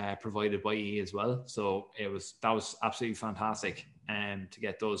was provided by E as well. So that was absolutely fantastic to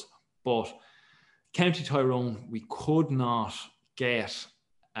get those. But County Tyrone, we could not get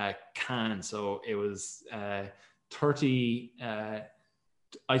a can. So it was 30,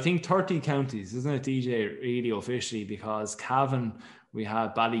 I think 30 counties, isn't it, DJ, really officially? Because Cavan, we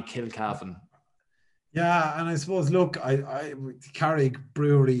had Ballykilcavan. Yeah, and I suppose, look, I Carrick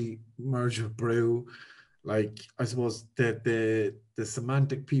Brewery merged with Brew. Like, I suppose that the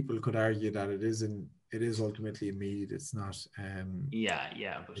semantic people could argue that it is ultimately a mead. It's not.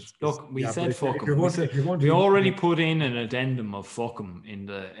 But look, we said fuck 'em. We already put in an addendum of fuck 'em in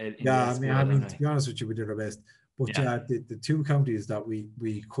the. I mean, to be honest with you, we did our best. But the two counties that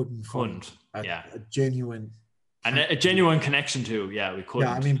we couldn't find a genuine. And a genuine connection to, we couldn't.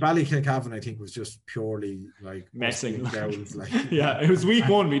 Yeah, I mean, Ballykilcavan, I think, was just purely like messing. It was week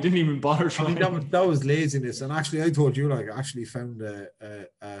one. We didn't even bother trying. I mean, that was laziness. And actually, I told you, like, I actually found a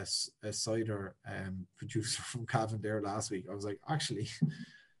cider producer from Cavan there last week. I was like, actually,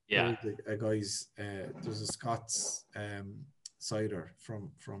 a guy's there's a Scots cider from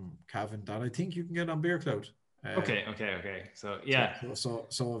Cavan that I think you can get on Beer Cloud. Okay. So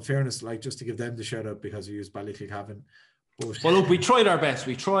So in fairness, like, just to give them the shout out because we used Ballykilcavan. Well, look, we tried our best.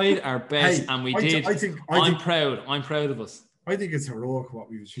 And we did. I'm proud. I'm proud of us. I think it's heroic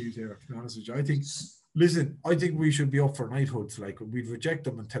what we've achieved here, to be honest with you. I think we should be up for knighthoods. Like, we'd reject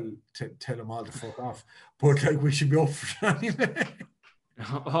them and tell them all to fuck off. But like, we should be up for that anyway.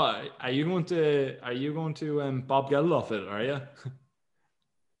 Are you going to Bob Geldof it? Are you?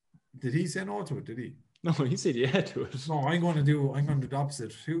 Did he say no to it? Did he? No, he said yeah to it. No, I'm going to do the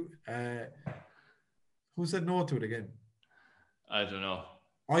opposite. Who said no to it again? I don't know.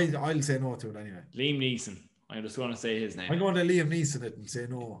 I'll say no to it anyway. Liam Neeson. I'm just going to say his name. I'm going to Liam Neeson it and say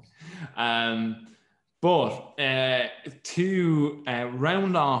no. But to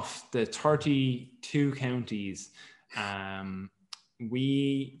round off the 32 counties,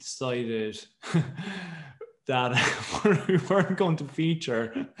 we decided that we weren't going to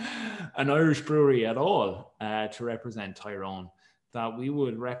feature an Irish brewery at all to represent Tyrone, that we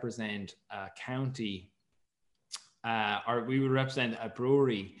would represent a county or we would represent a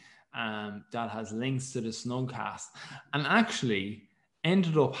brewery that has links to the Snugcast, and actually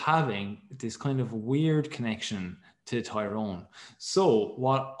ended up having this kind of weird connection to Tyrone. So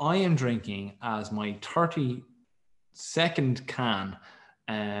what I am drinking as my 32nd can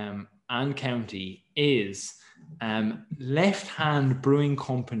and county is Left Hand Brewing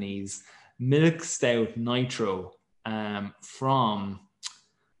Company's Milk Stout Nitro from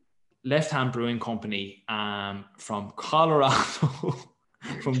Left Hand Brewing Company from Colorado,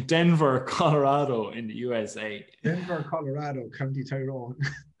 from Denver, Colorado in the USA. Denver, Colorado, County Tyrone.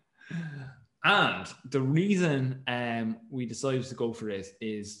 And the reason we decided to go for this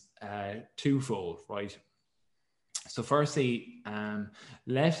is twofold, right? So firstly,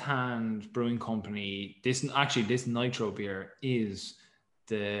 Left Hand Brewing Company, this Nitro beer is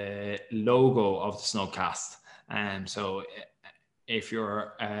the logo of the Snugcast. So if you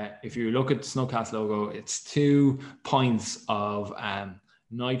look at the Snugcast logo, it's 2 pints of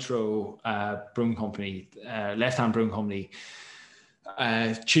Nitro Brewing Company, Left Hand Brewing Company,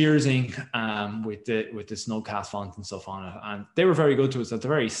 cheersing with the Snugcast font and stuff on it, and they were very good to us at the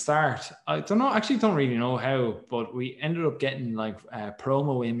very start. I don't really know how, but we ended up getting like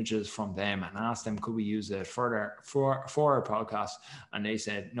promo images from them and asked them could we use it for our podcast, and they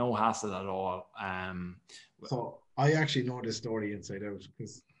said no hassle at all. So I actually know this story inside out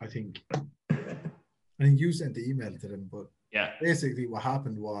because I think you sent the email to them, but basically what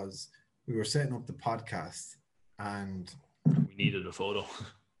happened was we were setting up the podcast and we needed a photo.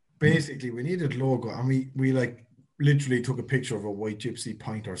 Basically, we needed logo, and we like literally took a picture of a White Gypsy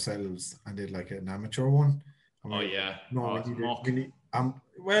pint ourselves and did like an amateur one. Well,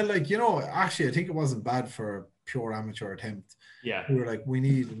 like, you know, actually, I think it wasn't bad for a pure amateur attempt. Yeah, we were like, we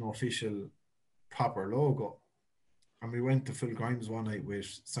need an official, proper logo, and we went to Phil Grimes one night with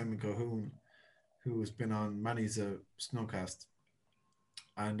Simon Cahoon, who has been on Manny's Snugcast,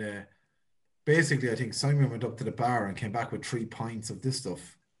 And basically, I think Simon went up to the bar and came back with 3 pints of this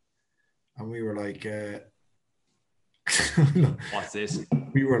stuff. And we were like, what's this?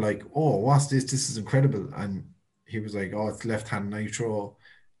 We were like, oh, what's this? This is incredible. And he was like, oh, it's Left Hand Nitro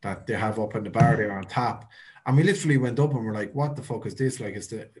that they have up in the bar there on tap. And we literally went up and we're like, what the fuck is this? Like,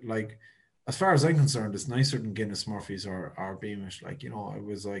 it's like, as far as I'm concerned, it's nicer than Guinness, Murphy's, or Beamish. Like, you know, I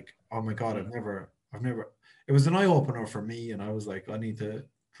was like, oh my God, I've never, it was an eye opener for me. And I was like, I need to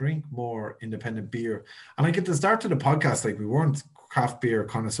drink more independent beer. And like at the start of the podcast, like we weren't craft beer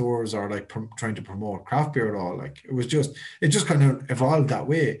connoisseurs or like trying to promote craft beer at all. Like it just kind of evolved that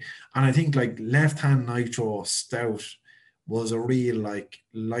way. And I think like Left Hand Nitro Stout was a real like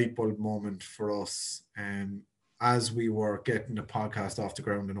light bulb moment for us. As we were getting the podcast off the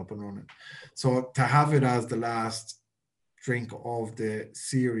ground and up and running. So to have it as the last drink of the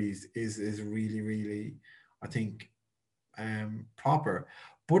series is really, really, I think, proper.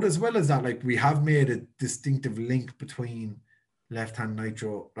 But as well as that, like we have made a distinctive link between Left Hand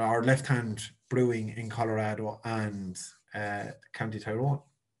Nitro or Left Hand Brewing in Colorado and County Tyrone.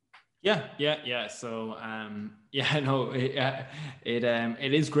 Yeah. So,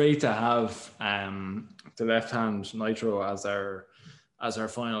 it is great to have the Left Hand Nitro as our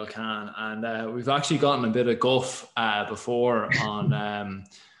final can, and we've actually gotten a bit of guff before on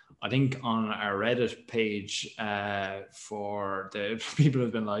I think on our Reddit page for the people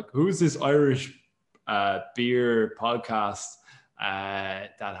who've been like, who's this Irish beer podcast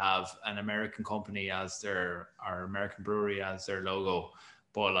that have an American company as or American brewery as their logo?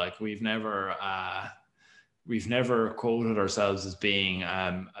 But like we've never quoted ourselves as being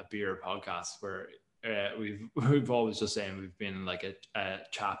a beer podcast. Where we've always just saying we've been like a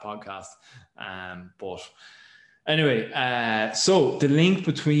chat podcast. But anyway, so the link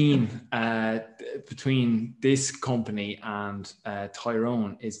between this company and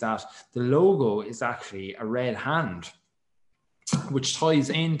Tyrone is that the logo is actually a red hand, which ties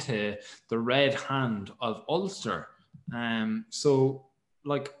into the red hand of Ulster. So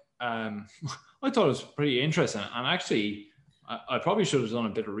like I thought it was pretty interesting, and actually I probably should have done a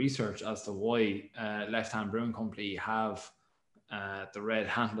bit of research as to why Left Hand Brewing Company have the red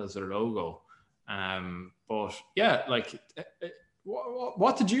hand as their logo. But yeah, like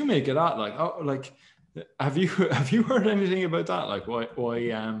what did you make of that? Like, oh, like have you heard anything about that? Like why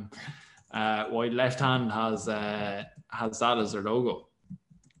Left Hand has that as their logo?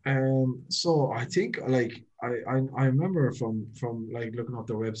 So I think like I remember from like looking up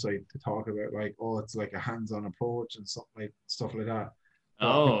their website to talk about like, oh, it's like a hands-on approach and stuff like that.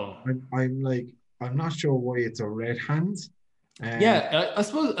 Oh, I'm like, I'm not sure why it's a red hand. Yeah, I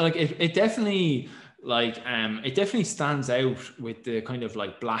suppose like it definitely like it definitely stands out with the kind of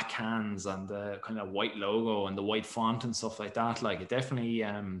like black hands and the kind of white logo and the white font and stuff like that. Like it definitely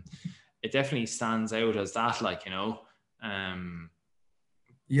stands out as that, like, you know.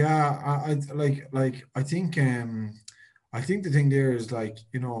 Yeah, I think the thing there is like,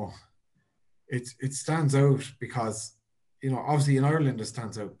 you know, it stands out because, you know, obviously in Ireland it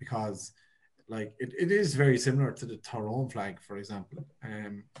stands out because like it is very similar to the Tyrone flag, for example.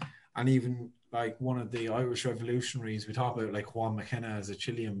 And even like one of the Irish revolutionaries, we talk about like Juan McKenna as a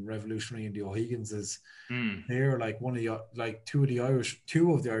Chilean revolutionary and the O'Higgins is they're like one of the like two of the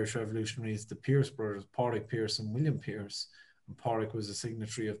Irish revolutionaries, the Pierce brothers, Pádraig Pierce and William Pierce. And Pádraig was a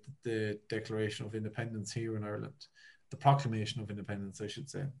signatory of the Declaration of Independence here in Ireland, the Proclamation of Independence, I should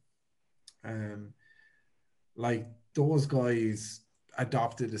say. Like those guys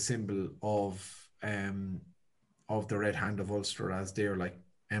adopted a symbol of the red hand of Ulster as their like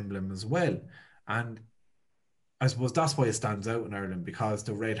emblem as well, and I suppose that's why it stands out in Ireland, because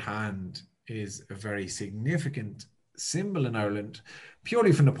the red hand is a very significant symbol in Ireland,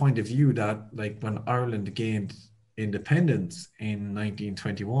 purely from the point of view that like when Ireland gained independence in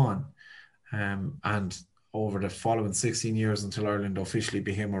 1921 and over the following 16 years until Ireland officially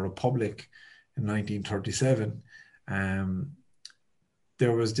became a republic in 1937,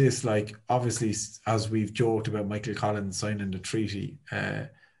 there was this, like, obviously, as we've joked about Michael Collins signing the treaty to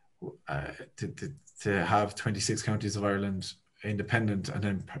have 26 counties of Ireland independent, and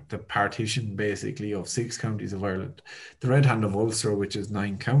then the partition basically of 6 counties of Ireland. The Red Hand of Ulster, which is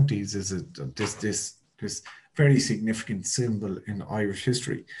 9 counties, is this very significant symbol in Irish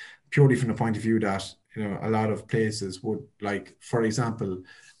history, purely from the point of view that, you know, a lot of places would, like, for example,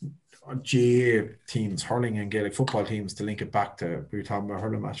 GAA teams, hurling and Gaelic football teams, to link it back to, we were talking about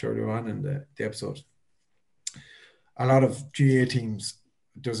hurling match earlier on in the episode. A lot of GAA teams,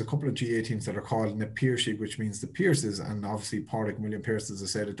 there's a couple of GAA teams that are called Na Piarsaigh, which means the Pierces, and obviously Pádraig and William Pierce, as I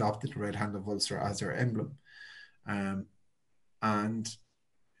said, adopted the Red Hand of Ulster as their emblem. And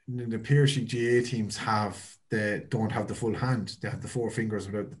the Piercy GA teams don't have the full hand. They have the four fingers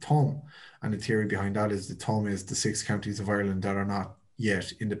without the thumb. And the theory behind that is the thumb is the 6 counties of Ireland that are not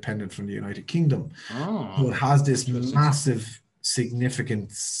yet independent from the United Kingdom. So it has this massive,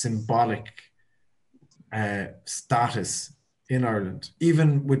 significant, symbolic status in Ireland.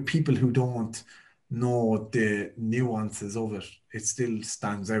 Even with people who don't know the nuances of it, it still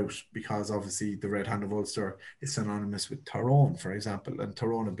stands out because obviously the Red Hand of Ulster is synonymous with Tyrone, for example, and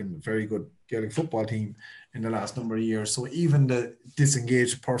Tyrone have been a very good Gaelic football team in the last number of years. So even the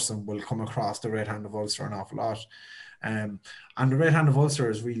disengaged person will come across the Red Hand of Ulster an awful lot. And the Red Hand of Ulster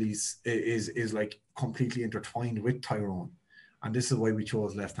is really is like completely intertwined with Tyrone. And this is why we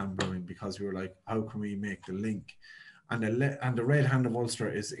chose Left Hand Brewing, because we were like, how can we make the link? And the Red Hand of Ulster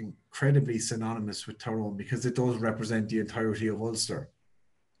is incredibly synonymous with Tyrone because it does represent the entirety of Ulster.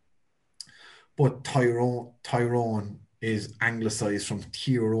 But Tyrone is anglicised from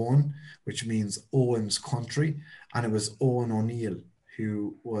Tyrone, which means Owen's country. And it was Owen O'Neill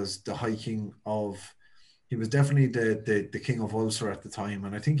who was the High King of... He was definitely the King of Ulster at the time.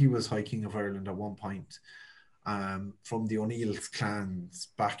 And I think he was High King of Ireland at one point, from the O'Neill's clans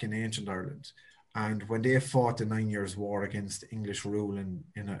back in ancient Ireland. And when they fought the 9 Years' War against English rule in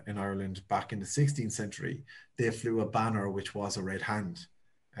Ireland back in the 16th century, they flew a banner which was a red hand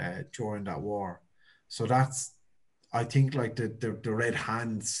during that war. So that's, I think, like the red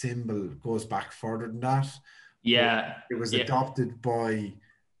hand symbol goes back further than that. Yeah. But it was adopted by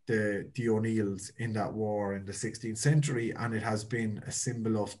the O'Neills in that war in the 16th century, and it has been a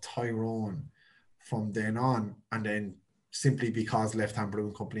symbol of Tyrone from then on. And then simply because Left Hand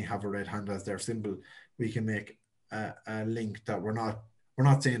Brewing Company have a red hand as their symbol, we can make a link that we're not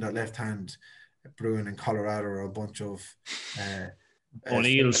saying that Left Hand Brewing in Colorado are a bunch of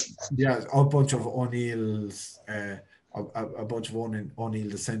O'Neills. Yeah, a bunch of O'Neills, a bunch of O'Neill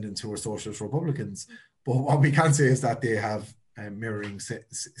descendants who are socialist Republicans. But what we can say is that they have mirroring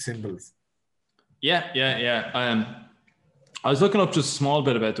symbols. Yeah. I was looking up just a small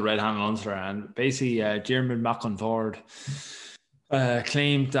bit about the Red Hand of Ulster, and basically Diarmuid MacConvord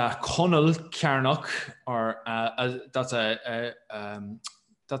claimed that Conall Carnock, or that's a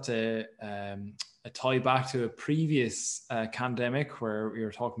tie back to a previous pandemic where we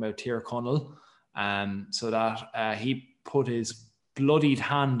were talking about Tír Conall, so that he put his bloodied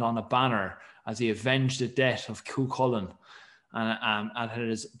hand on a banner as he avenged the death of Cuchulainn, and it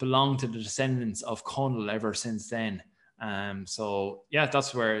has belonged to the descendants of Conall ever since then. So yeah,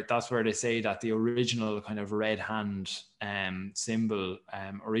 that's where they say that the original kind of red hand symbol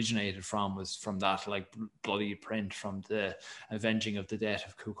originated from, was from that like bloody print from the avenging of the death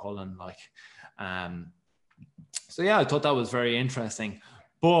of Cuchulainn. So yeah, I thought that was very interesting,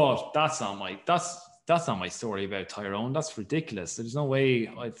 but that's not my story about Tyrone. That's ridiculous. There's no way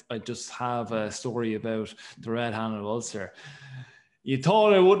I just have a story about the Red Hand of Ulster. You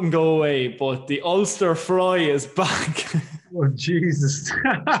thought it wouldn't go away, but the Ulster Fry is back. Oh, Jesus.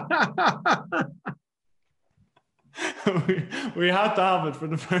 we had to have it for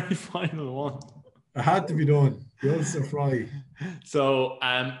the very final one. It had to be done. The Ulster Fry. So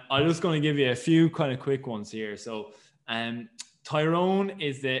I'm just going to give you a few kind of quick ones here. So Tyrone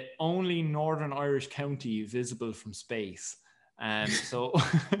is the only Northern Irish county visible from space. So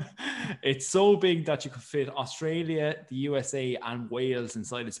it's so big that you could fit Australia, the USA, and Wales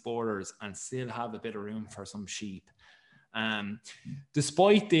inside its borders and still have a bit of room for some sheep.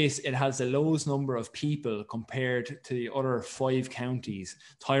 Despite this, it has the lowest number of people compared to the other 5 counties.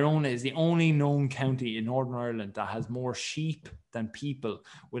 Tyrone is the only known county in Northern Ireland that has more sheep than people,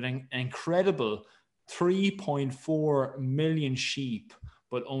 with an incredible 3.4 million sheep,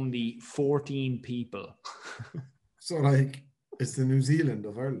 but only 14 people. So like, it's the New Zealand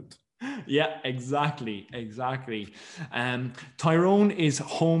of Ireland. Yeah, exactly. Tyrone is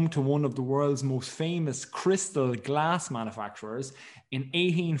home to one of the world's most famous crystal glass manufacturers. In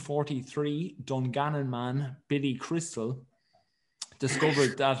 1843, Dungannon man Billy Crystal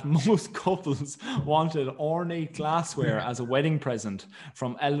discovered that most couples wanted ornate glassware as a wedding present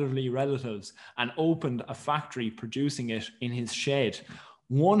from elderly relatives, and opened a factory producing it in his shed.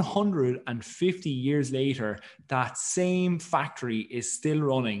 150 years later, that same factory is still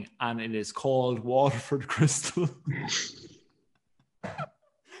running, and it is called Waterford Crystal.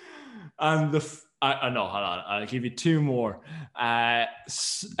 And hold on, I'll give you 2 more.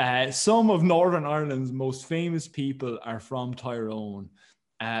 Some of Northern Ireland's most famous people are from Tyrone.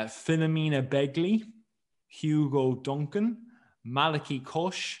 Philomena Begley, Hugo Duncan, Malachi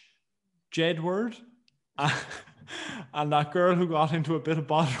Cush, Jedward, and that girl who got into a bit of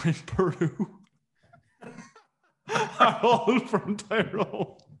bother in Peru are all from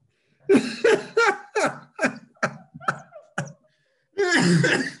Tyrone.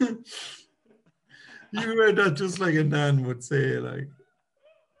 You heard that just like a nan would say, like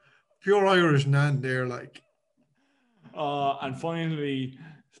pure Irish nan there, like. And finally,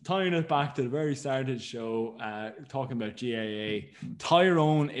 tying it back to the very start of the show, talking about GAA,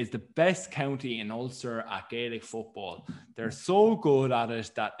 Tyrone is the best county in Ulster at Gaelic football. They're so good at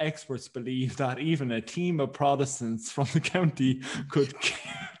it that experts believe that even a team of Protestants from the county could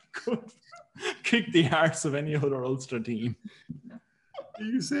kick the arse of any other Ulster team.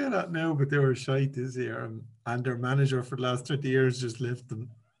 You say that now, but they were shite this year, and their manager for the last 30 years just left them.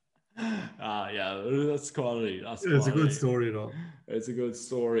 Yeah, that's quality. It's a good story, though. It's a good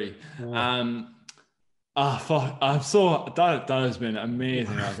story. Oh. Fuck! I'm so that has been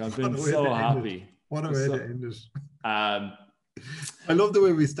amazing. Like, I've been so happy. What a way to end it. I love the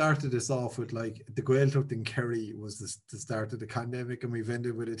way we started this off with like the Gaeltacht in Kerry was the start of the pandemic, and we've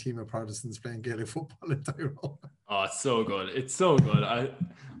ended with a team of Protestants playing Gaelic football in Tyrone. Oh, it's so good! It's so good.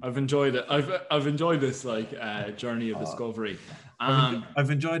 I've enjoyed it. I've enjoyed this like journey of discovery.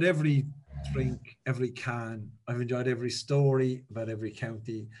 I've enjoyed every drink, every can. I've enjoyed every story about every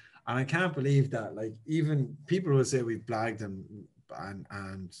county, and I can't believe that. Like even people will say we've blagged them, and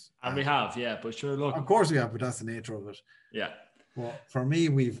we have, yeah. But sure, look, of course we have, but that's the nature of it. Yeah. Well, for me,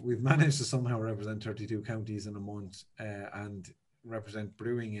 we've managed to somehow represent 32 counties in a month, and represent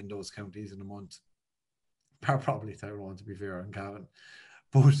brewing in those counties in a month. Probably Tyrone, to be fair, and Cavan,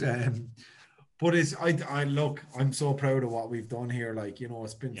 but it's I look, I'm so proud of what we've done here. Like, you know,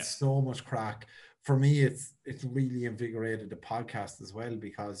 it's been so much crack. For me, it's really invigorated the podcast as well,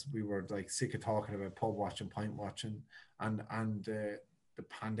 because we were like sick of talking about pub watching, pint watching, and the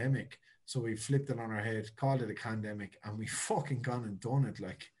pandemic. So we flipped it on our head, called it a pandemic, and we fucking gone and done it.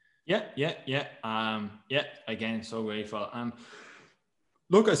 Like, yeah. Again, so grateful.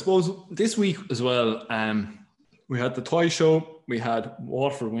 Look, I suppose this week as well, we had the toy show, we had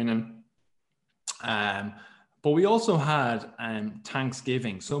Waterford winning, but we also had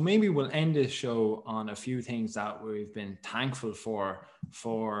Thanksgiving. So maybe we'll end this show on a few things that we've been thankful for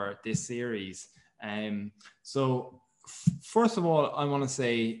this series. First of all, I want to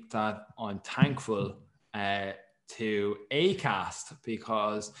say that I'm thankful to Acast,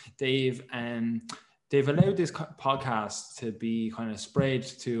 because they've allowed this podcast to be kind of spread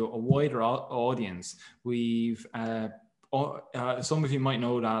to a wider audience. We've some of you might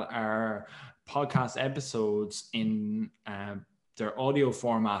know that our podcast episodes in their audio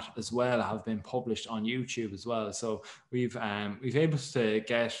format as well have been published on YouTube as well. So we've able to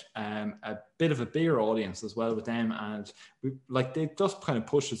get a bit of a bigger audience as well with them, and they just kind of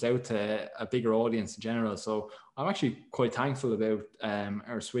pushed us out to a bigger audience in general. So I'm actually quite thankful about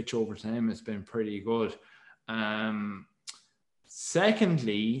our switch over to them. It's been pretty good.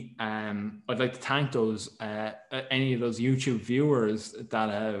 Secondly, I'd like to thank those any of those YouTube viewers that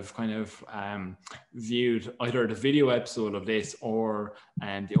have kind of viewed either the video episode of this or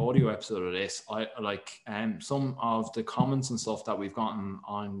the audio episode of this. I like some of the comments and stuff that we've gotten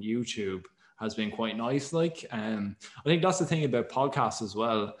on YouTube has been quite nice. Like, I think that's the thing about podcasts as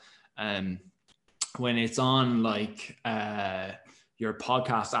well. When it's on like your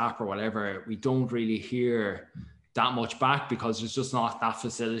podcast app or whatever, we don't really hear that much back, because there's just not that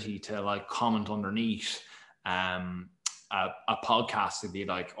facility to like comment underneath a podcast to be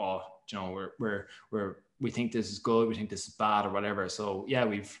like, oh, you know, we think this is good, we think this is bad, or whatever. So yeah,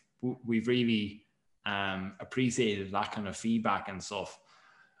 we've really appreciated that kind of feedback and stuff.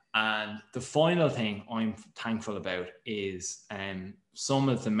 And the final thing I'm thankful about is some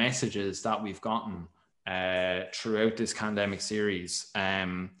of the messages that we've gotten throughout this pandemic series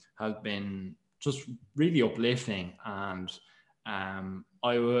have been just really uplifting. And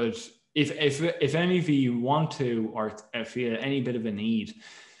I would, if any of you want to, or feel any bit of a need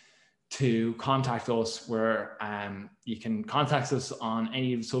to contact us, where you can contact us on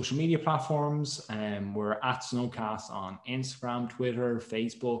any of the social media platforms. We're at Snowcast on Instagram, Twitter,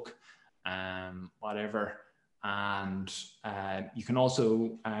 Facebook, whatever. And you can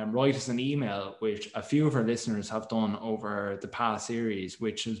also write us an email, which a few of our listeners have done over the past series,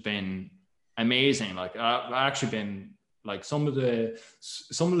 which has been amazing. Like, I've actually been like, some of the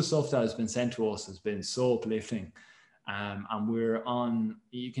stuff that has been sent to us has been so uplifting. And we're on,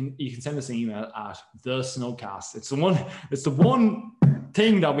 you can send us an email at the Snowcast. It's the one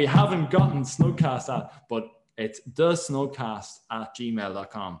thing that we haven't gotten Snowcast at, but it's the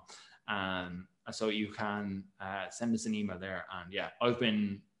snowcast@gmail.com. So you can send us an email there. And yeah, I've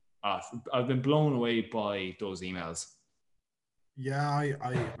been blown away by those emails. Yeah, I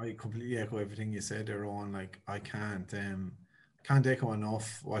completely echo everything you said there, Owen. Like, I can't echo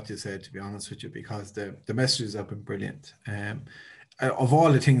enough what you said, to be honest with you, because the messages have been brilliant. Of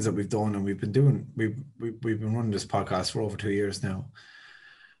all the things that we've done, and we've been running this podcast for over 2 years now,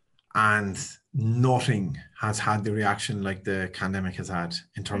 and nothing has had the reaction like the pandemic has had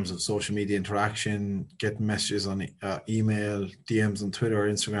in terms of social media interaction, getting messages on email, DMs on Twitter,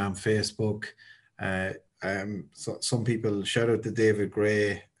 Instagram, Facebook. So some people, shout out to David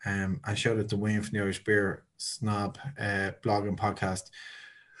Gray, and shout out to Wayne from the Irish Beer Snob blog and podcast,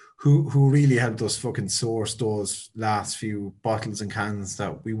 who really helped us fucking source those last few bottles and cans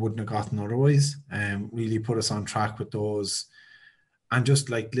that we wouldn't have gotten otherwise, and really put us on track with those. And just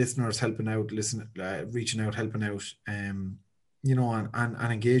like listeners helping out, reaching out, helping out, you know, and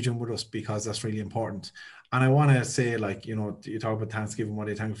engaging with us, because that's really important. And I want to say, like, you know, you talk about Thanksgiving, what are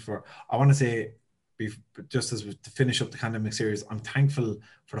you thankful for? I want to say, just as we finish up the Pandemic series, I'm thankful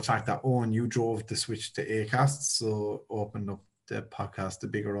for the fact that, Owen, you drove the switch to Acast, so opened up the podcast to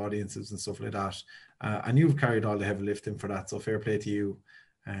bigger audiences and stuff like that. And you've carried all the heavy lifting for that, so fair play to you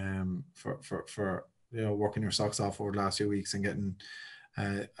for you know, working your socks off over the last few weeks and getting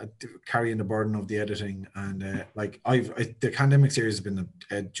carrying the burden of the editing. And like the Pandemic series has been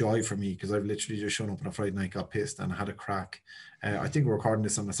a joy for me, because I've literally just shown up on a Friday night, got pissed, and had a crack. I think we're recording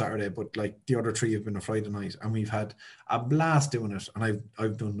this on a Saturday, but like the other 3 have been a Friday night, and we've had a blast doing it, and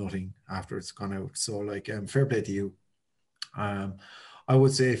I've done nothing after it's gone out. So like fair play to you. I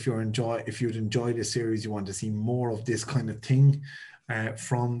would say if you'd enjoy this series, you want to see more of this kind of thing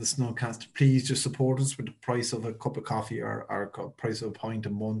from the Snugcast, please just support us with the price of a cup of coffee or price of a pint a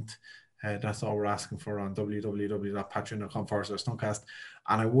month. That's all we're asking for on www.patreon.com/Snugcast.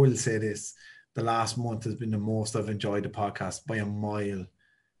 And I will say this, the last month has been the most I've enjoyed the podcast by a mile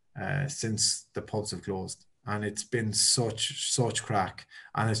since the pubs have closed. And it's been such crack.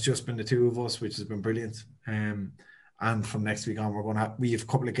 And it's just been the 2 of us, which has been brilliant. And from next week on, we have a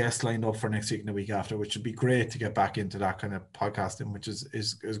couple of guests lined up for next week and the week after, which would be great to get back into that kind of podcasting, which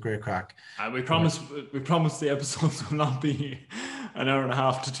is great crack. We promise the episodes will not be an hour and a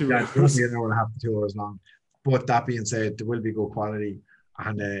half to 2 hours. It won't be an hour and a half to 2 hours long. But that being said, there will be good quality.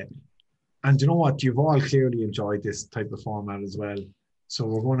 And you know what? You've all clearly enjoyed this type of format as well. So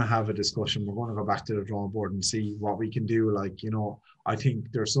we're going to have a discussion. We're going to go back to the drawing board and see what we can do. Like, you know, I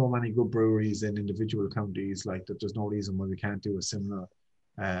think there's so many good breweries in individual counties, like, that there's no reason why we can't do a similar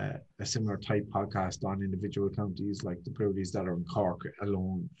type podcast on individual counties, like the breweries that are in Cork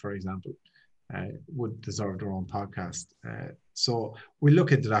alone, for example, would deserve their own podcast. So we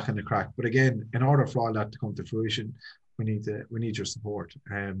look into that kind of crack. But again, in order for all that to come to fruition, we need your support.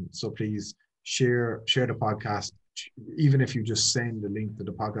 So please share the podcast. Even if you just send the link to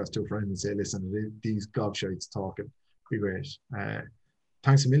the podcast to a friend and say, listen, these gobshites talking, be great.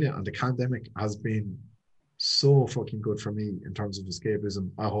 Thanks a million. And the pandemic has been so fucking good for me in terms of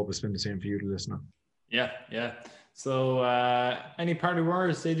escapism. I hope it's been the same for you, the listener. Yeah. So any party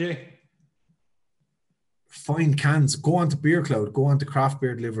words, AJ? Find cans. Go on to Beer Cloud, go on to Craft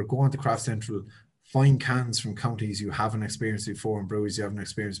Beer Deliver, go on to Craft Central. Find cans from counties you haven't experienced before and breweries you haven't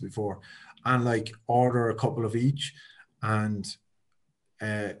experienced before, and like order a couple of each. And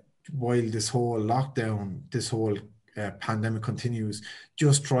while this whole lockdown, this whole pandemic continues,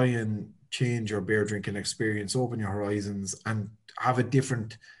 just try and change your beer drinking experience, open your horizons, and have a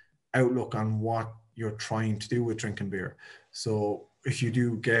different outlook on what you're trying to do with drinking beer. So if you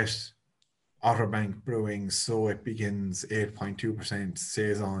do get Otterbank Brewing, So It Begins 8.2%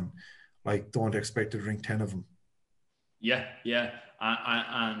 Saison, like, don't expect to drink 10 of them. Yeah.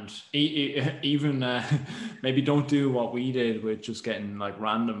 And even maybe don't do what we did with just getting like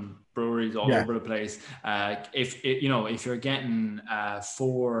random breweries all over the place. If you're getting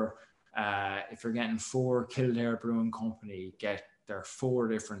four Kildare Brewing Company, get their 4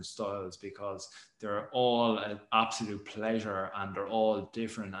 different styles, because they're all an absolute pleasure and they're all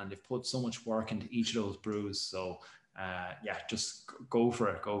different, and they've put so much work into each of those brews. So just go for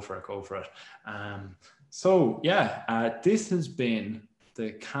it. This has been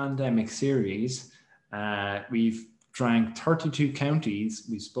the Pandemic series. We've drank 32 counties.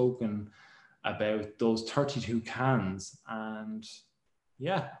 We've spoken about those 32 cans, and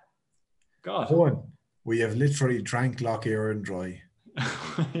God. We have literally drank Loch Erin dry.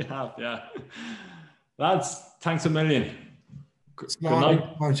 Yeah. Lads, thanks a million. Good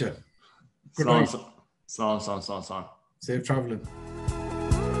night. Good night. Son. Safe traveling.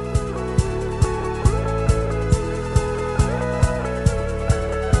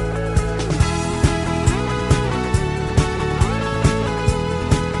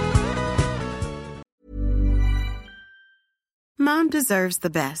 Mom deserves the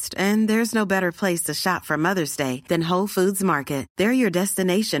best, and there's no better place to shop for Mother's Day than Whole Foods Market. They're your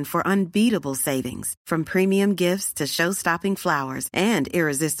destination for unbeatable savings, from premium gifts to show-stopping flowers and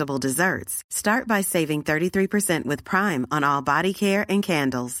irresistible desserts. Start by saving 33% with Prime on all body care and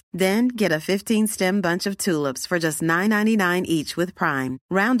candles. Then get a 15-stem bunch of tulips for just $9.99 each with Prime.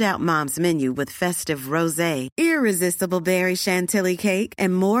 Round out Mom's menu with festive rosé, irresistible berry chantilly cake,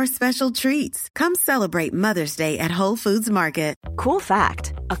 and more special treats. Come celebrate Mother's Day at Whole Foods Market. Cool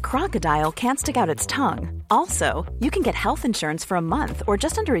fact, a crocodile can't stick out its tongue. Also, you can get health insurance for a month or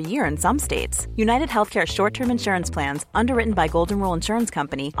just under a year in some states. United Healthcare short-term insurance plans, underwritten by Golden Rule Insurance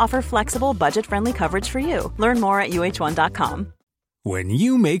Company, offer flexible, budget-friendly coverage for you. Learn more at uh1.com. When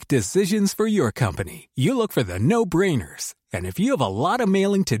you make decisions for your company, you look for the no-brainers. And if you have a lot of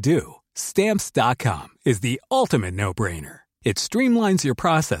mailing to do, Stamps.com is the ultimate no-brainer. It streamlines your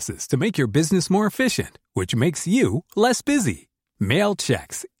processes to make your business more efficient, which makes you less busy. Mail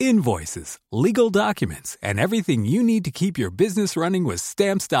checks, invoices, legal documents, and everything you need to keep your business running with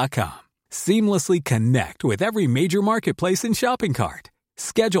Stamps.com. Seamlessly connect with every major marketplace and shopping cart.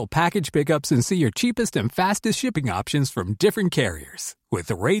 Schedule package pickups and see your cheapest and fastest shipping options from different carriers, with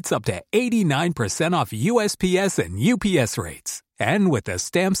rates up to 89% off USPS and UPS rates. And with the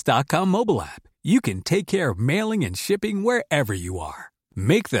Stamps.com mobile app, you can take care of mailing and shipping wherever you are.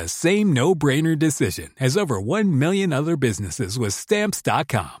 Make the same no-brainer decision as over 1 million other businesses with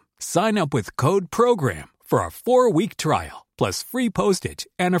Stamps.com. Sign up with code PROGRAM for a 4-week trial, plus free postage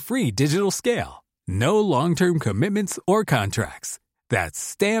and a free digital scale. No long-term commitments or contracts. That's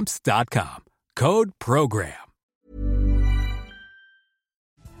Stamps.com. Code PROGRAM.